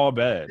they're all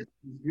bad.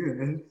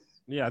 Good.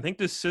 Yeah, I think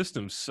this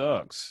system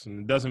sucks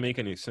and it doesn't make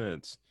any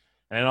sense.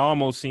 And it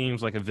almost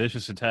seems like a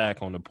vicious attack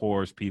on the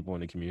poorest people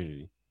in the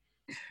community.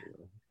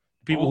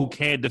 People who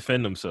can't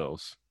defend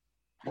themselves.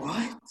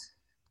 What?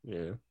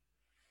 Yeah.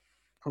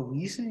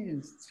 Policing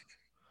is...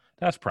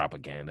 That's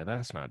propaganda.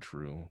 That's not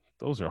true.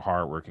 Those are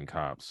hardworking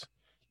cops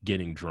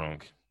getting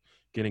drunk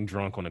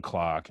on the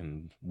clock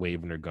and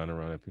waving their gun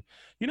around.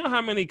 You know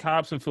how many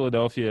cops in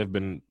Philadelphia have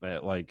been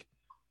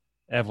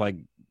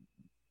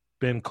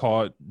been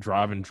caught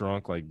driving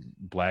drunk, like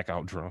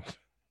blackout drunk?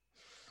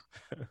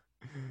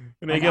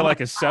 And they get like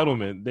a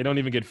settlement. They don't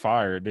even get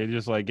fired. They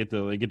just like get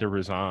to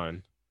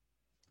resign.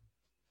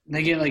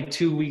 They get like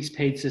 2 weeks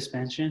paid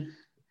suspension.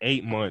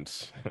 8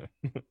 months.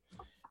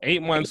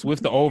 8 months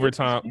with the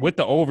overtime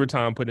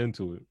put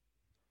into it.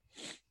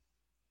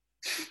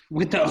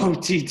 With the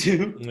OT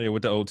too. Yeah,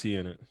 with the OT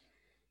in it.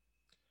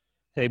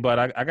 Hey,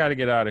 bud, I got to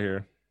get out of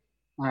here.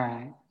 All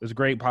right. It's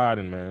great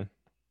podding, man.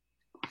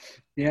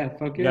 Yeah,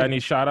 fuck you yeah. Got any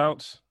shout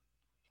outs?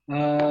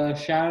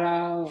 Shout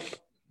out.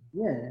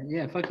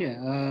 Yeah, fuck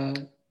yeah.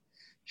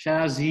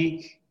 Shout out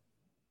Zeke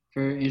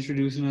for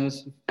introducing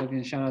us.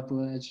 Fucking shout out the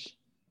Ledge.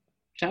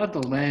 Shout out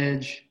the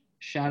Ledge.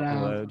 Shout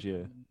out the Ledge,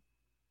 yeah.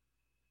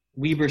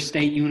 Weber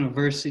State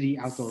University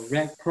outdoor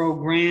rec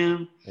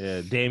program.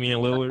 Yeah, Damian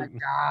Lillard.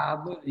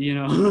 Job, you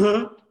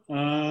know.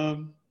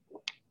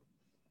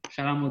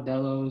 Shout out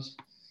Modelo's.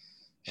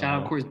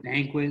 Shout out Coors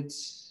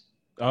Banquets.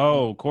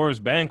 Oh,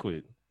 Coors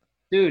Banquet.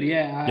 Dude,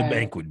 yeah. The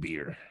banquet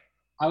beer.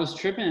 I was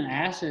tripping in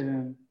acid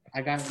and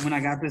I got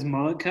this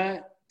mullet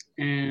cut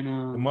and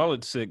the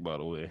mullet's sick, by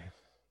the way.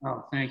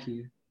 Oh, thank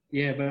you.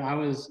 Yeah, but I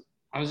was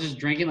just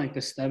drinking like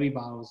the stubby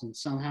bottles and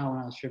somehow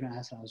when I was tripping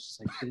acid, I was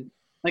just like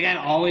like I'd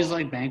always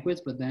like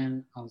banquets, but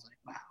then I was like,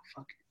 wow,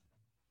 fuck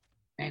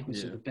it.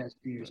 Banquets are the best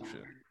beers on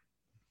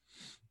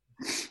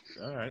earth.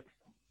 All right.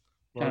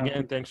 Well,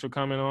 again, thanks for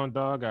coming on,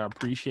 dog. I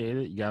appreciate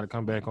it. You got to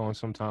come back on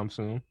sometime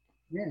soon.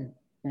 Yeah.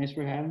 Thanks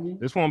for having me.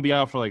 This won't be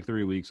out for like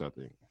 3 weeks, I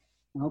think.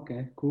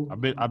 Okay, cool.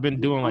 I've been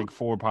doing like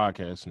 4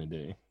 podcasts in a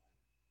day.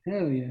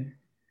 Hell yeah.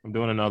 I'm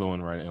doing another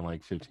one right in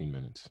like 15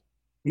 minutes.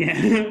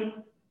 Yeah.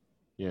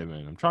 Yeah,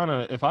 man. I'm trying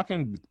to, if I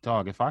can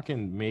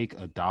make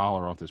 $1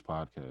 off this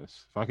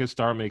podcast, if I can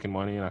start making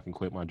money and I can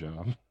quit my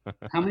job.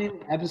 How many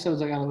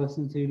episodes I got to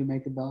listen to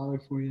make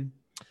 $1 for you?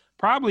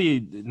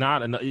 Probably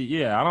not enough.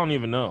 Yeah, I don't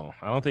even know.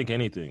 I don't think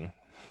anything.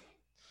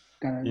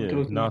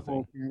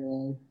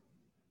 Nothing.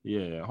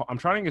 Yeah, I'm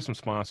trying to get some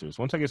sponsors.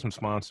 Once I get some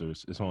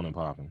sponsors, it's on and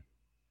popping.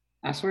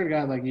 I swear to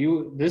God, like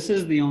this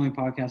is the only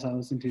podcast I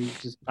listen to.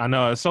 Just I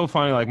know, it's so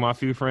funny. Like my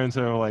few friends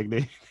are like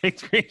they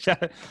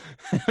screenshot.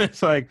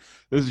 It's like,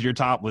 this is your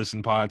top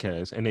listen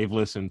podcast, and they've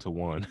listened to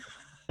one.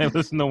 They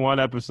listened to one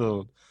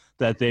episode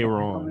that they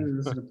were I don't really on.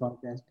 listen to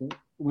podcasts, but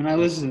when I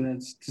listen to that,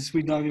 it's to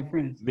Sweet Dog and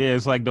Friends. Yeah,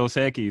 it's like Dos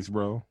Equis,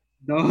 bro.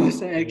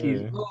 Those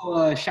Ekis. Yeah.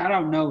 Oh, shout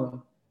out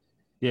Noah.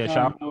 Yeah,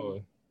 shout out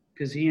Noah.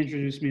 Because he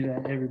introduced me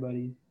to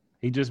everybody.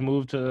 He's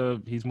moving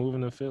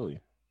to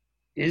Philly.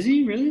 Is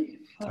he really?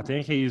 Fuck. I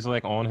think he's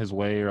like on his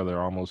way, or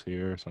they're almost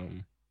here or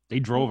something. They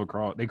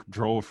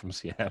drove from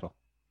Seattle.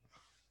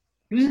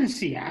 He was in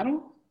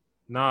Seattle?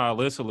 Nah,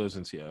 Alyssa lives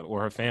in Seattle,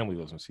 or her family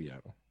lives in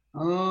Seattle.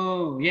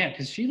 Oh, yeah,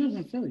 because she lives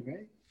in Philly,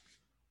 right?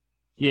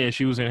 Yeah,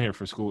 she was in here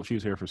for school. She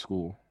was here for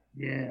school.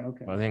 Yeah,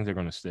 okay. I think they're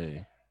gonna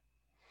stay.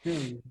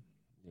 Philly.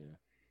 Yeah.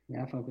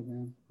 Yeah, I fuck with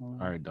them. All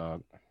right,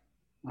 dog.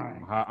 All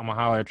right. I'm gonna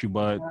holler at you,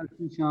 bud. Shout out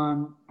to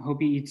Sean. I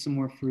hope he eats some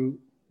more fruit.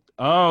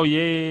 Oh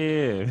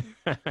yeah.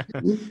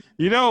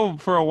 You know,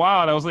 for a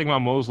while that was like my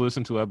most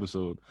listened to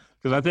episode,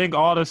 because I think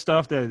all the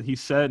stuff that he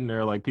said in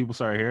there, like people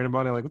started hearing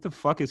about it, like what the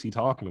fuck is he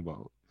talking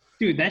about?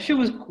 Dude, that shit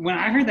was, when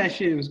I heard that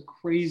shit, it was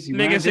crazy.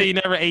 Nigga said he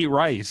never ate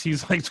rice.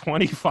 He's like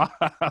 25.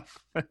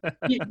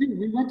 Yeah, dude,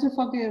 we went to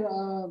fucking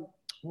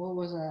what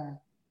was that?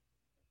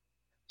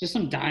 Just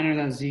some diner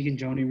that Zeke and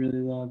Joni really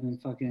loved, and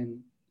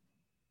fucking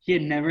he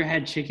had never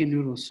had chicken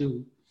noodle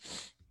soup.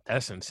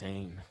 That's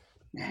insane.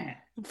 Yeah.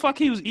 The fuck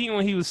he was eating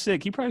when he was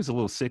sick. He probably was a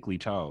little sickly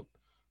child.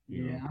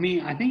 Yeah. I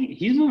mean, I think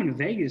he's moving to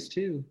Vegas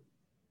too.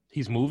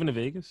 He's moving to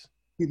Vegas?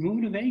 He's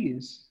moving to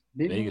Vegas.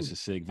 Vegas is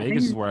sick.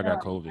 Vegas is where I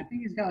got COVID. I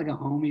think he's got like a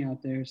homie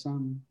out there or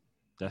something.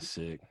 That's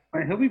sick.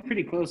 But he'll be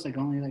pretty close, like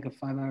only like a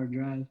 5-hour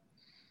drive.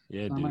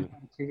 Yeah, so dude. I might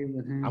kick it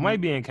with him. I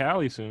might be in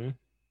Cali soon.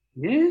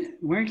 Yeah?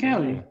 Where in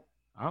Cali? Yeah.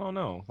 I don't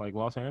know. Like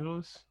Los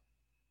Angeles?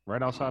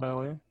 Right outside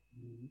LA?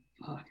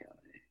 Fuck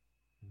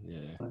LA.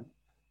 Yeah. But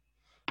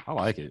I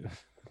like it.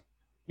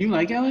 you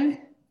like LA?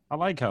 I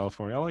like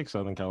California. I like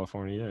Southern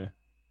California, yeah.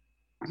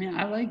 I mean,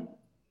 I like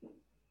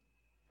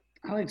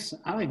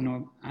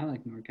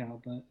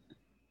NorCal, but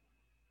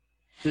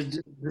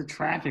the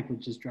traffic would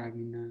just drive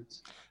me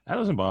nuts. That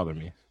doesn't bother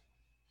me.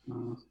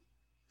 Uh,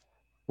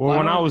 Well,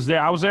 when I was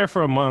there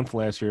for a month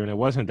last year, and it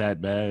wasn't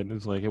that bad.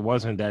 It's like it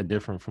wasn't that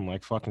different from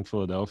like fucking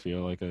Philadelphia.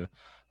 Like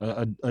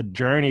a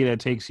journey that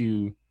takes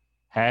you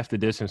half the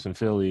distance in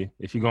Philly.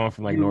 If you're going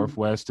from like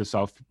Northwest to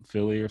South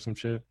Philly or some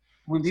shit,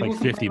 when it's like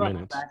 50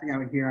 minutes. Traffic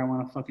out here, I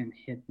want to fucking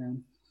hit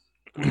them.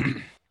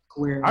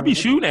 I be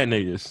shooting at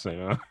niggas. You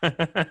know?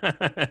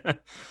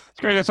 It's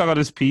great to talk about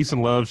this peace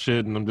and love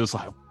shit, and I'm just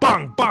like,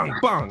 bang, bang,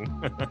 bang.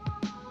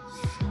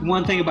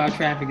 One thing about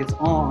traffic, it's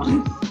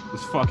on.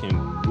 It's fucking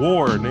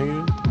war,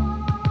 nigga.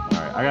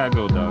 All right, I gotta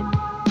go, dog.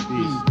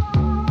 Peace.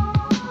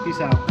 Peace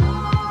out.